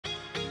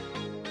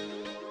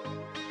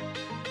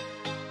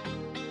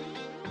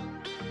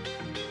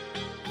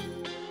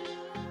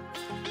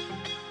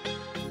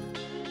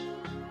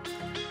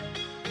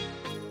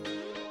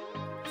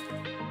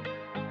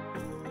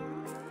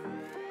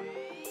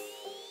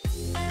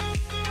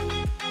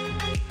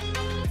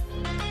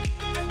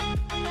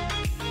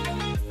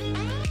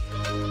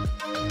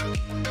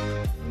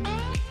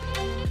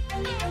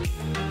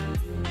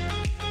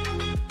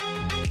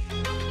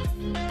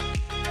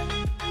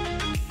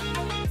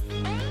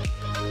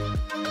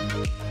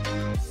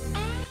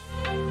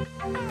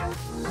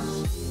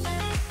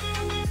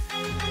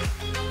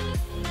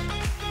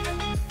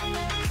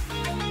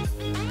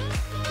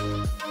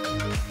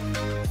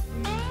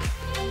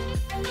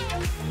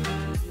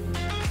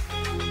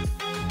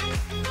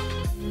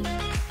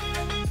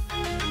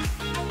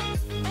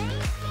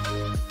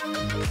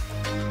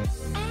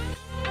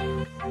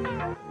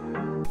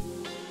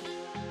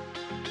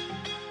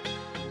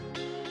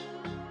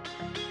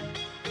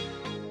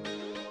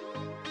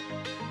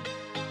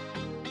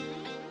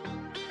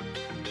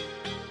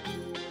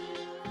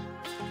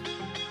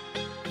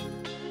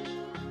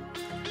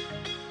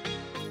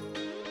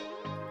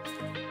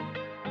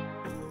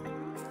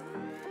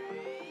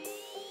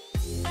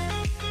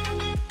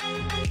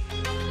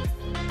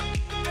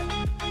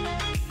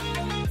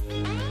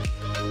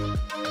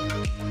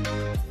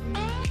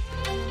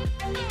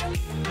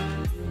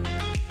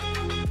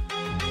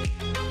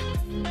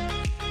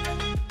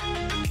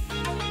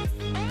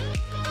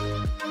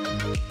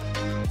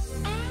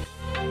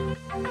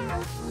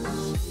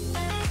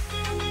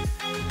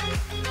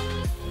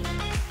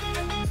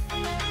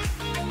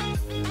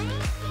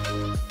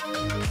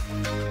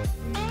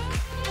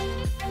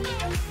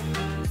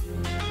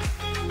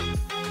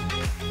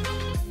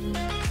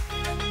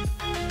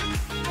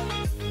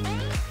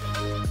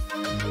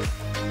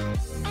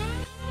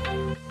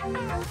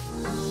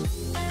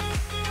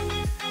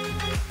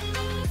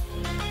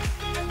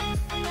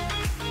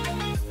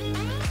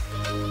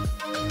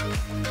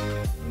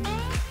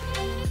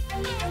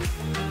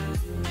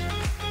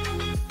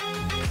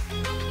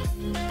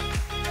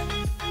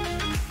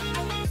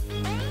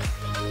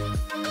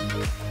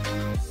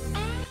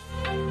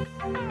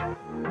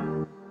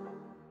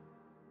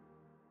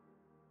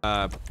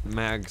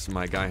Mags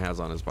my guy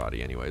has on his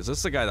body anyways. This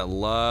is a guy that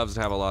loves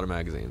to have a lot of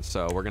magazines,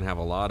 so we're gonna have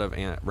a lot of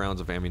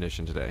rounds of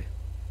ammunition today.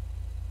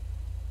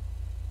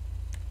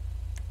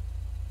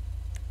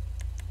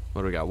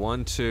 What do we got?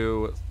 1,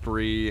 2,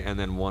 3, and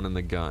then 1 in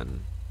the gun.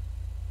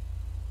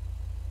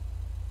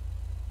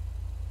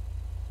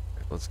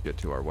 Let's get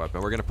to our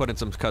weapon. We're gonna put in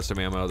some custom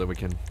ammo that we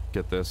can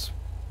get this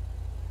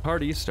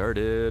party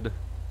started.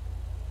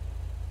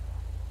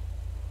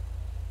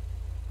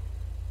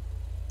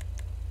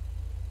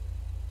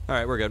 All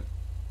right, we're good.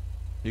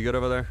 You good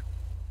over there?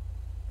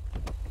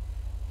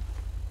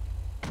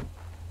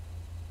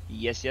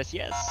 Yes, yes,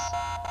 yes.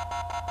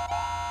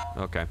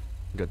 Okay,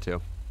 good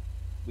too.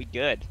 We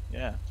good,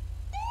 yeah.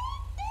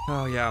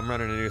 Oh yeah, I'm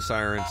running a new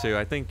siren too.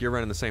 I think you're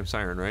running the same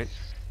siren, right?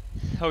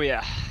 Oh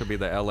yeah. Could be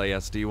the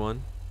LASD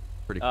one.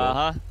 Pretty cool.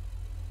 Uh-huh.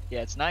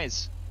 Yeah, it's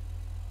nice.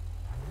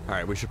 All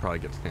right, we should probably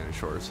get to Sandy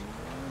Shores.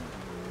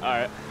 All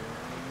right.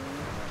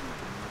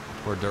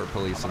 We're dirt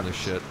police in this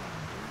shit.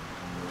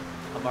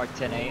 I'll mark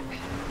 10-8.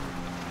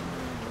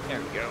 There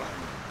we go.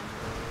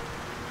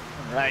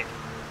 All right.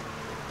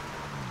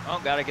 Oh,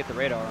 gotta get the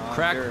radar on.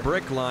 Crack here.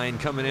 Brick Line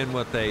coming in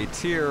with a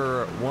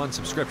Tier 1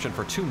 subscription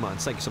for 2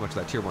 months. Thank you so much for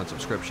that Tier 1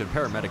 subscription.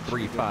 Paramedic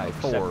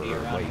 354,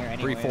 wait,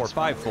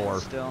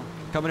 3454.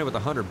 Coming in with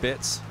 100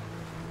 bits.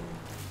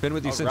 Been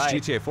with you since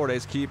GTA 4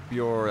 days. Keep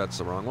your, that's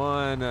the wrong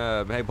one.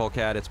 Hey,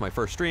 Polecat, it's my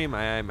first stream.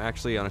 I'm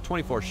actually on a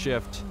 24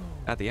 shift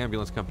at the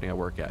ambulance company I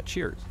work at.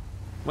 Cheers.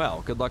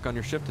 Well, good luck on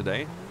your shift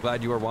today.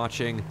 Glad you are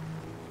watching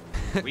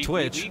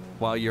Twitch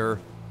while you're,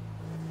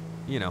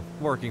 you know,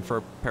 working for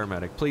a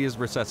paramedic. Please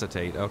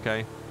resuscitate,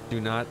 okay? Do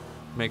not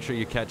make sure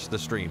you catch the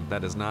stream.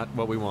 That is not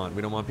what we want.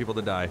 We don't want people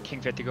to die. King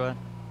 50, go ahead.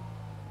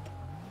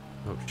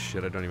 Oh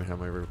shit, I don't even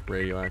have my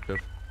radioactive.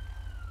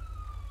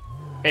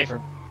 Hey, for.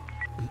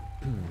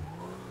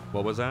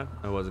 What was that?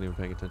 I wasn't even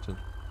paying attention.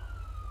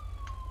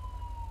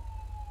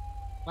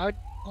 Why would,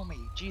 oh my,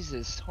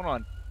 Jesus, hold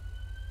on.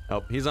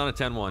 Oh, he's on a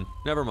 10-1.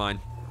 Never mind.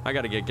 I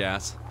gotta get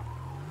gas.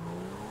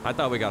 I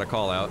thought we got a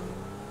call out.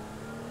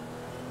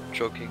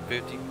 Show King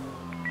 50.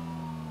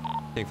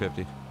 King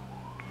 50.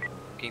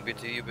 King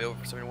 50, you available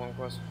for 71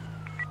 requests?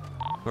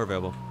 We're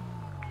available.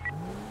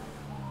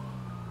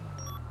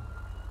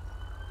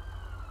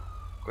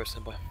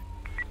 Question by.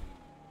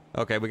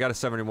 Okay, we got a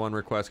 71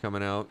 request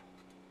coming out.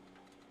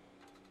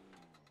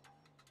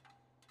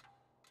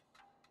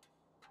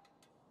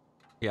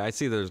 Yeah, I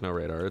see there's no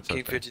radar. It's King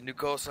okay. 50, new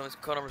call, summons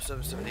call number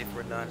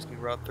 77849. It's gonna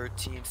be Route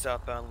 13,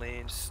 southbound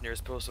lanes,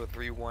 nearest postal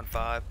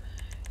 315.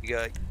 You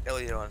got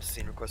Elliot on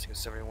scene requesting a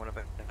 71 of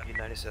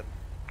 97.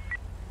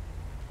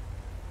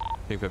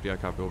 King 50, I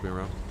copy. We'll be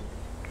around.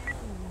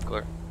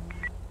 Clear.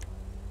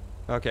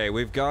 Okay,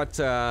 we've got,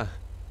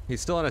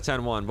 he's still on a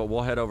 10-1, but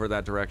we'll head over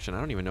that direction. I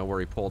don't even know where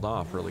he pulled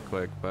off really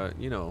quick, but,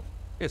 you know,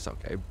 it's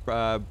okay.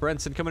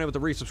 Brenson coming in with a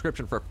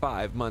resubscription for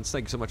 5 months.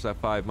 Thank you so much for that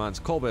 5 months.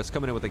 Colbus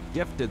coming in with a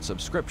gifted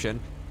subscription.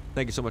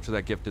 Thank you so much for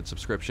that gifted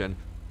subscription.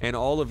 And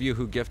all of you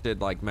who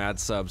gifted, like, mad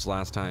subs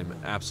last time,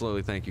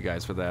 absolutely thank you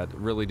guys for that.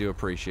 Really do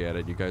appreciate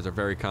it. You guys are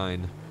very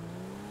kind.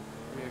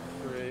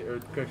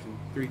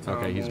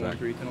 Okay, he's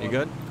back. You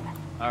good?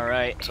 All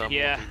right.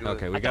 Yeah.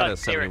 Okay, we got a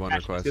 71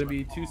 request. It's gonna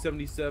be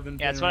 277.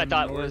 Yeah, that's what I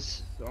thought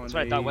was. That's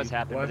what I thought was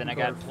happening, but then I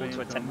got pulled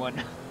to a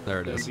 10-1.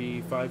 There it is. It's gonna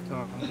be 5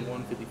 times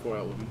 154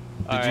 outload.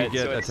 Did you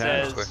get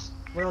attached?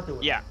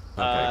 Yeah.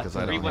 Okay, because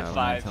I don't have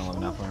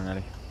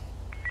 315.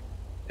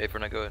 Hey, for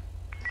now, go ahead.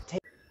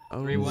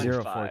 Oh,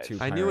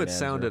 315. I knew it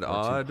sounded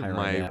odd.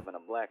 My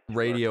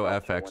radio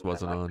FX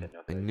wasn't on.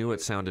 I knew it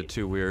sounded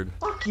too weird.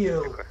 Fuck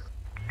you!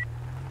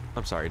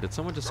 I'm sorry, did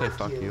someone just say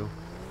fuck you?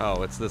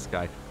 Oh, it's this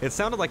guy. It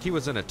sounded like he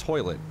was in a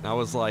toilet. I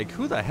was like,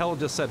 who the hell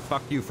just said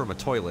fuck you from a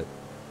toilet?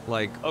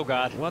 Like, oh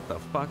god. What the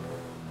fuck?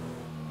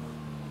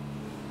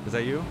 Is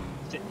that you?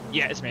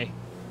 Yeah, it's me.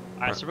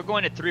 Alright, so we're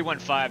going to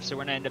 315, so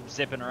we're gonna end up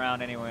zipping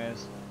around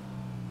anyways.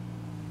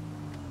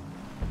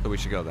 So we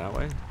should go that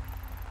way?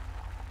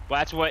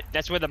 Well,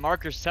 that's where the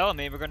marker's telling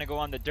me. We're gonna go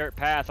on the dirt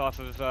path off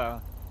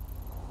of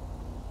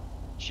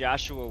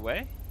Joshua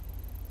Way.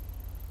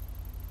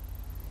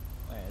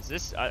 Wait, is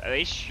this? Are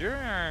they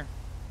sure?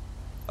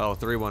 Oh,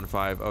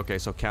 315. Okay,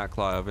 so Cat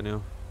Claw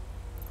Avenue.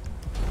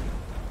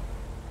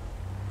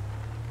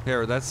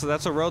 Here, that's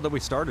a road that we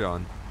started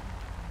on.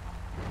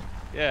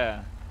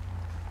 Yeah.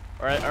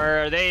 Or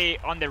are they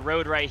on the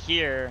road right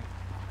here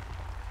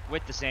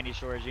with the Sandy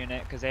Shores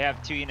unit? Because they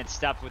have 2 units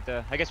stopped with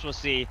the. I guess we'll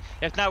see.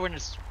 If not, we're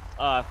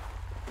gonna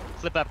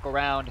flip up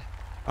around.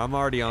 I'm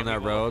already on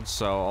that road,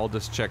 so I'll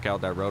just check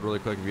out that road really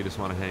quick. If you just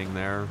want to hang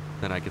there,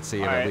 then I can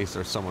see if at least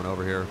there's someone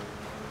over here.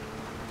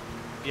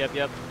 Yep,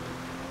 yep.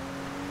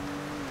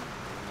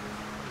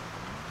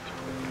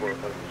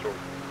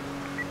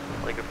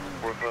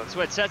 That's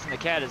what it says in the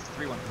CAD is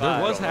 315.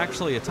 There was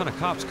actually a ton of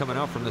cops coming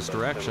out from this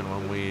direction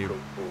when we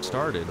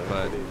started,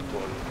 but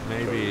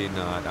maybe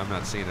not. I'm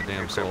not seeing a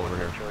damn soul over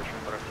here.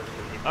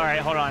 All right,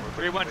 hold on.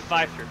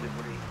 315.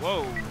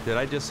 Whoa. Did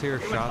I just hear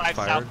shots 315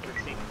 fired? South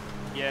 13.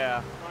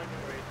 Yeah.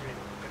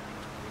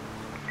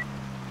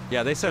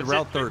 Yeah, they said Is it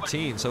Route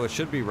 13, so it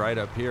should be right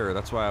up here.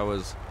 That's why I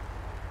was...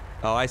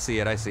 Oh, I see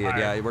it, I see it.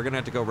 Yeah, we're going to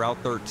have to go Route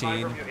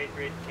 13. Oh.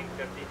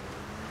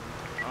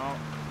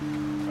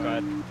 Go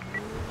ahead.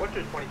 What's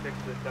your 26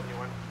 to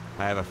 71?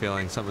 I have a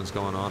feeling something's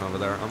going on over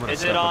there. I'm going to Is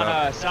step it on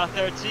up. South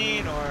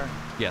 13 or?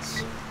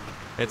 Yes.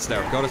 It's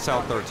there. Go to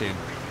South 13.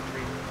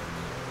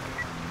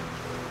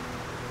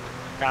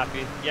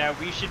 Copy. Yeah,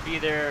 we should be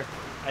there,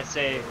 I'd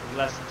say,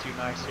 less than 2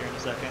 knocks here in a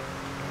second.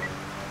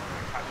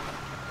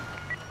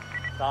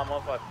 Tom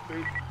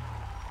 153,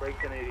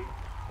 brakes in 80.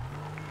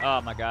 Oh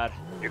my god.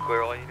 You're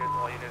clear, all units,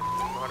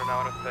 100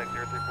 now in effect,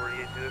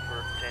 0348 2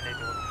 for 10 8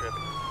 trip.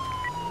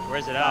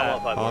 Where's it Tom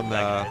at?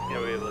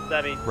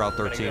 153, On Route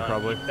 13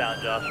 probably.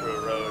 Eastbound Joshua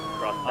Road,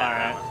 across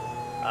Alright.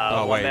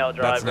 Oh wait,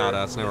 that's not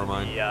us, never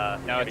mind.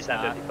 No, it's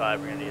not. 1055,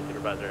 we're going to need a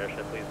supervisor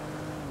airship, please.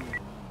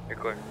 You're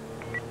clear.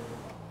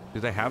 Do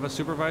they have a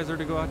supervisor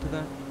to go out to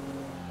that?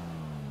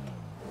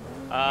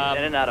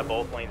 In and out of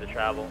both lanes of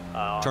travel.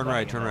 Turn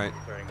right, turn right.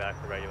 Turning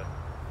back to regular.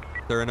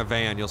 They're in a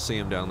van, you'll see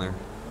them down there.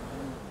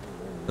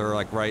 They're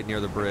like right near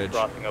the bridge.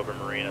 Crossing over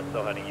Marina,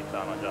 still heading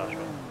eastbound on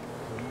Joshua.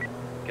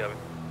 Kevin.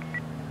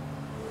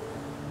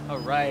 Oh,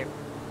 right.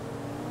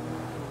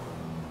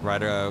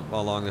 Right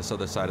along this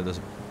other side of this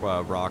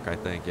rock, I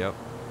think, yep.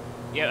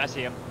 Yeah, I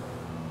see him.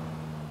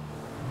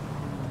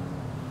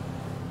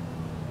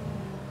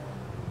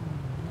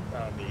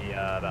 That'll be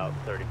about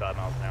 35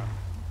 miles an hour.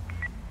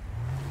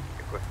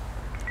 You're clear.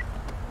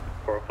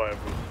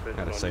 405.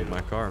 Gotta save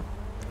my car.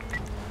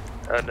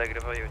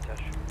 Negative, how you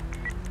attach?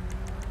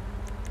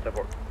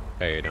 Support.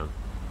 How you doing?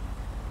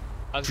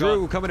 How's it Drew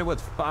going? coming in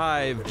with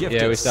 5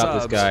 gifted Yeah, we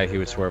stopped subs. this guy. He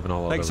was swerving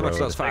all over Thanks so the much road.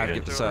 for those 5 and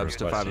gifted subs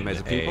to 5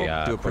 amazing people.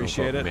 Do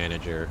appreciate it.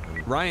 Manager.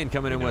 Ryan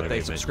coming in You know with what I a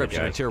mean,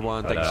 subscription guys. at Tier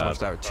 1. Thank you so much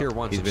for that Tier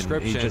 1 He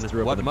subscription. just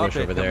threw up What in the bush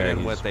Muppet over coming there. in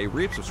He's- with a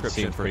REAP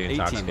subscription Seems for pretty 18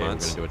 intoxicated. We're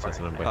months. gonna do a test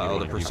on him, but Uh-oh, he the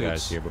wanted you guys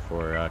pursuits. here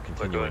before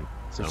continuing.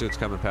 So. Pursuit's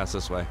coming past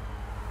this way.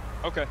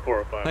 Okay.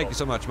 405. Thank you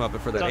so much, Muppet,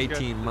 for that Sounds good.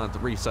 18-month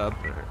resub.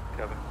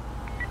 Kevin.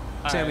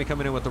 Sammy Alright.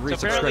 coming in with the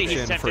So apparently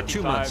he's resubscription for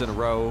 2 months in a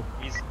row.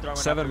 He's throwing up 7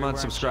 months everywhere and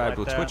shit subscribed like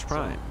with that, Twitch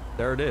Prime.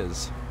 There it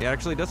is. It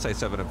actually does say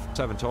 7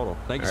 total.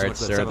 Thank you so All right, much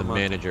for that sir. 7 The month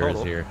manager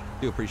total. is here.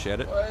 Do appreciate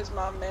it. Where's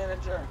my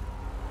manager?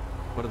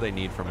 What do they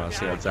need from us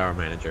here? It's our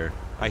manager.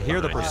 I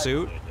hear the Behind.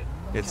 pursuit.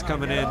 It's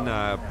coming in,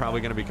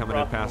 probably going to be coming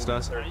in past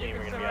us. 13, we're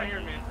going to be on East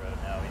Road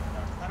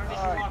now.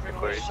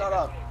 Alright, shut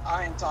up.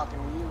 I ain't talking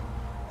to you.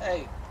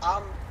 Hey,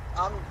 I'm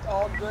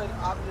all good.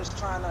 I'm just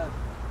trying to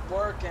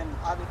work, and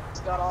I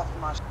just got off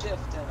my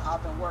shift, and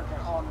I've been working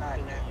all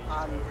night.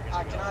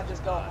 I cannot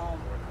just go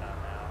home.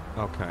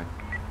 Okay.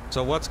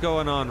 So what's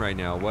going on right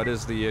now? What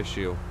is the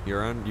issue?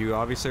 You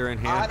obviously are in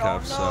I don't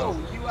handcuffs, know.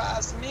 so You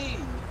asked me.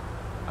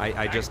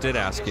 I just did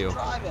ask I'm you. just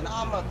driving.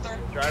 I'm a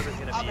Driver's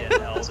going to I've be been an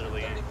doing this for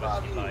elderly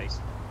 35 with bike. years.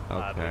 He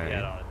Okay.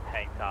 had on a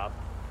tank top.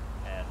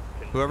 And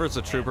Whoever's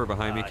the trooper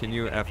behind me, can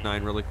you he's gonna be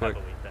F9 really quick?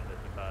 heavily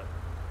 1055.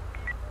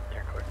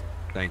 You're clear.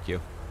 Thank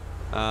you.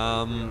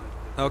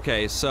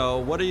 Okay, so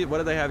what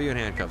do they have you in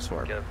handcuffs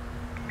for? Kevin.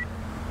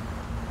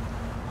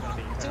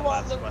 Do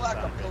I look like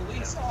a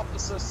police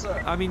officer,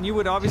 sir? I mean, you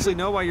would obviously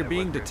know why you're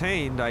being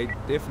detained.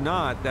 If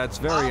not, that's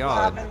very I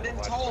odd. haven't been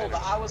told.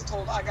 I was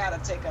told I gotta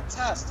take a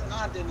test, and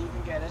I didn't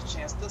even get a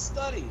chance to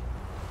study.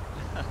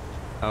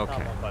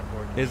 Okay.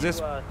 Is this,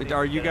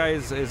 are you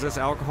guys, is this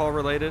alcohol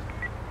related?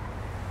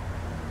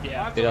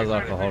 Yeah. It is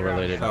alcohol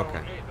related. Okay.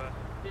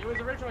 It was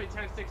originally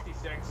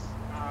 1066.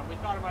 We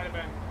thought it might have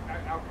been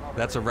alcohol.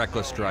 That's a related,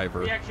 reckless so driver.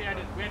 We actually had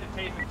to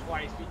tase him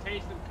twice. We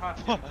tased him,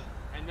 cuffed him,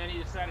 and then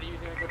he decided he was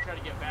going to go try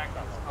to get back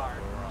on his car.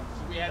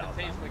 So we had to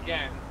tase him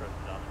again.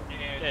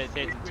 And Yeah,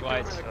 tased him we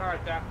twice. took him in the car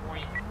at that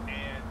point,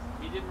 and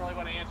he didn't really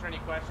want to answer any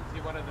questions.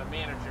 He wanted the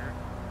manager.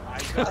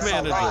 That's a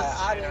Manager. lie.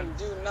 I didn't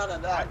do none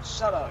of that.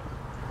 Shut up.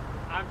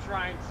 I'm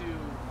trying to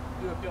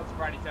do a field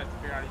sobriety test to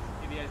figure out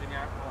if he has any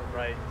alcohol.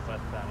 Right,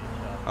 westbound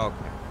each shot.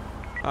 Okay.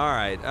 All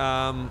right.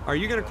 Are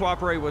you going to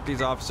cooperate with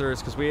these officers?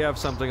 Because we have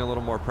something a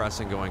little more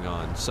pressing going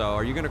on. So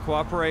are you going to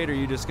cooperate, or are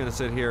you just going to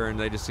sit here and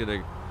they just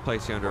going to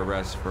place you under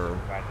arrest for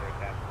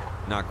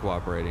not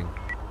cooperating?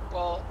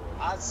 Well,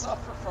 I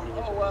suffer from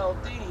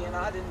OLD, and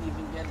I didn't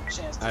even get a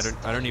chance to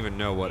I don't even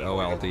know what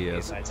OLD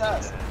is.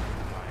 test.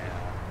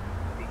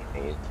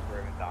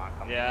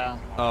 Yeah.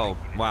 Oh,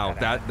 wow.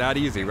 That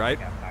easy, right?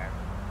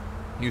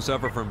 You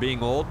suffer from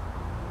being old?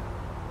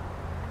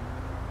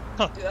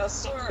 Yes,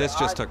 sir. This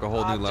just took a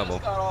whole new I level.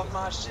 just got off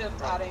my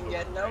shift. I didn't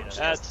get no chance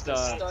That's to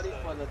study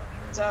for the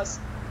test.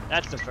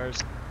 That's the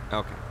first.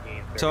 Okay.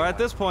 So at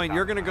this point,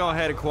 you're going to go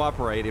ahead and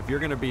cooperate. If you're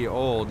going to be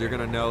old, you're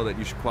going to know that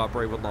you should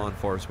cooperate with law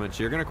enforcement.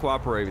 So you're going to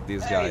cooperate with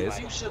these Hey, guys.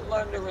 you should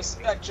learn to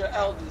respect your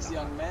elders,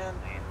 young man.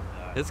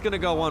 It's going to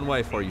go one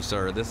way for you,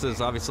 sir. This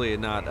is obviously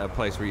not a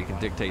place where you can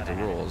dictate the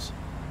rules.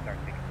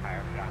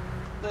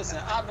 Listen,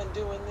 I've been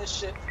doing this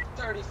shit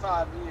for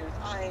 35 years.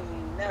 I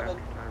ain't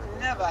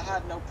never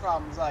had no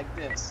problems like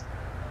this.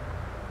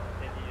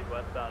 Continued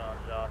westbound on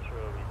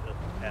Joshua. We just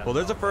passed Well,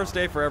 there's a on first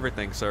day for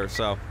everything, sir.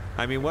 So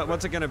I mean,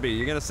 what's it gonna be?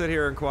 You gonna sit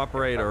here and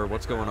cooperate, or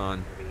what's going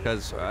on?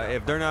 Because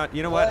if they're not,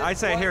 you know what? I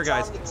say here,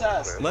 guys.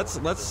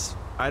 Let's.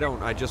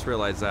 I just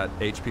realized that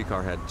HP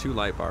car had 2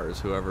 light bars.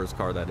 Whoever's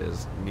car that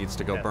is needs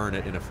to go burn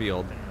it in a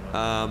field.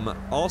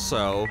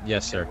 Also.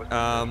 Yes, sir.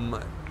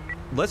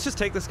 Let's just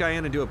take this guy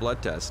in and do a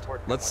blood test.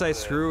 Let's say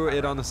screw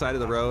it on the side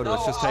of the road.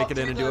 Let's just take it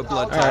in and do a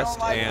blood test,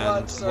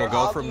 and we'll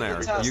go from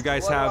there. You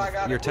guys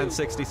have your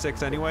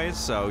 1066 anyways,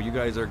 so you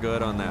guys are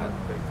good on that.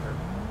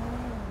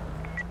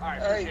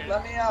 Hey,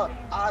 let me out.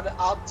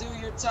 I'll do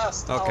your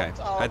test. Okay,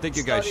 I'll I think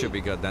you guys study. should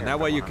be good then. That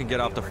way you can get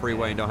off the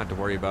freeway and don't have to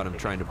worry about him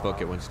trying to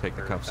book it once you take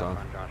the cuffs off.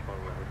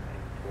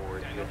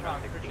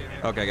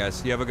 Okay,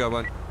 guys, you have a good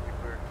one.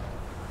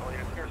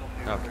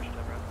 Okay.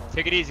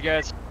 Take it easy,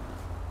 guys.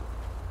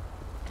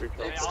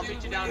 Hey, I'll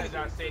meet you down at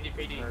Sandy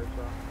PD.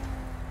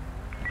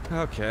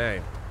 Okay.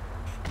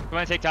 You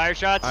want to take tire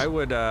shots? I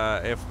would,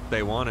 if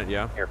they want it,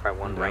 yeah. Air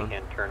 51 right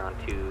hand turn on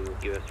to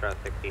US Route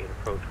 68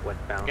 approach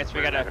westbound. Guess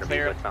we gotta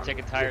clear up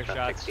taking tire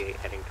shots. 68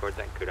 heading towards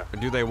Zancudo.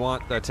 Do they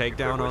want the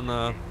takedown on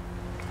the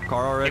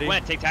car already? They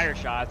went take tire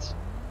shots.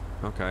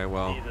 Okay,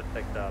 well. Jesus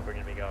picked up. We're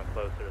gonna be going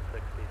closer to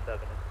 67.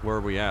 Where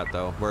are we at,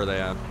 though? Where are they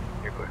at?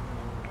 You're clear.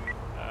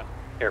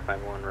 Air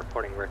 51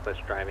 reporting reckless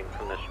driving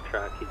from this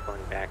truck. He's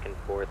going back and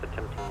forth,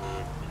 attempting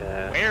to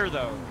Where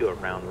though? do a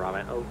round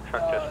robin. Oh,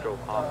 truck just drove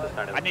off the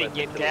side of the I need cliff to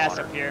get into the gas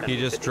water. up here. He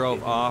just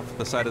drove off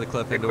the side of the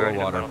cliff into a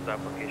water.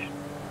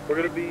 We're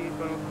gonna be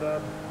final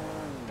stop.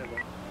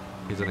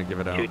 He's gonna give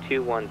it out.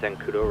 221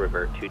 Zancudo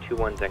River.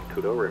 221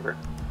 Zancudo River.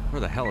 Where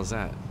the hell is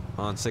that?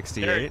 On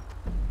 68?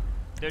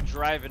 They're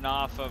driving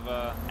off of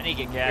I need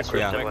to get gas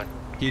real Yeah. quick.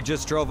 He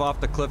just drove off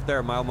the cliff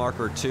there, mile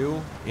marker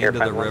 2, Air into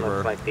the 51 river.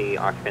 looks like the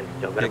occupant's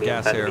still going to Get be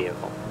gas inside here. the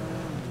vehicle.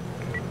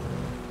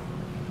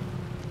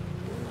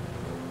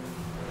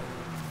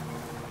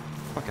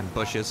 Fucking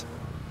bushes.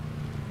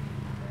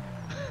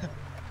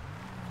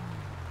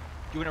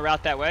 You want to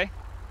route that way?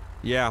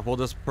 Yeah, we'll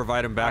just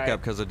provide him backup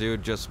Alright. because the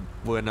dude just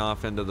went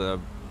off into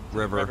the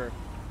river.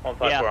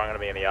 154, Yeah. I'm gonna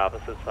be on the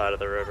opposite side of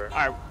the river.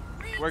 Alright,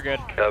 we're good.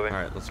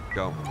 Alright, let's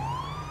go.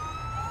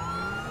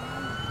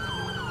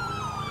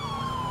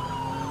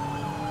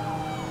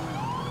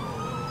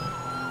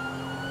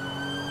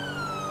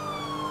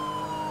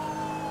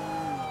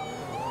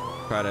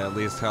 Try to at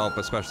least help,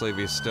 especially if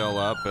he's still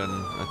up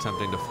and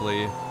attempting to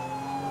flee.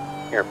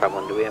 Air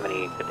 51, do we have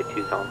any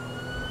 52s on?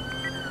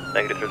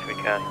 Negative, we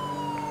can.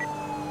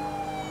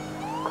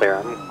 Clear,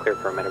 I'm clear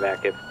for a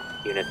medevac if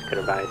units could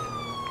advise.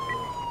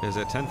 Is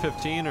it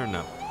 10:15 or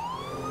no?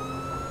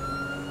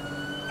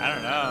 I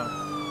don't know.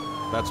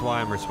 That's why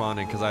I'm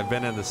responding, because I've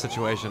been in this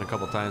situation a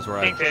couple times where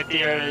Pink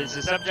 50, or is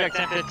the subject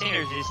 1015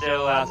 or is he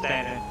still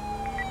outstanding?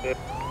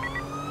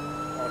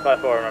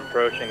 154, I'm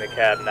approaching the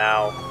cab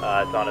now.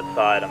 It's on its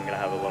side. I'm gonna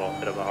have a little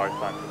bit of a hard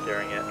time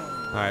securing it.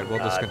 Alright, we'll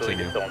just I believe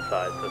continue. it's still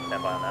inside, so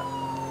stand by on that.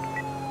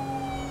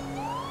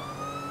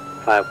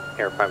 5,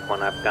 Air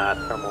 51, I've got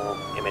thermal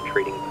image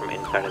reading from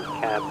inside of the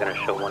cab. Gonna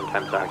show 1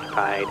 times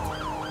occupied.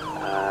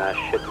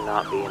 Should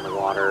not be in the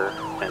water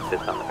since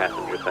it's on the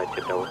passenger side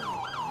tipped over.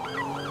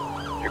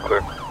 You're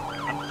clear.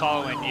 I'm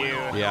following you.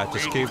 Yeah,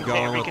 just keep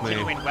going with me.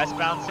 Continuing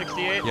westbound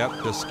 68? Yep,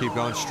 just keep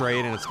going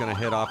straight and it's going to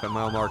hit off at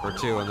mile marker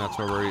 2 and that's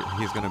where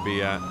he's going to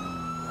be at.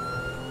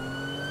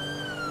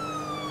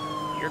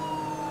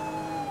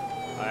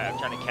 Alright, I'm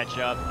trying to catch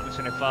up. I'm just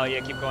gonna follow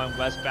you, keep going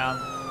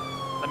westbound.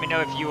 Let me know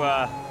if you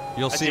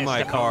You'll I'd see say my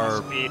step up car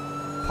the speed.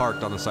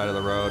 parked on the side of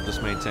the road.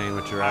 Just maintain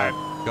what you're at.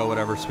 Go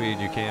whatever speed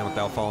you can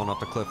without falling off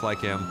the cliff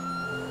like him.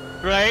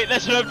 Right,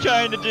 that's what I'm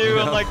trying to do.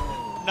 Yeah. I'm like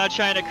not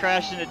trying to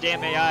crash into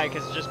damn AI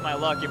because it's just my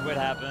luck it would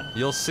happen.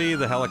 You'll see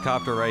the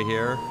helicopter right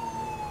here.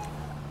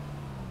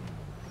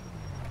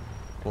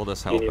 We'll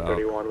just help out.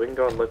 31, we can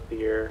go and lift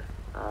the air.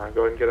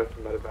 Go ahead and get us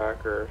a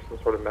medevac or some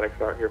sort of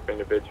medics out here for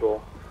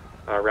individual.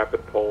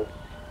 Rapid pulse.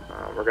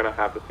 We're going to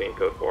have the scene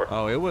code for it.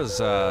 Oh, it was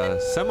a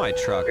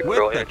semi-truck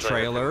with the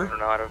trailer.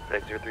 Tornado,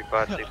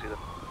 035, 60.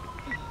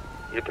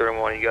 You're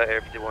 31, you got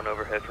Air 51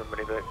 overhead from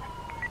Minivac.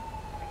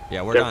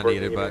 Yeah, we're not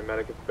needed, but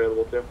medic is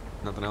available too.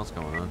 nothing else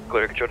going on.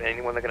 Clear control to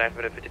anyone that can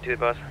activate a 52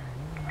 bus.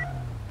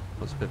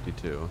 What's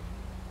 52?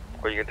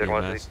 Or you can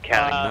 31 EMS?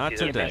 counting. Not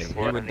today. He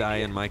would die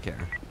in my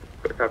care.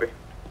 Good copy.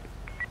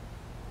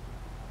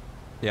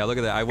 Yeah, look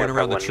at that. I went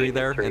around the tree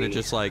there, and it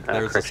just like,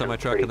 there's a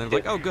semi-truck, and then it's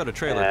like, oh, good, a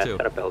trailer too.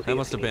 That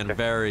must have been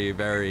very,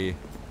 very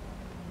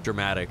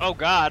dramatic. Oh,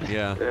 God.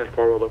 Yeah. And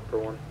 4 will look for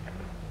 1.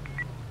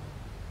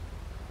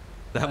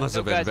 That must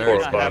have been guys, very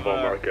we're gonna have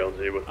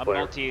dramatic. a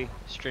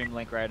multi-stream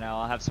link right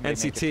now. I'll have somebody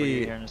make it for you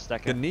NCT here in a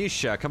second.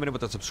 Ganesha coming in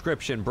with a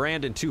subscription.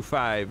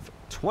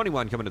 Brandon2521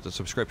 coming in with a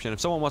subscription.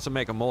 If someone wants to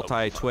make a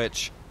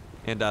multi-Twitch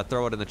and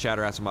throw it in the chat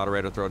or ask a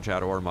moderator, throw it in the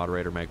chat, or a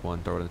moderator make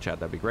one, throw it in the chat,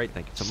 that'd be great.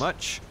 Thank you so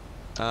much.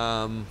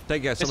 Thank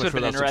you guys so much for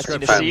that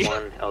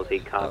subscription.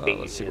 LZ copy.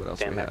 Let's see what else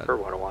we Stand by had. for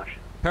water wash.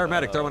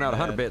 Paramedic throwing out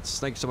 100 bits.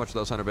 Thank you so much for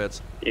those 100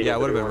 bits. Yeah, it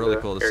would have been really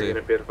cool to see.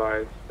 Be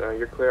advised.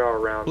 You're clear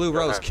all around. Blue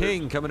Rose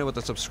King coming in with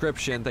a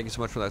subscription. Thank you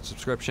so much for that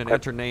subscription.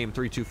 Enter name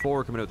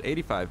 324 coming in with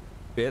 85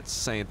 bits,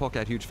 saying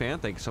Polecat huge fan.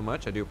 Thank you so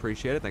much. I do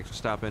appreciate it. Thanks for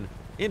stopping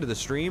into the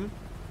stream.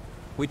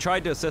 We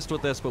tried to assist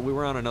with this, but we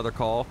were on another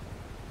call.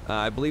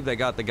 I believe they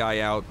got the guy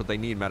out, but they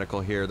need medical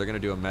here. They're going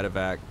to do a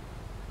medevac.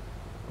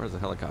 Where's the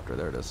helicopter?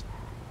 There it is.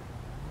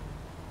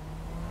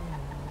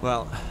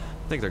 Well,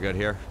 I think they're good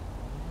here.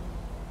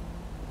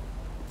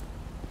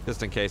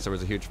 Just in case there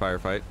was a huge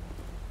firefight.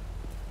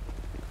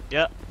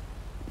 Yep.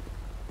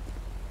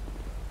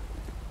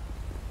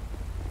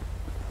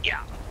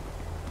 Yeah.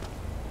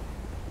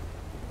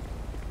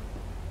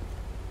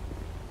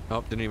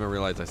 Oh, didn't even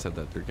realize I said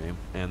that through game.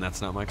 And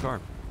that's not my car.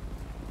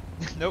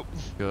 Nope.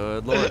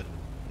 Good lord.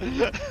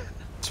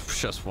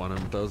 It's just one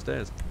of those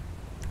days.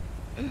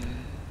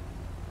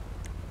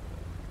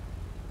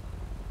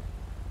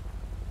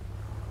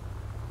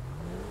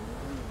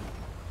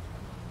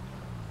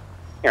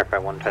 Here,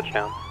 5-1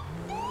 touchdown.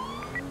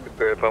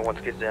 Prepare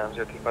 5-1 gets down,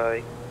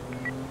 035.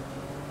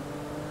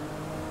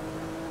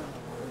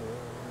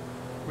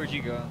 Where'd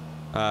you go?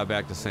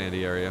 Back to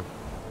Sandy area.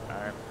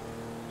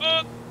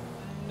 Alright.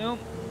 Nope.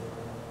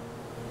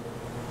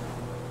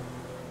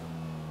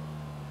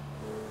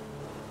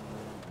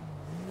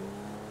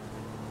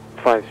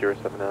 Five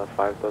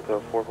 5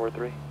 Delta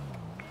 443.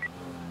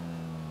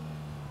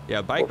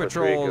 Yeah, bike 443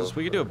 patrols. goes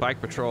We could do a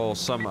bike patrol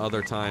some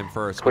other time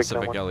for a Quick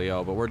specific down one.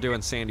 LEO, but we're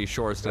doing Sandy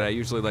Shores today. I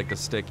usually like to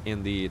stick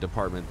in the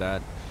department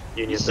that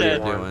Union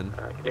said 31.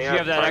 doing. If you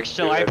have that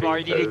extra light bar,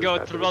 you need to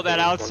go throw that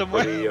out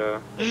somewhere.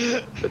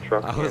 The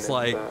truck I was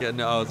like,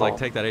 no, I was like,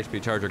 take that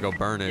HP charger, go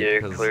burn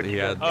it, because he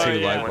had two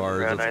light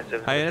bars.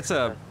 I mean, it's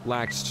a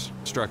lax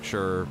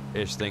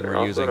structure-ish thing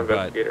we're using,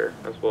 but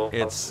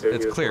it's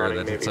clear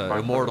that it's an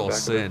immortal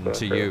sin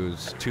to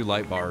use two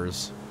light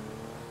bars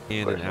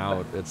in and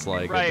out. It's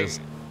like, Right. it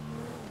just,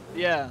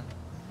 Yeah.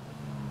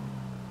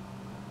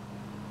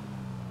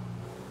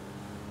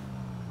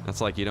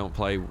 that's like you don't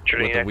play with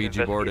Shooting a active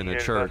Ouija board in a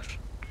investigation church.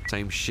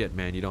 Same shit,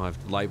 man. You don't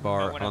have light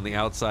bar on the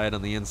outside,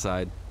 on the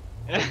inside.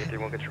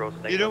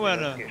 You don't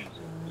wanna.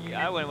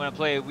 Yeah, I wouldn't want to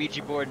play a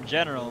Ouija board in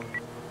general.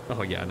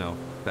 Oh yeah, no,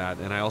 that.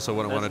 And I also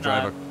wouldn't want to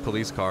That's drive not- a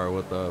police car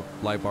with a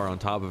light bar on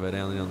top of it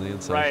and on the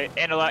inside. Right,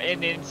 and a lot in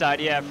the inside,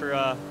 yeah,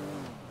 for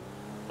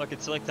fucking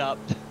slick top.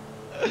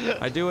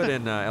 I do it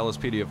in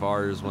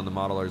LSPDFRs when the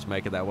modelers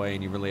make it that way,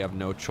 and you really have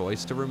no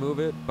choice to remove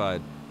it.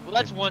 But Well,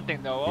 that's one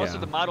thing though. Also, Yeah.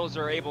 the models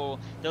are able.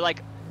 They're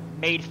like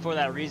made for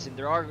that reason.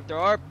 There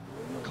are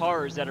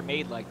cars that are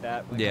made like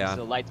that when it Yeah. comes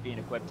to the lights being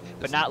equipped,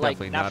 but it's not like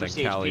definitely not not for in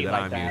CHP Cali that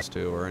like I'm that. used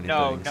to or anything.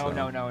 No, no,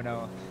 so.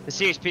 no. The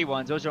CHP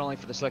ones, those are only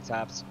for the slick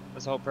tops.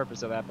 That's the whole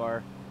purpose of that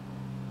bar.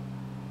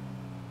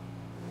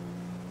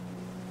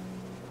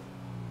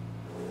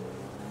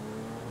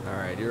 All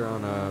right, you're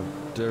on a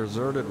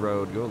deserted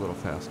road. Go a little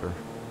faster.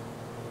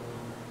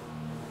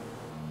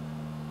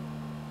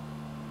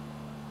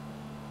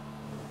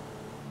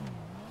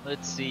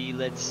 Let's see.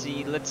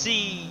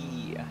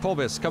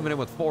 Polbis coming in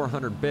with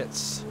 400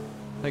 bits.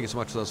 Thank you so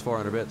much for those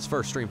 400 bits.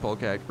 First stream,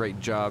 Polcat. Great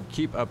job.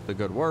 Keep up the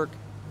good work.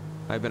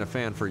 I've been a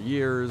fan for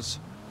years.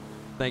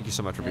 Thank you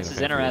so much for being This a is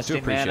fan. For years. Do interesting,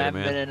 appreciate man. I it,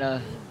 haven't been in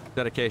a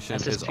Dedication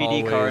is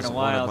SSPD car always in a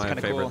one while. of It's my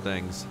kinda favorite cool.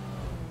 things.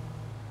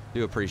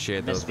 Do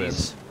appreciate Miss those bits.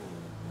 these.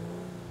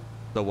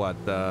 The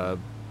what? The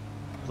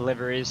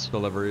Deliveries.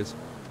 deliveries.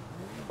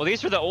 Well,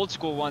 these were the old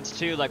school ones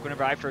too. Like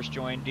whenever I first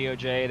joined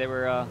DOJ, they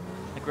were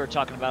like we were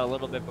talking about a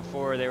little bit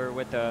before. They were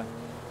with the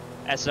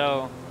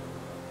SO.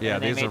 Yeah,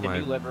 and they these made are the my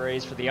new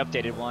liveries for the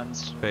updated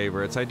ones.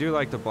 favorites. I do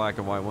like the black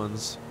and white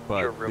ones,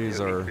 but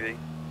these are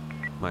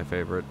my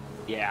favorite.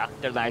 Yeah,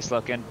 they're nice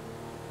looking.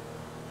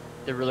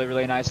 They're really,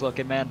 really nice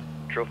looking, man.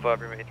 Control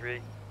 5, room 83.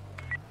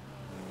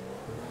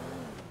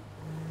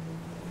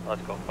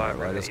 Let's go 5.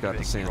 Alright, I just got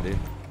to Sandy.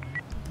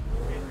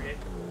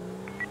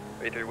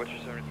 83, what's your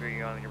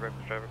 73 on your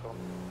reference driver call?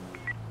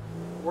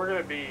 We're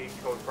gonna be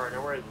code partner.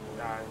 We're at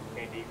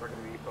Sandy. We're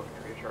gonna be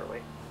posting to you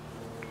shortly.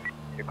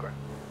 Good car.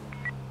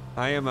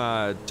 I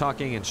am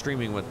talking and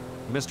streaming with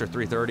Mr.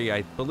 330.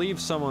 I believe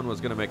someone was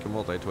going to make a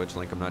multi-Twitch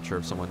link. I'm not sure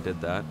if someone did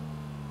that.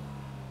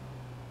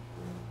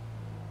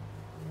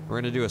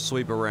 We're going to do a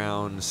sweep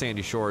around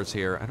Sandy Shores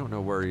here. I don't know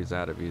where he's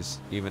at, if he's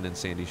even in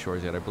Sandy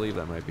Shores yet. I believe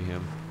that might be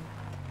him.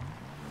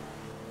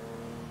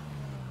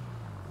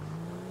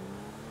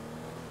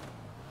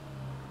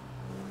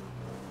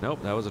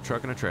 Nope, that was a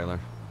truck and a trailer.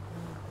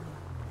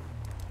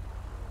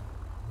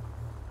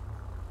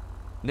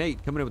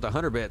 Nate coming in with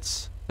 100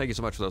 bits. Thank you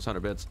so much for those 100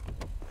 bits.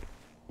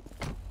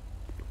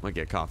 Might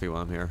get coffee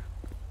while I'm here.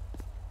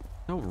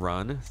 Don't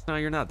run. No,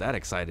 you're not that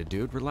excited,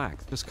 dude.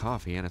 Relax. Just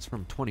coffee, and it's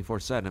from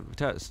 24/7.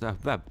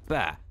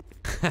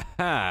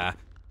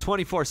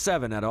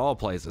 24/7 at all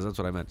places. That's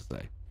what I meant to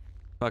say.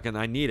 Fucking,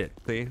 I need it.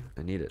 See?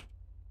 I need it.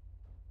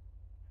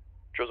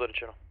 Joe's on the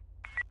channel.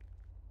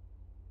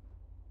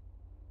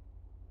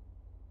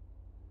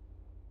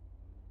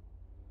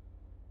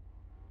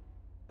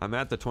 I'm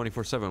at the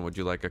 24/7. Would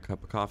you like a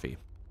cup of coffee?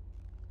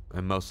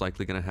 I'm most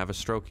likely gonna have a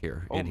stroke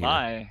here. Oh in here.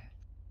 my.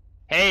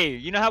 Hey,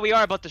 you know how we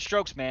are about the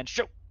strokes, man.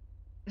 Stroke.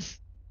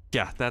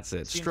 Yeah, that's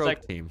it. Seems Stroke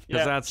like- team. yeah,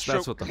 Because that's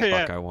stroke- what the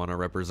yeah. fuck I want to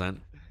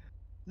represent.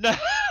 No.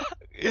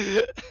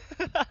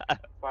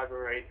 5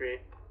 room 83.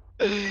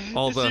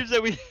 all It the seems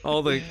that we-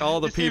 all the it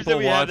seems people that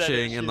we have that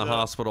watching issue, in the though.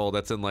 hospital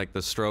that's in like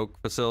the stroke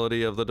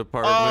facility of the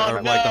department Oh,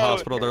 or like the no.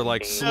 hospital, they're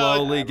like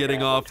slowly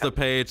getting off the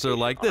page. They're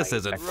like, this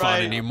isn't fun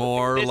Right.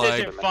 anymore. This like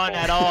isn't fun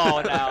at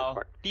all now.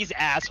 These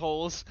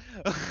assholes.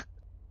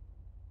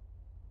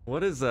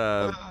 what is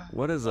a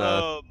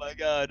Oh my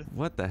god.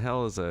 what the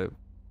hell is a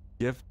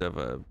gift of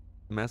a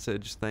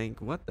message thank?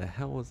 What the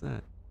hell was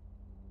that?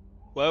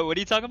 What are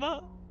you talking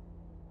about?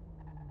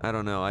 I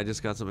don't know. I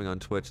just got something on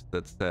Twitch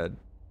that said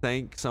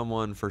thank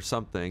someone for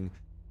something.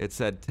 It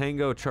said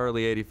Tango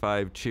Charlie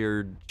 85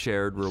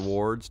 shared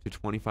rewards to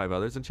 25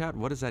 others in chat.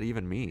 What does that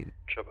even mean?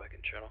 Show back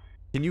in channel.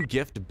 Can you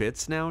gift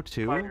bits now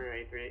too?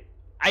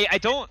 I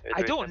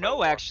don't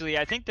know actually.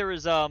 I think there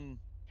was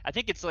I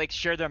think it's like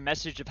share their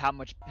message of how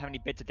many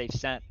bits that they've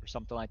sent or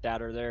something like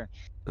that, or they're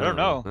I don't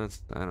know.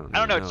 I don't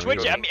know. know.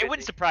 Twitch. I mean, it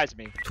wouldn't surprise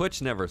me.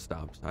 Twitch never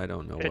stops. I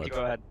don't know what.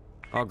 Go ahead.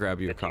 I'll grab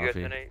you a 50 coffee.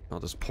 US and 8. I'll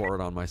just pour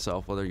it on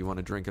myself, whether you want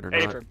to drink it or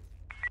Hey, not.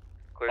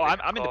 Oh,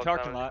 I'm in the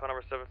parking lot. Call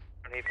number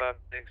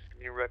 78556,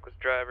 new reckless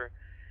driver.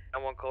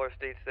 And one caller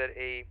states that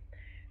a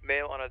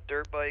male on a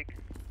dirt bike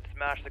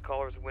smashed the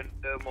caller's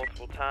window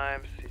multiple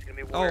times. He's going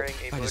to be wearing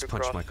a I just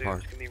punched my motocross suit. car.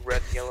 It's going to be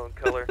red and yellow in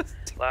color.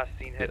 Last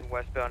seen heading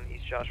westbound on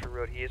East Joshua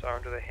Road. He is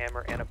armed with a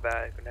hammer and a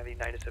bag. Going to have a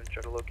 97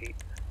 try to locate.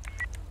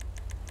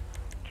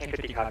 King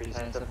 50 copies.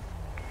 Here,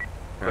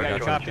 Got your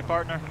coffee,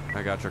 partner?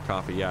 I got your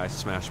coffee. Yeah, I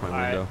smashed my All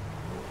right. window.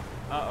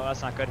 Uh-oh,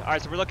 that's not good.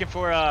 Alright, so we're looking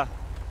for a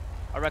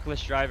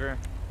reckless driver.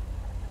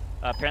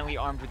 Apparently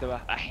armed with a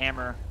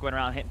hammer, going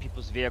around hitting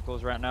people's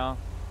vehicles right now.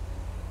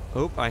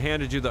 Oop, I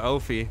handed you the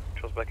Ophi.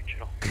 Controls back in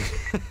channel.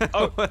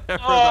 Whatever the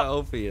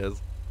Ophi is.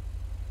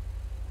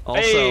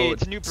 Also, Hey,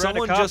 it's a new brand of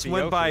someone just coffee,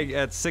 went by Ophi.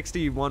 at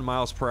 61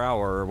 miles per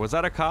hour. Was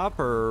that a cop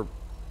or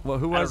well,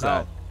 who was I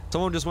don't that? know.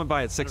 Someone just went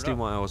by at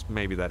 61. It was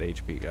maybe that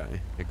HP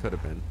guy. It could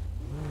have been.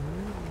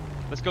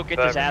 Let's go get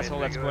this asshole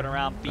that's going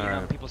around beating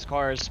Alright. up people's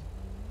cars.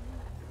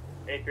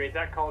 Hey, great.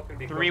 That call is going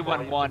to be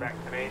 311.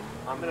 back tonight.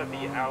 I'm going to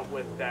be out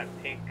with that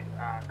pink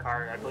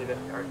car. I believe that's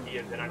RT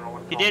is in. I don't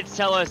want to He did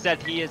tell us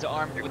that he is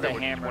armed with a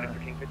hammer.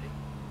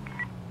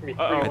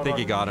 I think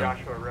he got him.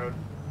 Joshua Road.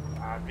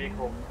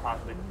 Vehicle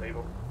possibly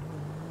disabled.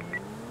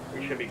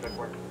 We should be good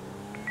for it.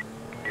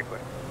 You're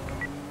quick.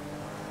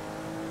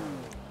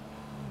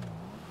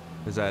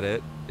 Is that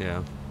it?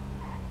 Yeah.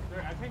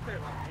 I think they're,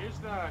 here's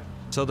the...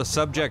 So the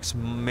subject's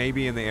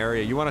maybe in the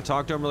area. You want to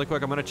talk to him really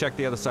quick? I'm going to check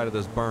the other side of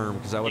this berm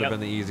because that would have Yep.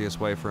 been the easiest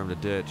way for him to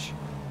ditch.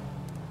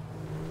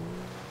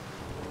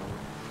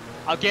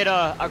 I'll get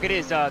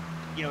his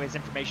you know, his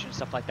information and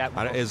stuff like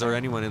that. Is there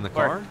anyone in the Or,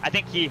 car? I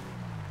think he.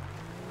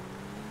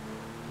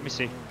 Let me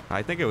see.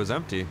 I think it was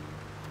empty.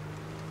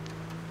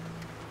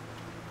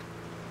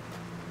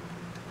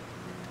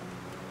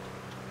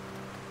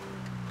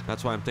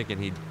 That's why I'm thinking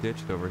he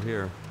ditched over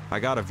here. I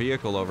got a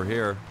vehicle over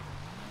here.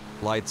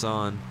 Lights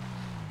on.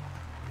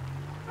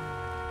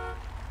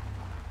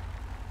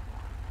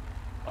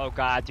 Oh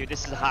god, dude,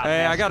 this is a hot Hey,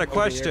 mess I got a over here,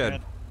 question.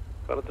 man.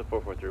 Out to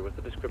 443. What's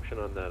the description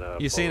on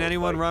that? You seen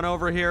anyone run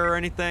over here or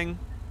anything?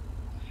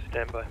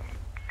 Stand by.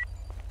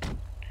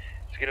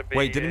 It's gonna be,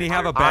 Wait, didn't he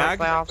have a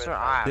bag? Honestly,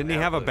 officer, Didn't he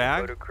have a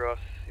bag? Motocross.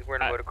 He's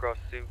wearing a motocross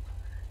suit.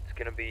 It's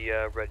gonna be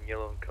red and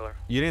yellow in color.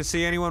 You didn't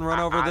see anyone run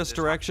over this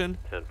direction?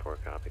 10-4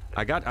 copy.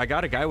 I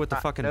got a guy with the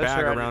fucking No, bag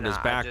sir, I around did his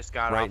not. back I just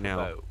got right off the now.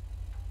 boat.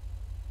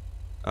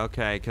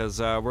 Okay, because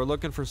we're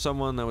looking for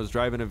someone that was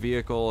driving a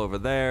vehicle over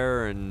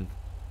there, and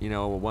you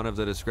know, one of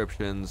the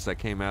descriptions that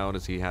came out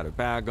is he had a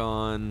bag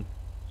on.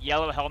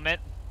 Yellow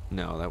helmet.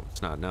 No, that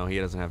was not. No, he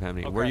doesn't have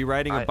helmet. Were Okay. you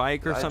riding a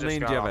bike or I just something?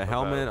 Do got you have a off the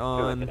helmet boat.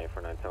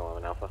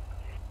 on? Alpha.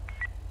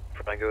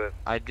 Go ahead.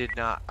 I did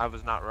not. I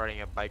was not riding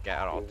a bike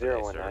at all today,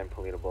 sir.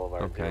 Polito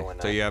Boulevard. Okay,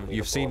 so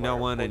you've seen no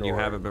one, and you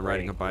haven't been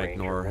riding a bike,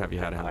 nor have you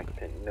had a helmet.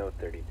 No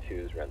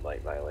 32's red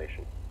light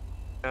violation.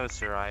 No,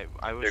 sir.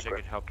 I wish I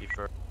could help you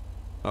further.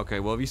 Okay,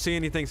 well, if you see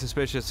anything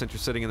suspicious since you're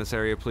sitting in this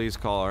area, please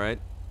call. All right.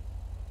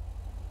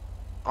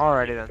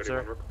 Alrighty then,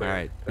 sir. All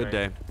right. Good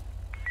day.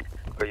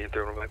 Are you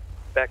throwing him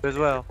back? As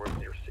well.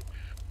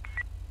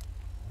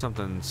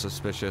 Something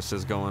suspicious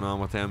is going on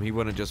with him. He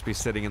wouldn't just be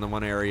sitting in the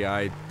one area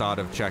I thought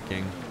of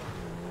checking.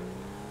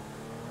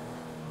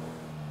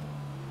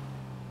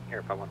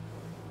 Air 51.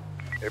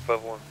 Air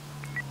 51.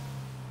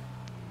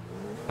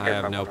 I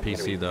have no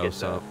PC though,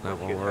 so that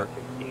won't work.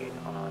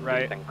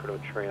 Right.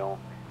 Sancro Trail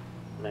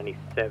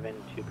 97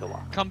 to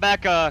Pillock. Come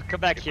back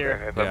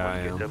here. Yeah, I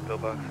am.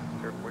 Pillbox.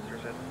 Airport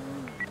 07.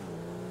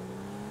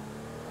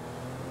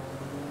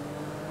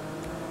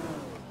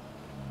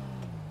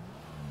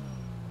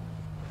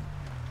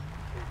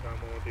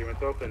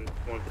 It's open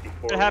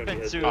 154. What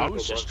happened to? I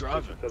was just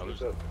driving.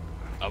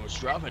 I was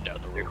driving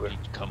down the road.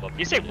 He'd come up.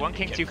 You say and 1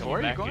 King kept 2-4, coming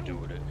you back going? and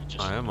doing it. It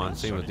just I am on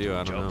scene with started you.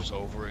 I don't jumps know.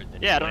 over it, and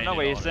then Yeah, he I don't know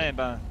what landed you're on saying, it,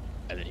 but.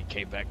 and then he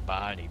came back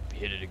by and he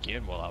hit it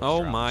again while I was Oh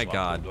driving, my so I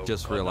God! pulled over,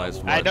 Just cut realized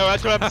out. what. I know,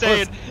 that's what I'm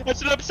saying.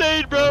 That's what I'm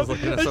saying, bro. I was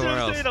looking at That's what somewhere I'm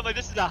else. saying. I'm like,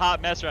 this is a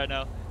hot mess right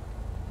now.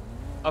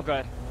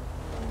 Okay.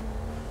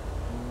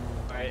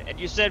 Alright, and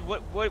you said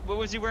what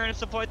was he wearing and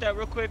stuff like that,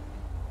 real quick?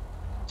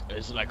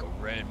 It's like a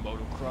red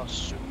motocross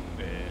suit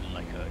and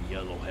like a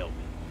yellow helmet.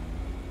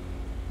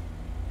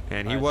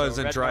 And he Alright, so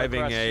wasn't red bar driving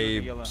across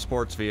a through the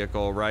sports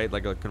vehicle, right?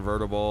 Like a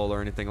convertible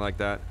or anything like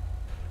that?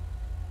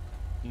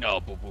 No,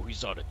 boo boo,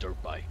 he's on a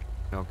dirt bike.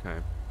 Okay.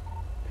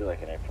 Do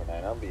like an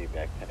 849. I'll be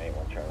back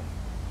 10-8-1 Charlie.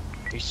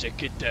 He said,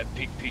 get that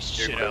big piece of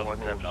shit out of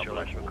the road. I'm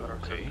like,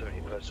 okay.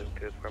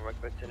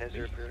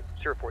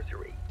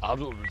 I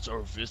don't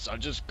deserve this. I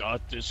just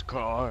got this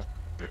car.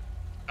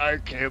 I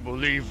can't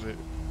believe it.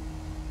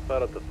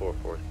 Spot up the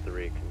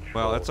 443 control.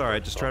 Well, that's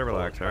alright. Just try to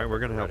relax, alright? We're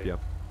gonna help you.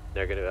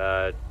 They're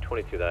gonna,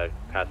 22 that,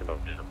 passing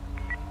boat down.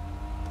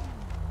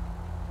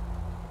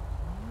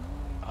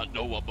 I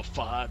know I'm a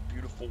fine,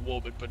 beautiful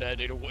woman, but that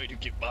ain't a way to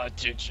get my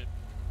attention.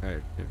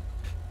 Alright,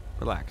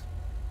 relax.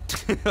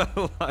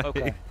 Like,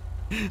 Okay.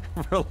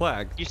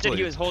 Relax. You said he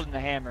please. was holding the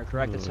hammer,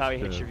 correct? That's Oh, how he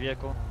hit shit. your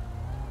vehicle?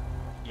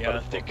 Yeah, I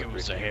think it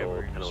was a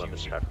hammer.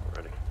 10-11 traffic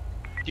running.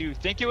 Do you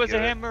think it was a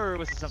hammer or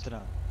was it something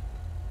else?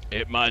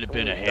 It might have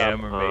been a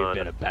hammer, may have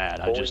been a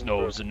bat. I just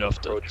know it was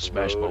enough to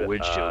smash my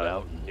windshield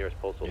out and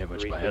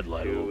damage my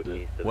headlight a little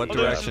bit. What Well,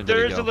 direction did he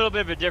there is go? a little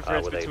bit of a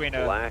difference with a between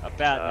black, a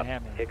bat and a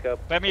hammer. Pickup,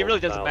 But I mean, it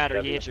really doesn't style matter.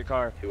 He Chevy, hit your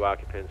car. 2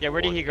 occupants. Yeah,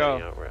 where did one he go?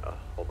 getting out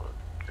hold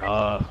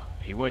on.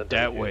 He went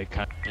that way,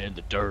 kind of in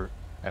the dirt.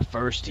 At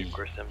first, he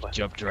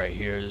jumped right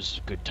here. There's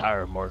a good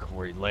tire marker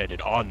where he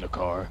landed on the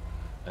car,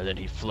 and then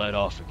he fled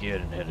off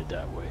again and headed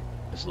that way.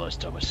 That's the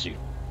last time I see him.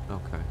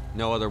 Okay.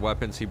 No other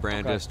weapons he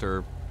brandished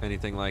or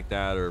anything like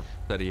that, or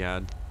that he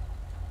had?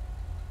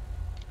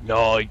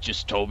 No, he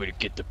just told me to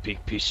get the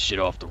big piece of shit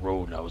off the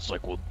road, and I was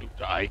like, well,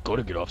 I ain't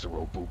gonna get off the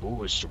road,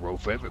 boo-boo. It's the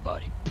road for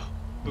everybody.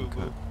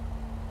 Boo-boo.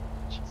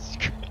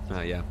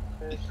 Yeah.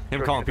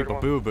 Him calling people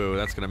boo-boo,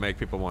 that's gonna make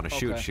people want to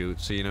shoot,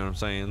 so you know what I'm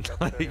saying?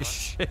 Like,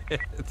 shit.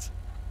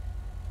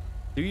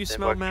 Do you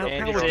smell meth?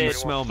 How would you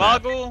smell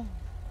meth? Foggle?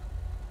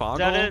 Foggle? Is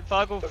that it?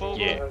 Foggle? Foggle?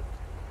 Yeah.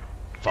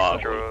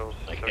 Foggle.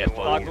 Like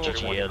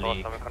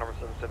F-O-G-L-E.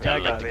 Kinda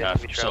like the guy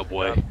from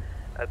Subway.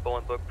 At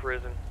Bolingbrook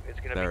Prison, it's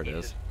gonna There be it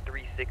is.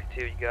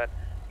 362. You got.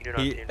 You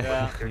don't He,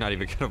 have to. not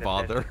even gonna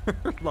bother.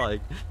 Like.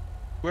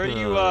 Where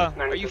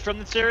are you from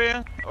this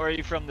area? Or are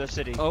you from the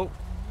city? Oh.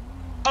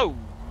 Oh!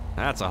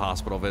 That's a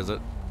hospital visit.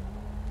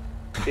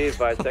 Be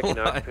advised, second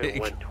occupant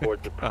Like- went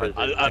towards the prison.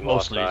 I lost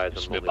mostly eyes. I'm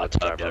spend holding my the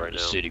time driver down right in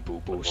the now. city,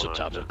 boo-boo.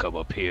 Sometimes I come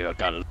up here. I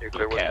got a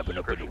little cabin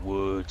up in the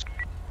woods.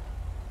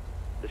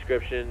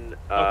 Description,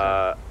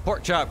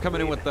 Pork chop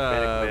coming in with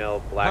Hispanic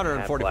male, black hat,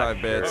 145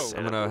 black bits. shirt,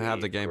 I'm and gonna a have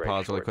the blue game gray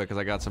pause really shorts. quick because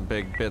I got some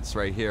big bits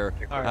right here.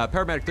 Alright.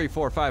 Paramedic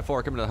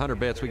 3454 coming to 100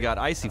 bits. We got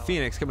Icy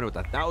Phoenix coming in with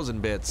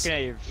 1,000 bits.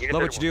 Okay.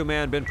 Love what you do,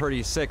 man. Been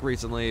pretty sick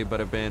recently, but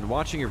have been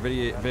watching your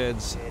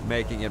vids,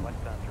 making it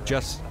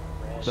just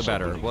the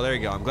better. Well, there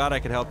you go. I'm glad I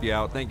could help you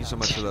out. Thank you so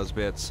much for those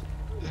bits.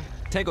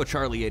 Tango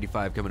Charlie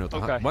 85 coming in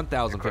with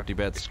 1,050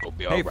 bits.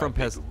 Hey, from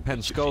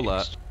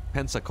Pensacola.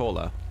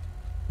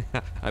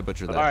 I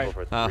butchered that.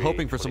 Alright.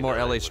 Hoping for some more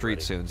LA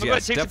street soon. We'll go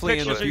Yes, take some definitely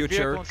in the pictures of your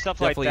future. vehicle and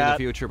stuff like Definitely in the that.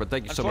 future. But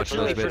thank you so much for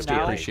those Unfortunately, bits. for Do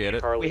now, appreciate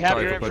it. we have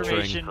Sorry your for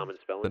butchering information.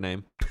 the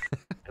name.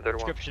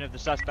 Description of the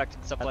suspect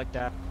and stuff like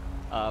that.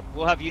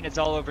 We'll have units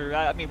all over.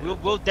 I mean,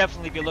 we'll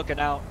definitely be looking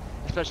out,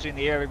 especially in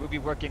the area. We'll be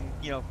working.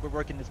 You know, we're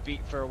working this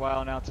beat for a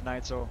while now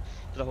tonight, so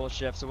for the whole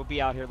shift. So we'll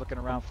be out here looking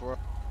around for it.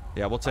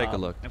 Yeah, we'll take a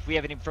look. If we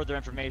have any further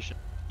information,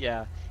 if we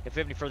have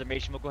any further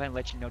information, we'll go ahead and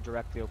let you know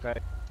directly. Okay.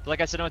 But like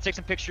I said, I'm gonna take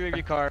some picture of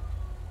your car.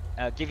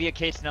 Give you a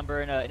case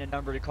number and a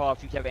number to call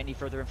if you have any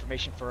further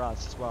information for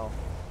us as well.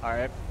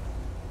 Alright?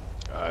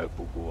 Alright,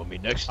 boo-boo. I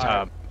mean, next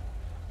time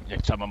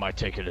I might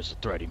take it as a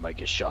threat. He might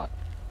get shot.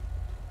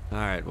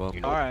 Alright, well.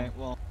 You know, Alright,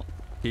 well.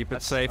 Keep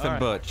it safe and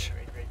butch.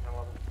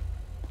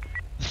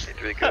 It's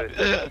really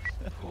good.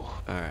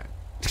 Alright.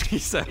 He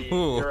said,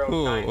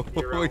 ooh.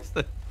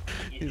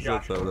 He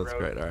said so. That's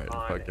great. Alright.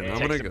 Fucking, I'm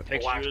gonna go.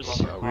 Pictures.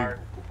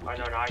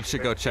 You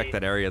should go check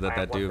that area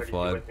that dude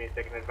fled.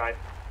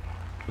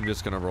 I'm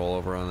just gonna roll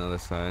over on the other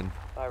side.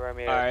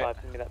 Alright.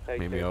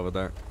 Meet me over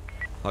there.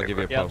 I'll give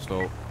you a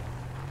postal.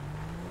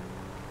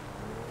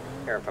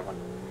 Air 51.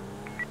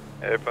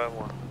 Air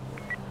 51.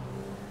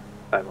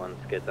 51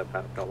 skids up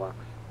out mailbox.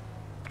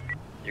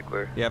 You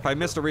clear? Yeah, if I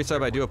missed a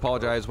resub, I do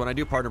apologize. When I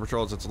do partner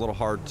patrols, it's a little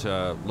hard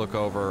to look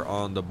over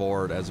on the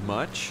board as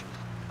much.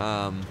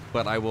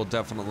 But I will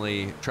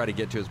definitely try to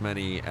get to as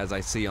many as I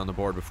see on the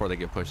board before they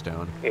get pushed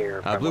down.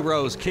 Blue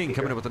Rose King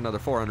coming in with another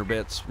 400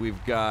 bits.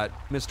 We've got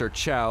Mr.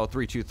 Chow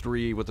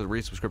 323 with a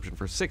resubscription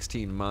for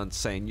 16 months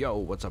saying, yo,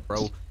 what's up,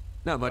 bro?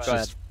 Not much,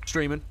 just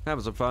streaming,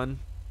 having some fun.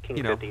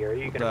 You know,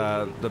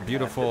 the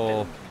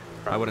beautiful,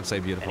 I wouldn't say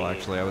beautiful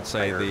actually, I would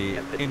say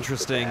the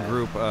interesting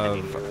group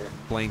of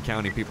Blaine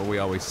County people we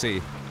always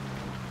see.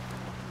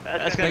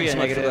 That's gonna be a Thanks so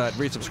much for negative. that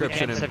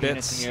resubscription and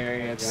bits.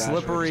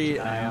 Slippery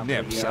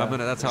Nips.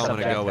 That's how I'm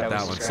gonna go with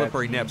that one.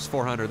 Slippery Nips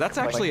 400. That's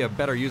actually a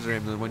better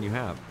username than the one you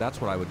have.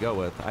 That's what I would go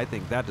with. I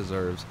think that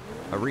deserves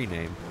a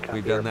rename.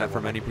 We've done that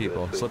for many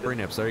people. Slippery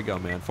Nips. There you go,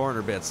 man.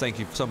 400 bits. Thank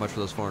you so much for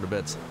those 400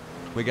 bits.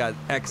 We got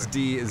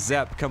XD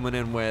Zep coming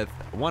in with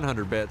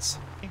 100 bits.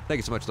 Thank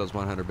you so much for those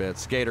 100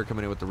 bits. Gator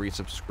coming in with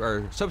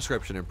the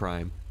subscription in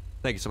Prime.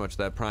 Thank you so much for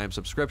that Prime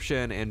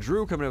subscription. And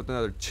Drew coming in with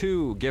another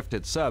 2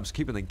 gifted subs,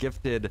 keeping the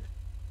gifted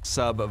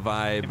sub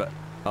vibe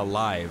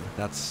alive.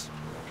 That's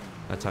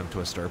a tongue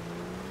twister.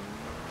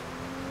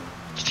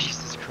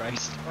 Jesus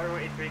Christ.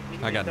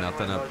 I got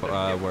nothing up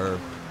where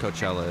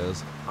Coachella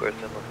is.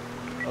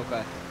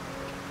 Okay.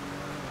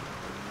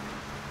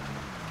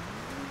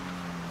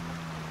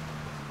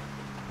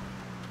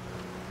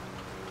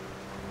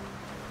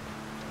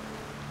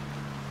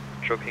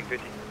 King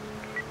 50.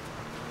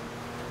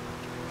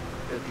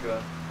 Good to go.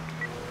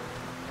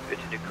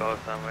 50 new call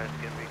sign, it's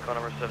going to be call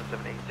number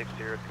 77860. It's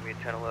going to be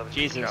 1011.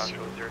 Jesus.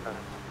 Joshua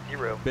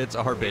 090. Bits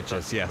are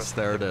bitches. Yes,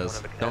 there it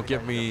is. Don't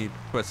get me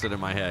twisted in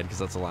my head, because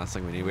that's the last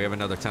thing we need. We have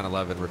another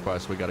 1011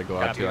 request we got to go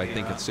out to. I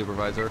think it's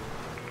Supervisor.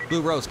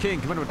 Blue Rose King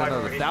coming in with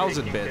another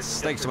 1,000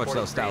 bits. Thanks so much for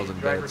those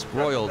 1,000 bits.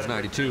 Royals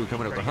 92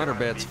 coming in with 100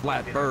 bits.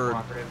 Flat Bird,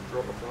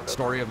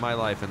 story of my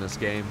life in this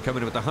game,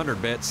 coming in with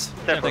 100 bits.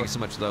 Thanks so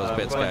much for those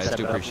bits, guys.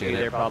 Do appreciate it.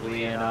 They're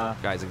probably in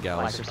guys and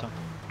gals.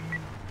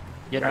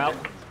 Getting out.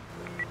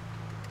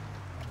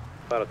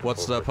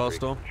 What's the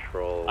postal?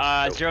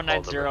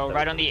 090,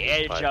 right on the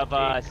edge of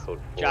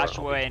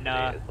Joshua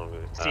and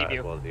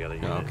Seaview. Oh,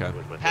 okay.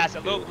 Pass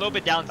a little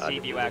bit down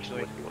Seaview,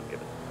 actually.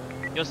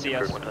 You'll see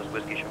us.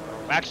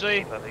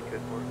 Actually,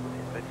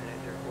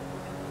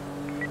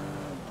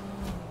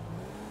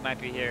 might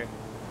be here.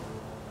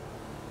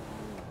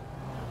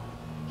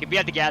 Could be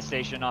at the gas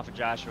station off of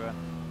Joshua.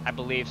 I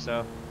believe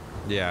so.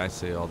 Yeah, I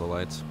see all the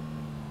lights.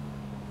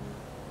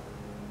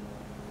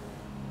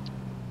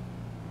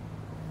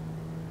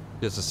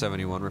 Just a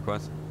 71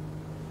 request.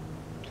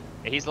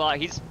 Yeah,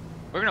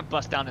 we're gonna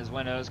bust down his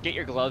windows. Get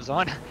your gloves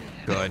on.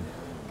 Good.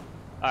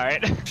 All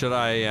right. Should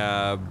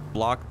I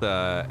block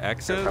the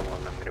exit? I'm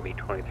gonna be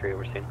 23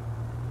 over soon.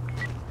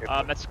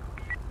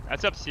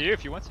 That's up to you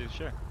if you want to.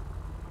 Sure.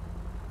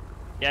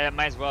 Yeah,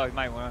 might as well. You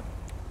might want.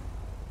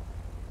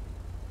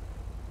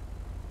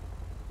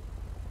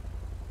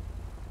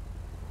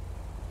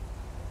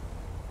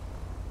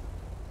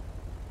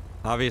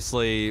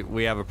 Obviously,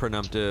 we have a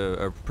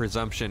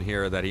presumption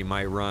here that he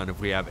might run if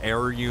we have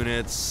air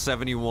units,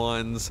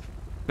 71s,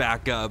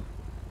 backup.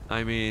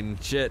 I mean,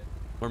 shit,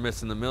 we're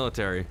missing the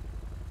military.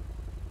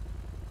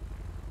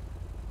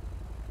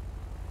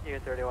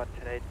 Unit 31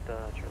 today,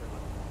 Charlie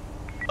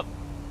 1.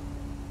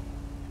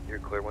 You're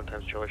clear 1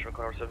 times Charlie, Sean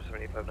Connor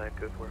 77859,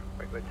 code 4.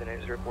 Right by 10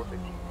 0415.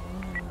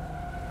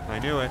 I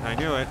knew it, I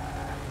knew it.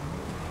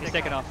 He's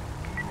taking off.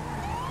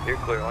 You're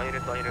clear, all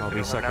units, I'll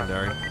be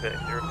secondary.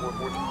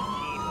 0414.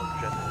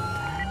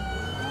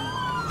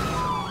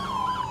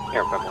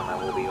 Aircraft 1, I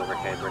will be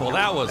overhead. Well,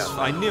 that was,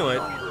 I knew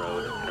it.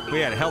 We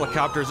had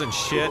helicopters and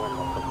shit.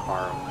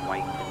 Car,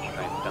 white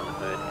pinstripes down the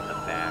hood and the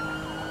back.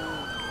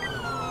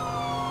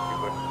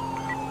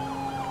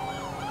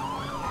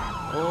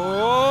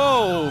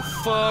 Oh,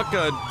 fuck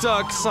a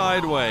duck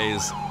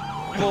sideways.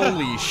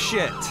 Holy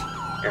shit.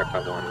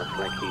 Aircraft 1 looks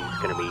like he's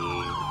going to be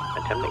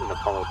attempting to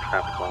follow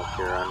traffic laws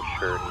here.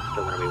 Unsure. He's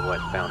still going to be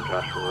westbound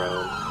Joshua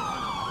Road.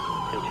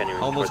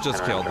 Continuing almost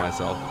just killed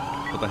myself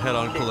with a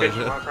head-on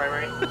collision.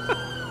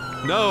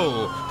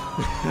 No!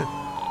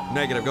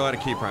 Negative, go ahead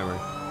and keep primary.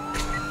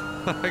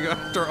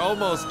 After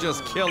almost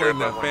just killing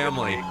the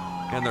family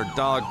and their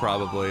dog,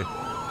 probably.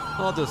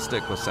 I'll just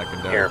stick with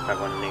secondary. Aircraft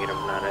 1 negative,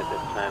 not at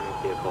this time.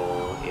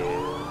 Vehicle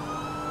is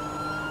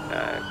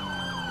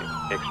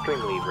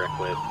extremely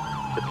reckless.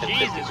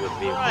 Jesus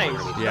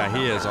Christ! Yeah,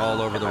 he is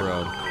all over the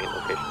road.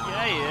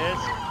 Yeah, he is.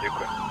 You're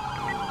quick.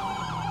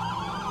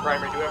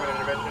 Primary, do you have an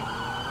intervention?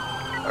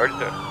 Already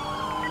done.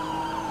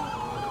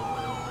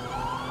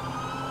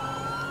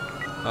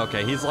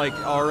 Okay, he's like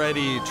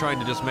already trying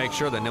to just make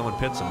sure that no one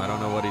pits him. I don't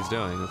know what he's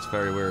doing. It's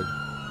very weird.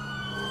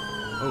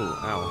 Oh,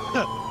 ow.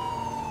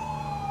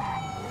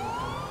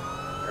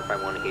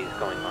 Aircraft 1, he's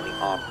going on the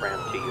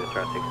off-ramp to US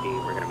Route 60.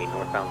 We're going to be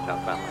northbound,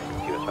 southbound lane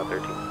to US Route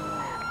 13.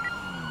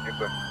 You're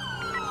quick.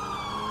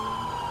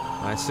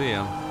 I see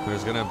him.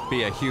 There's gonna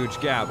be a huge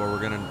gap where we're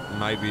gonna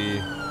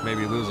maybe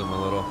lose him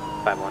a little.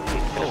 5-1,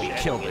 he's going to be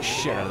killed the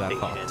shit out of that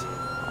fuck.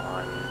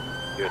 On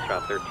US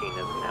Route 13 as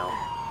of now.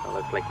 So it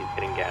looks like he's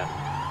getting gas.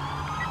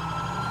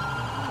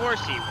 Of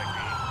course he would be.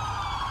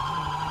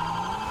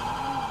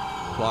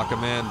 Block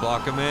him in,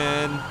 block him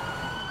in.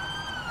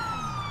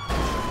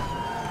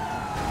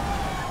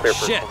 Clear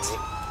for Shit! 28.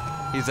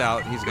 He's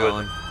out, he's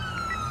gone.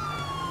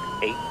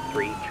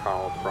 8-3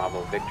 Charles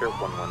Bravo Victor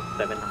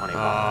 117 on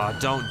a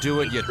don't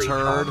do it, you turd.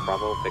 Charles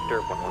Bravo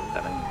Victor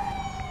 117.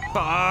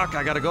 Fuck,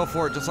 I gotta go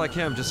for it just like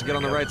him, just to get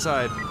on the right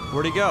side.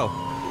 Where'd he go?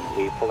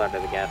 We pulled out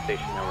of the gas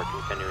station, now we're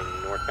continuing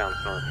northbound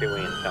Sonora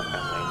Freeway and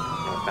southbound lane.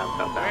 Northbound,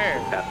 southbound.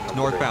 Where?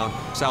 Northbound,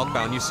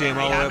 southbound. You see him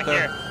all the way up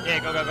there? Yeah,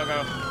 go.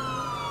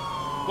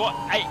 Well,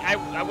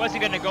 I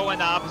wasn't gonna go in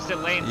the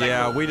opposite lane.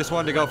 Yeah, we just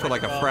wanted to go for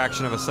like a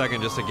fraction of a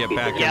second just to get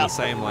back in the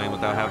same lane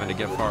without having to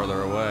get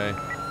farther away.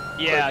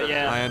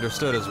 Yeah. I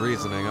understood his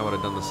reasoning. I would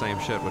have done the same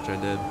shit, which I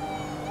did.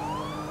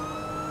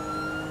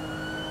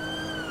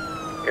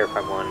 Air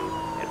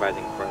 5-1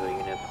 advising further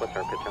units. What's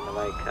our pitch on the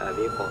like?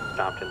 Vehicle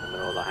stopped in the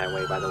middle of the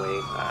highway, by the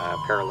way,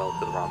 parallel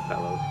to the wrong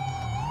fellows.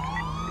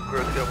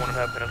 Growth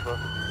 1.5 minutes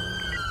left.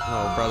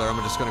 Oh, brother, I'm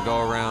just gonna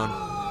go around.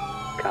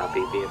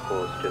 Copy.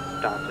 Vehicle is just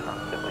stopped in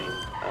opposite lane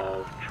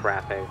of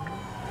traffic.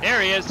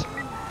 There he is.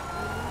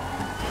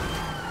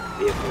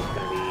 Vehicle is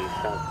going to be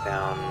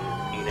southbound.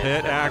 Unit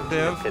Pit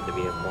active. Hit the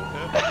vehicle. Look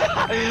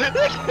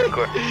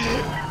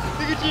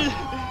at you.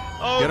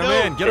 Oh, get him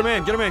no. in, get him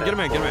in, get him in, get him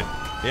in, get him in.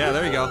 Yeah,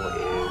 there you go.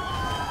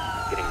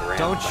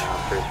 Don't you...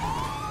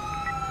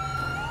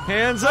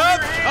 Hands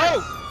up!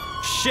 Oh!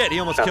 Shit, he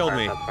almost killed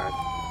me.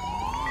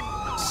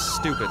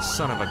 Stupid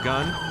son of a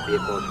gun.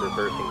 Vehicle is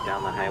reversing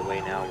down the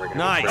highway now. We're gonna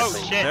nice. Oh,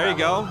 shit. There you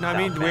go. I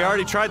mean, we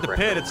already tried the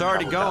pit. It's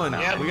already going.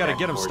 Yeah. We gotta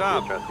get him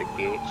stopped.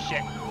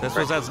 Shit. This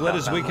was as lit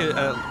as we could.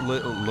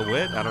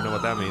 Lit? I don't know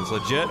what that means.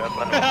 Legit.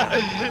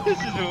 This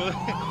is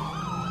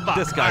fuck.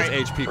 This guy's All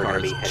right. HP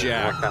card is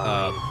jacked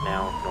up.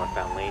 Now,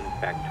 northbound lane,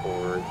 back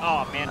towards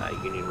Oh, man.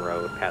 Union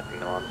Road, passing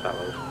the Milan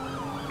Silos.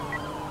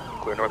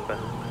 Clear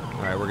northbound.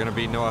 All right, we're gonna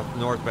be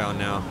northbound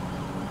now.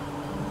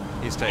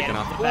 He's taking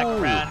off. Back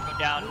around, go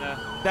down to...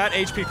 That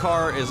HP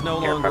car is no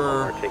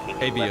longer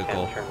a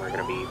vehicle. Turn. We're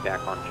going to be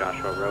back on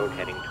Joshua Road,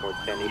 heading towards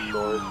Sandy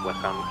Shores,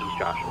 westbound East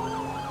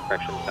Joshua.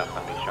 Correction,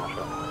 southbound East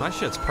Joshua. My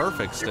shit's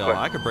perfect still.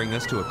 I could bring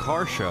this to a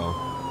car show.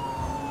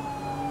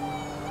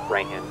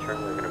 Right-hand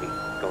turn. We're going to be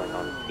going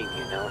on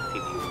Seaview now.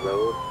 Seaview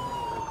Road.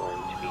 We're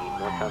going to be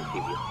northbound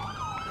Seaview.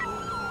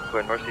 Go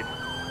ahead, north Seaview.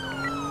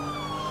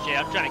 Shit,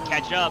 I'm trying to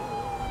catch up.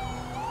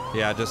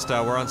 Yeah, just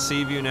we're on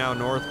Seaview now,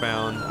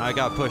 northbound. I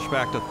got pushed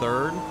back to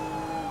 3rd.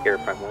 Here,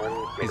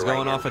 5-1. He's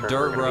going off a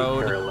dirt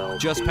road,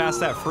 just past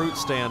that fruit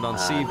stand on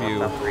Seaview.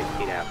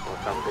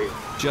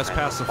 Just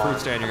past the fruit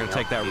stand, you're going to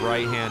take that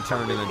right-hand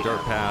turn in the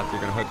dirt path. You're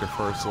going to hook your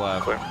first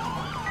left.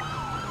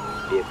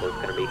 Vehicle is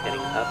going to be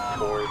heading up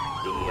towards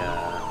the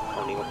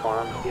O'Neill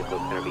Farm. Vehicle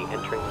is going to be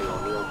entering the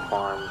O'Neill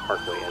Farm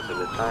Parkway as of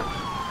this time.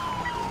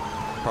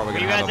 Probably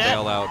going to have a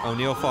bailout.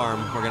 O'Neill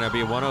Farm, we're going to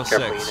be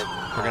 106.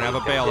 We're going to have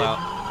a bailout.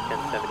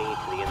 1070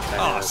 to the inside.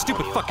 Oh,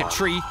 stupid fucking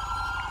tree.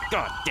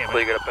 God damn it.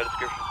 You got a pet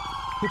description?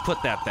 Who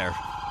put that there?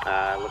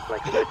 Looks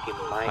like a whiskey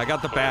might. I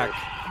got the back.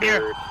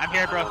 Here, I'm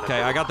here, bro.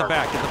 Okay, I got the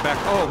back. Get the back.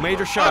 Oh,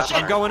 major shot.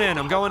 I'm going in.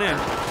 I'm going in.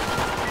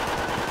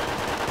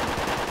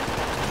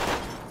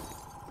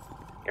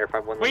 Air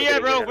 5-1. Where you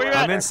at, bro? Where you at?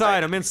 I'm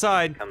inside. I'm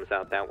inside. Comes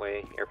out that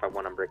way. Air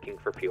 5-1. I'm braking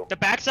for fuel. The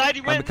backside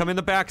you went? I'm coming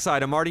the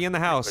backside. I'm already in the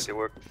house.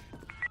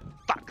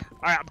 Fuck.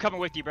 Alright, I'm coming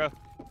with you, bro.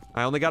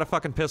 I only got a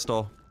fucking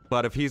pistol,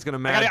 but if he's gonna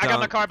mad I got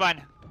my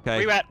carbine. Okay.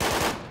 Where you at?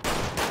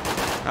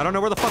 I don't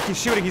know where the fuck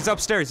he's shooting. He's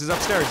upstairs. He's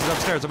upstairs. He's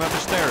upstairs. I'm up the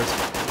stairs.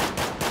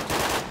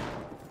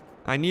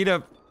 I need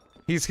a...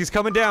 He's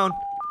coming down.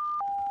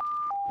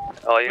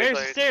 Oh, yeah, where's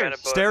the stairs?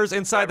 Stairs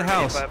inside the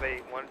house.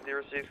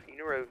 58106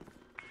 Union Road.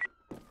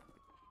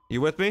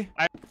 You with me?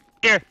 I'm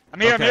here.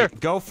 Okay, I'm here.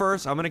 go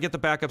first. I'm gonna get the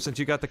backup since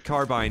you got the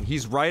carbine.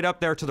 He's right up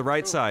there to the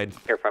right side.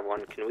 Air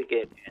 5-1, can we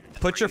get...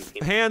 Put your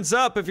hands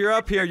up if you're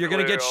up here. You're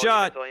gonna get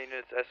shot. All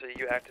units,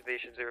 SAU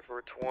activation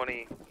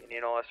 0420.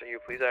 Indian all SAU,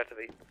 please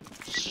activate.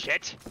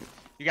 Shit.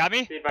 You got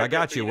me? I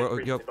got you.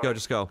 Go,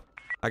 just go.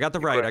 I got the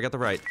right. I got the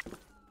right.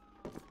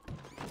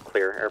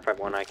 Clear. Air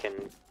 5-1, I can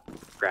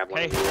grab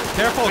one of you.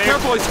 Careful,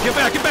 careful. Get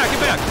back, get back, get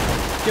back.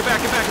 Get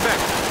back, get back, get back.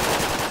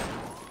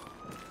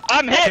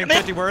 I'm hit, man.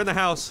 50, we're in the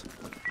house.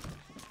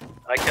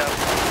 I got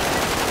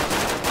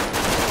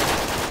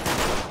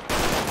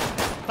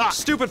Fuck.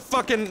 Stupid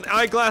fucking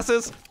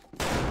eyeglasses.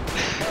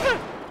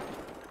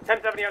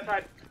 1070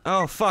 outside.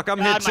 Oh, fuck. I'm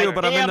hit too,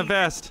 but I'm in the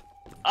vest.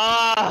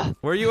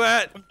 Where you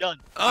at? I'm done.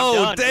 Oh,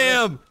 I'm done,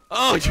 damn.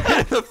 Oh, you're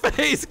in the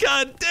face.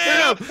 God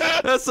damn.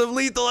 That's some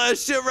lethal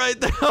ass shit right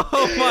there.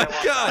 Oh, my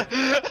God.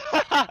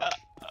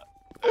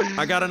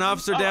 I got an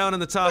officer down in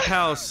the top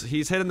house.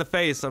 He's hit in the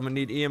face. I'm going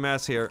to need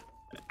EMS here.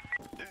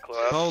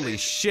 Holy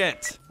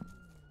shit.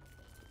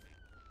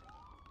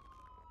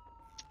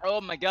 Oh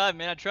my god,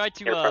 man, I tried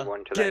to, Air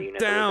 5-1 to that get unit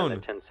down. that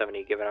was in the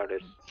 1070, give it out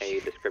a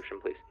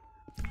description, please.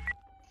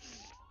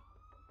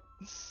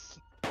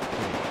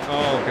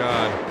 Oh,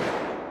 God.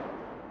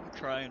 I'm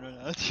crying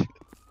right now.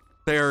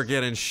 They're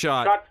getting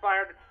shot. Shots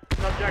fired.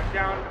 Subject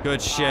down.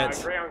 Good shit.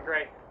 Gray on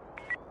gray.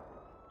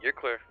 You're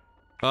clear.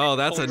 Oh,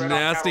 that's a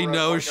nasty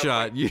nose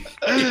shot. You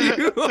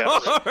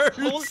are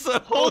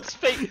hold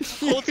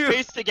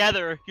space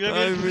together. You know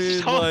what I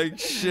mean, like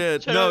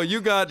shit. No,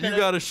 you got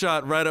a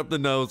shot right up the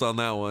nose on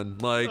that one.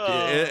 Like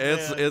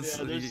it's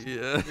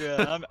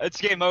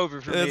game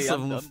over for me. It's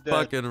some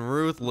fucking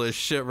ruthless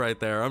shit right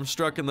there. I'm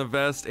struck in the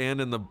vest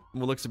and in the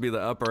what looks to be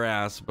the upper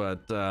ass,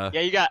 but yeah,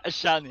 you got a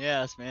shot in the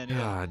ass, man. Yeah.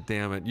 God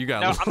damn it, you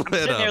got I'm lit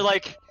sitting up. there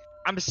like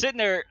I'm sitting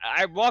there.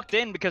 I walked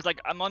in because like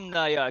I'm on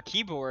the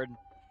keyboard.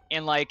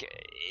 And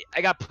like,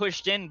 I got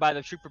pushed in by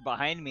the trooper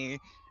behind me,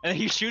 and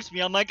he shoots me.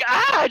 I'm like,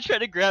 ah! I try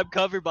to grab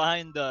cover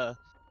behind the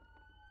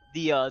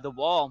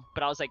wall,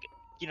 but I was like,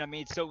 you know what I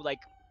mean? It's so like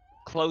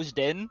closed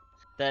in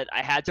that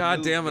I had to.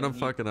 God damn it! I'm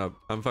fucking up.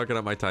 I'm fucking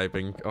up my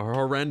typing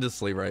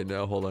horrendously right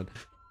now. Hold on.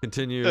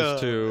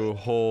 Continues to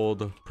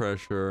hold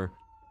pressure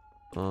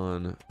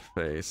on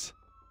face.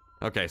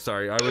 Okay,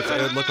 sorry. It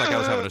looked like I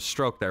was having a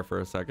stroke there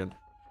for a second.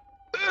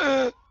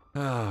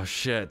 Oh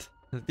shit.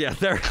 Yeah,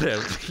 there it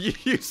is.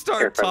 You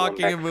start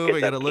talking and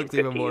moving, and it looks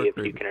even more If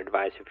creepy. you can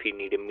advise if you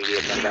need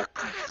immediate medevac.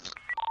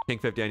 King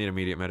 50, I need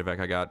immediate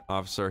medevac. I got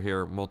officer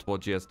here, multiple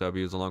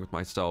GSWs, along with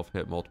myself,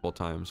 hit multiple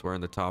times. We're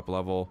in the top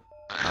level,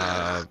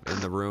 in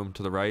the room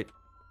to the right.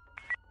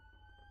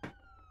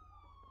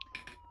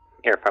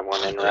 Air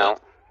 51 en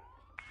route.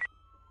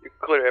 You're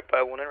clear at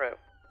 51 en route.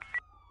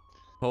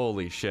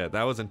 Holy shit,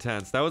 that was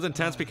intense. That was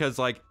intense because,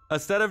 like,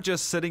 instead of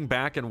just sitting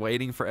back and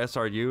waiting for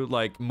SRU,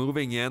 like,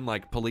 moving in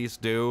like police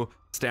do,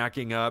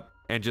 stacking up,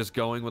 and just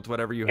going with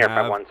whatever you Air have.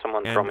 51,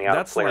 someone And throw me out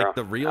that's flare like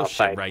the real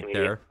shit outside right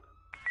immediate. there.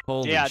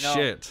 Holy Yeah, no.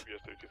 shit.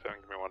 GS327,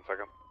 give me 1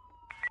 second.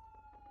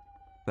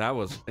 That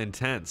was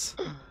intense.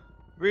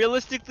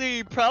 Realistically,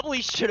 you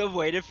probably should have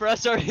waited for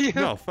us, already.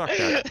 No, fuck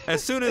that.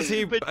 As soon as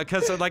he,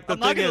 because like the I'm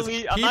not thing gonna is,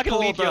 leave, I'm he not gonna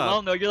leave pulled you up.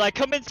 alone though. You're like,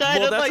 come inside.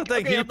 Well, I'm that's like, the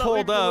thing. okay, He I'm not pulled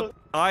leaving you alone. up.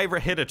 I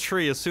hit a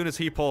tree as soon as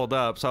he pulled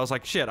up. So I was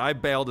like, shit, I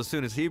bailed as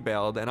soon as he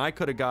bailed. And I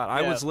could have got,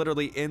 I Yeah. was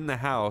literally in the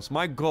house.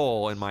 My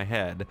goal in my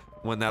head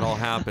when that all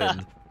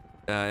happened,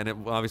 and it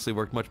obviously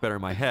worked much better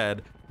in my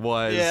head,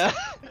 was Yeah.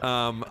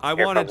 I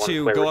wanted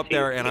to go up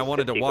there and I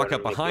wanted to walk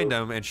up behind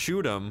him and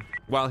shoot him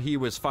while he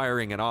was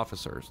firing at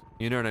officers.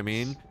 You know what I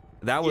mean?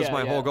 That was Yeah,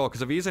 my yeah. whole goal,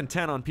 because if he's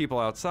intent on people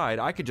outside,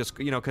 I could just,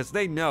 you know, because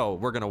they know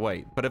we're going to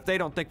wait. But if they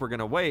don't think we're going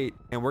to wait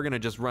and we're going to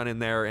just run in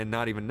there and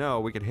not even know,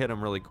 we could hit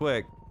them really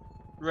quick.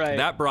 Right.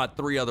 That brought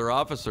 3 other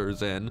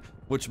officers in,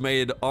 which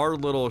made our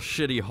little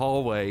shitty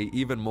hallway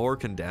even more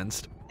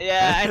condensed.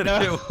 Yeah, I And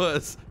know.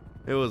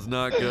 It was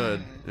not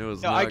good. It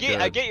was No, not I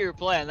good. get your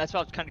plan. That's why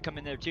I was kind of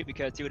coming there too,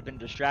 because he would have been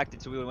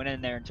distracted, so we went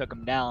in there and took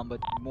him down. But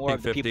more King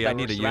of the 50, people that I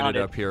need were a unit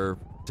surrounded, up here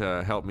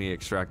to help me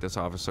extract this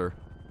officer.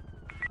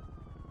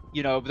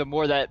 you know, the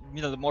more that,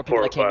 you know, the more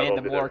people that came 4 or 5 in,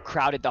 the will be more there.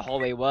 crowded the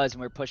hallway was,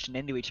 and we were pushing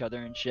into each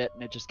other and shit,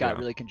 and it just got Yeah.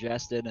 really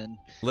congested. And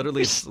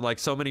Literally, like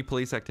so many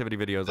police activity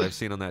videos I've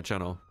seen on that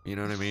channel. You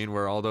know what I mean?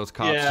 Where all those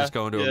cops Yeah, just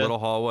go into a yeah. little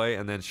hallway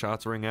and then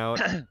shots ring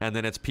out, and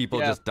then it's people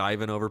Yeah. just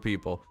diving over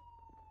people.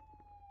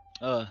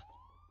 Oh,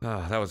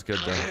 that was good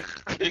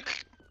though.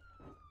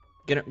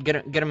 Get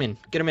him in.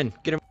 Get him in.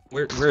 Get him.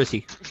 Where is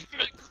he?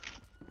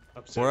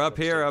 We're up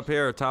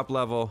here, top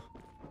level.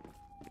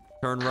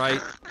 Turn right.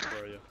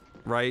 Where are you?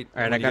 Right.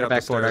 All right, when I you got get a up the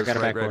backboard. I stairs, got a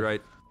right, backboard.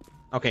 Right.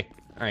 Okay.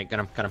 All right, got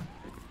him. Got him.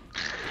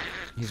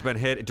 He's been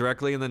hit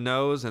directly in the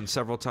nose and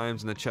several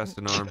times in the chest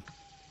and arm.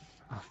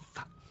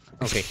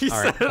 Okay. He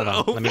All right. said, Hold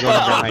on. "Oh, Let me go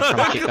ahead and grab my fuck."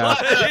 trauma kick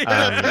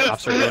off.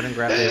 Officer, go ahead and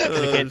grab this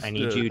Oh, ticket. I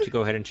need shit. you to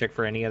go ahead and check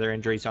for any other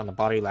injuries on the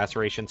body,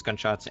 lacerations,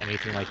 gunshots,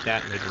 anything like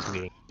that. Major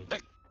bleeding.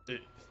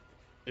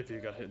 If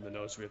you got hit in the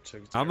nose, we have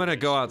to. I'm gonna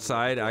go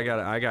outside. I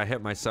got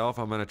hit myself.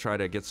 I'm gonna try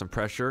to get some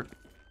pressure.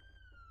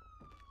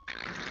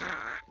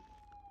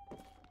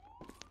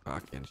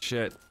 Fucking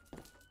shit.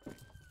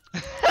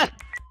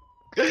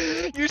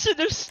 you're sitting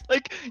there,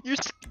 like, you're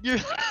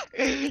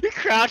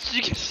crouched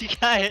because you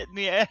got hit in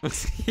the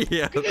ass.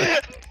 Yeah.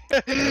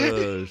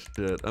 Oh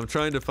shit. I'm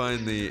trying to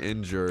find the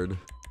injured.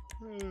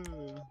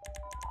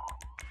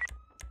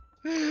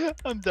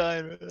 I'm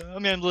dying right now. I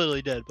mean, I'm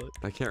literally dead, but.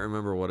 I can't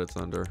remember what it's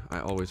under. I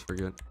always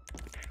forget.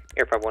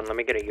 Air 51, let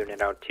me get a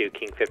unit out to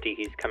King 50.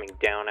 He's coming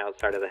down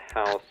outside of the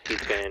house.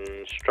 He's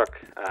been struck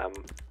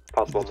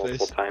possible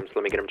multiple times.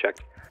 Let me get him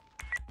checked.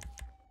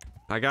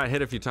 I got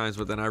hit a few times,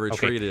 but then I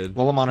retreated.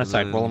 Roll him on his and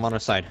side. then Roll him on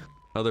his side.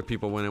 Other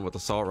people went in with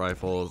assault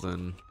rifles,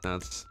 and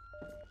that's...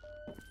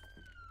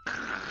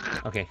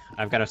 Okay,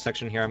 I've got a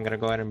section here. I'm gonna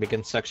go ahead and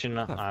begin section.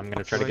 I'm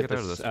gonna try to do I get get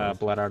out of this this place?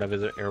 blood out of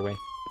his airway.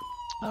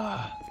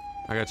 I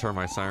gotta turn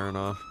my siren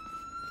off.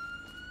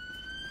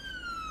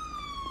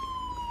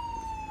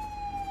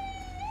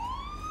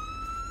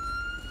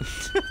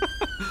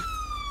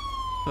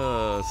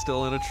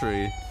 Still in a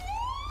tree.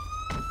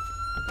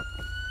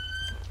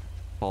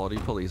 Quality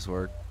police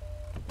work.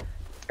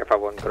 Air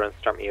 51, go ahead and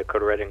start me a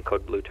code red and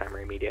code blue timer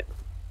immediate.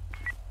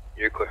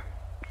 You're clear.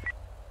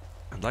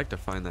 I'd like to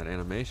find that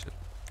animation.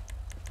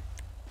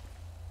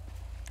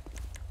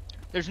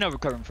 There's no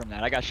recovering from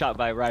that. I got shot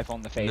by a rifle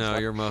in the face. No,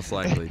 Like, you're most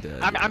likely dead.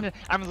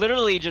 I'm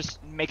literally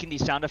just making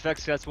these sound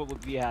effects. 'Cause that's what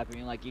would be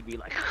happening. Like, you'd be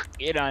like,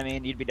 you know what I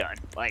mean? You'd be done.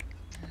 Like,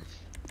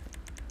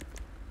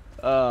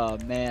 oh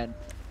man.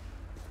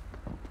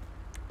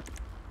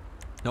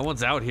 No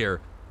one's out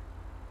here.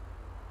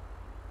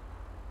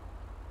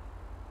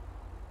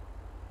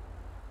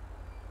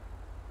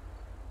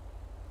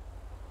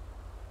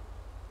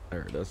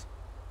 There it is.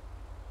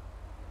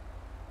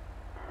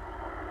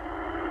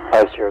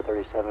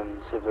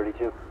 5037, Civ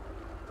 32.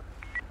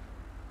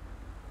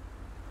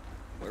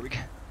 Where we go?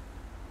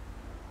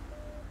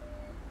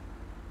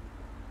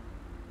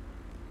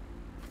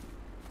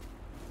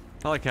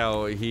 I like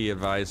how he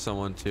advised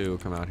someone to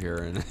come out here,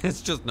 and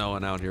it's just no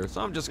one out here.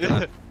 So I'm just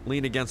gonna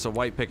lean against a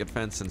white picket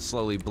fence and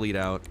slowly bleed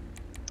out.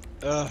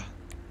 Control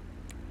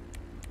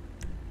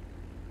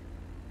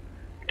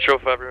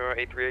 5, remember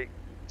 838.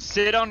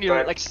 Sit on your,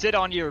 Right. like, sit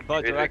on your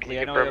butt Is it- directly. can I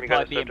you know confirm it'll you got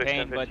probably a be in subject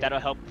pain, but 1015? that'll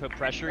help put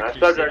pressure. If you sit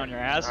Subject on your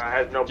ass.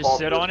 has no Just pulse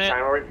sit at on this it.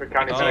 time. I'll wait for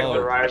county It's medics gonna to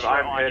put arrive. pressure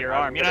I'm on hit. your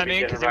I'm arm. You know what I gonna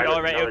mean? begin Because it would arriving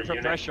already another put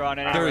unit. pressure on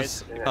it.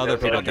 There's anyways. other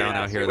that's people okay. down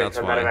out here, Wait that's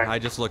for why. medevac. I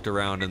just looked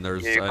around and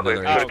there's Yeah, another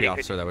clear. HP Oh.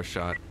 officer that was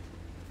shot.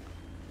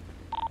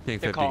 King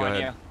They're 50, go calling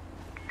ahead.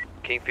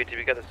 King 50,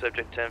 we got the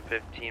subject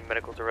 1015.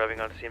 Medicals arriving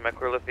on scene. Am I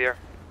clear, Livier?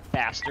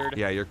 Bastard.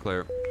 Yeah, you're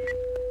clear.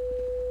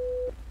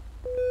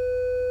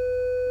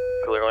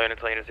 Clear, Land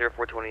Italian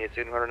 0428.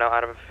 Signal hunter now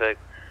out of effect.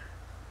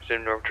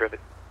 Resume normal traffic.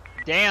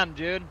 Damn,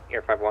 dude.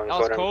 Air 51, That go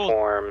was ahead and cold.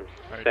 inform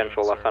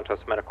Central Los Santos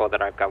Medical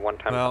that I've got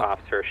one-time Well,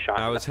 officer shot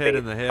I in was the hit face,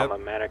 in the hip.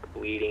 traumatic,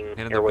 bleeding, And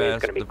in the airway is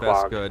vest, going to be the vest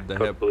clogged. good. The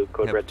Code hip, blue,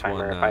 code hip red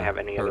timer. one, If I have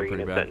any hurt other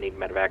pretty units bad. that need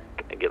medevac,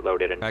 get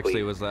loaded and Actually,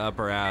 please. it was the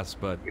upper ass,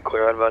 but You're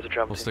clear, advise the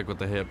travel. we'll stick with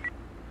the hip.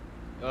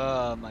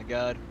 Oh my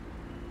god.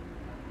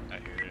 I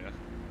hear ya.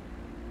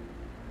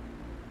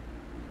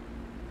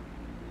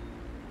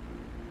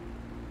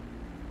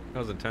 That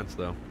was intense,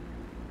 though.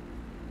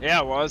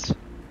 Yeah, it was.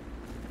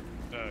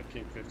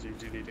 King 50,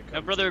 do you need to come?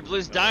 No brother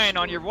Blue's dying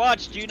on your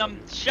watch, dude.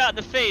 I'm shot in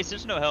the face.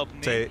 There's no helping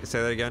me. Say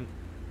that again.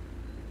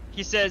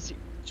 He says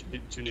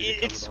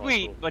it's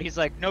sweet, but he's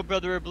like, no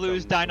brother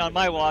Blue's dying on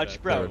my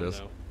watch, bro. There it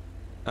is.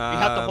 We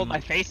have to hold my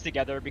face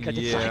together because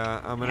it's like.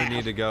 Yeah, I'm gonna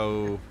need to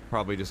go.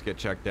 Probably just get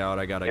checked out.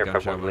 I got a Air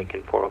gunshot 51 wound.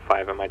 Lincoln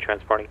 405, am I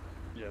transporting?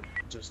 Yeah,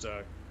 just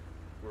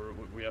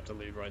we have to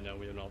leave right now.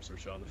 We have an officer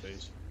shot in the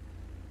face.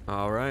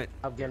 All right.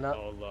 I'm getting up.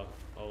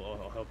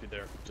 I'll help you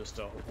there. Just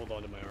hold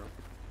on to my arm.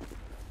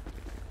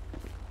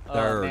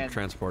 They're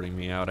transporting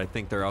me out. I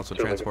think they're also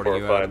transporting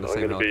you out in the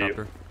same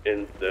helicopter.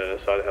 In the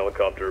side of the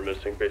helicopter,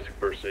 administering basic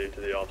first aid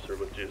to the officer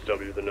with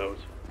GSW to the nose.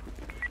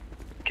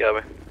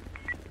 Copy.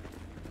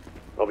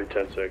 I'll be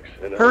 10-6.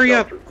 in the Hurry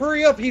up! helicopter.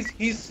 Hurry up!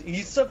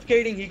 He's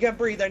suffocating. He can't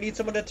breathe. I need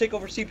someone to take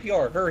over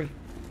CPR. Hurry!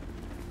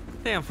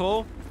 Damn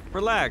fool,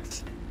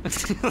 relax.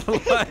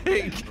 Like,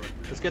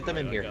 let's get them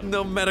in here.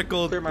 no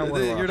medical.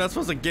 You're not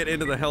supposed to get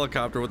into the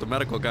helicopter with the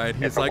medical guy.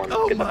 And he's like,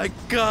 oh my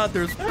God,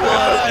 there's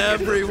blood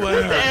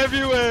everywhere.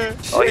 Everywhere.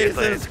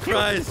 Jesus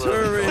Christ,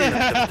 hurry!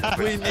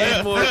 We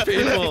need more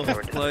people.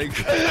 Like,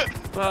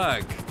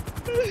 fuck.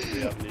 Do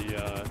you have any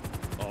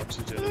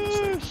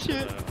oxygen?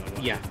 Shit.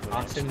 Yeah,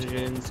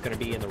 oxygen's gonna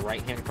be in the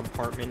right-hand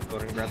compartment. Go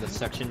ahead and grab the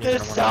suction.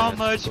 There's so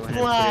much blood.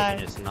 Go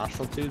ahead and put it in his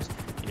nostril tubes,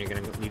 and you're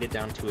gonna lead it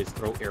down to his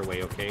throat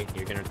airway. Okay?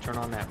 You're gonna turn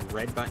on that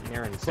red button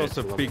there and Supposed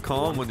to be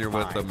calm when you're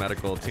with the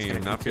medical team,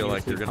 not feel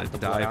like you're gonna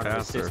die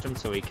faster. System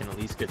so he can at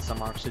least get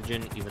some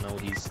oxygen, even though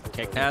he's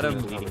technically Adam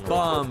bleeding.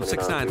 Bomb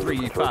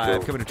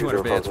 6935 coming to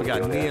 200 bits. We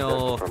got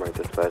Neil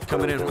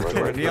coming in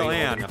with Neil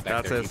Ann.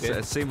 That's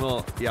a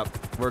Seymour. Yep,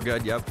 we're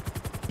good. Yep.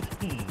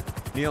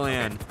 Neil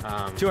Ann,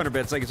 200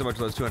 bits. Thank you so much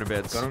for those 200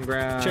 bits. Go and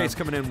grab... Chase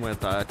coming in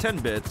with 10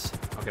 bits.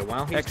 Okay,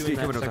 while he's XD doing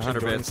coming with that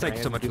 100 bits. Thank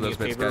you so much for those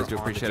bits, guys. Do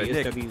appreciate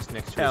it.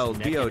 Nick L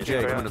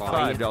DOJ coming with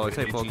 $5.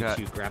 Hey, Polka.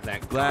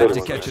 Glad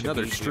to catch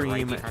another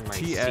stream.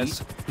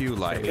 TS Q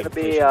Life.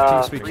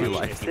 TeamSpeak Q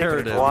Life. There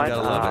it is. You gotta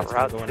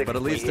love it. But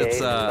at least it's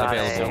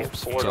available,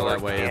 so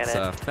that way it's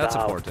that's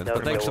important.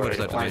 But thanks so much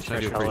for that donation. I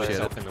do appreciate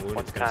it.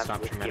 It's gonna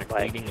stop traumatic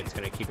bleeding. It's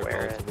gonna keep it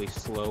relatively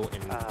slow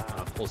and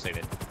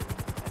pulsated.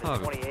 Oh,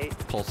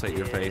 pulsate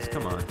your face.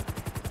 Come on.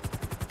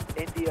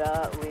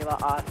 India, Lima,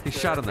 Oscar. He's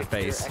shot in the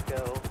face.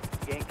 Echo,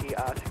 Yankee,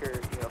 Oscar,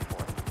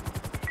 uniform.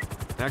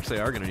 Actually,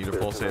 are gonna need to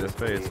pulsate his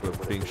face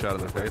with being shot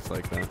in the face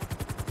like that.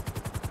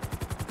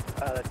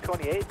 The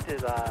 28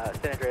 is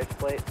San Andreas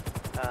plate.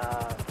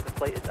 The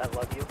plate is I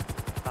love you.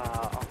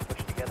 All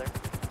pushed together.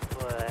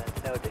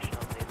 But no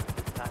additional needs.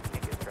 It's not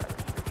going to get driver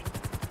description.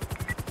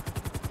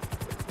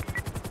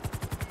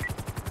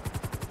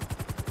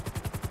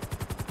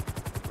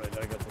 Right,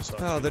 I got this.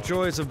 Oh, the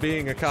joys of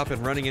being a cop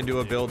and running into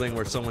a building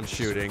where someone's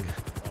shooting.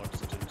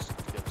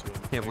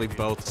 Can't believe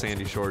both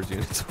Sandy Shores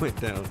units went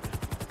down.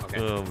 Okay.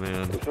 Oh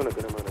man.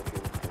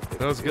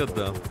 That was good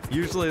though.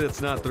 Usually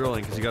it's not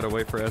thrilling because you gotta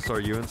wait for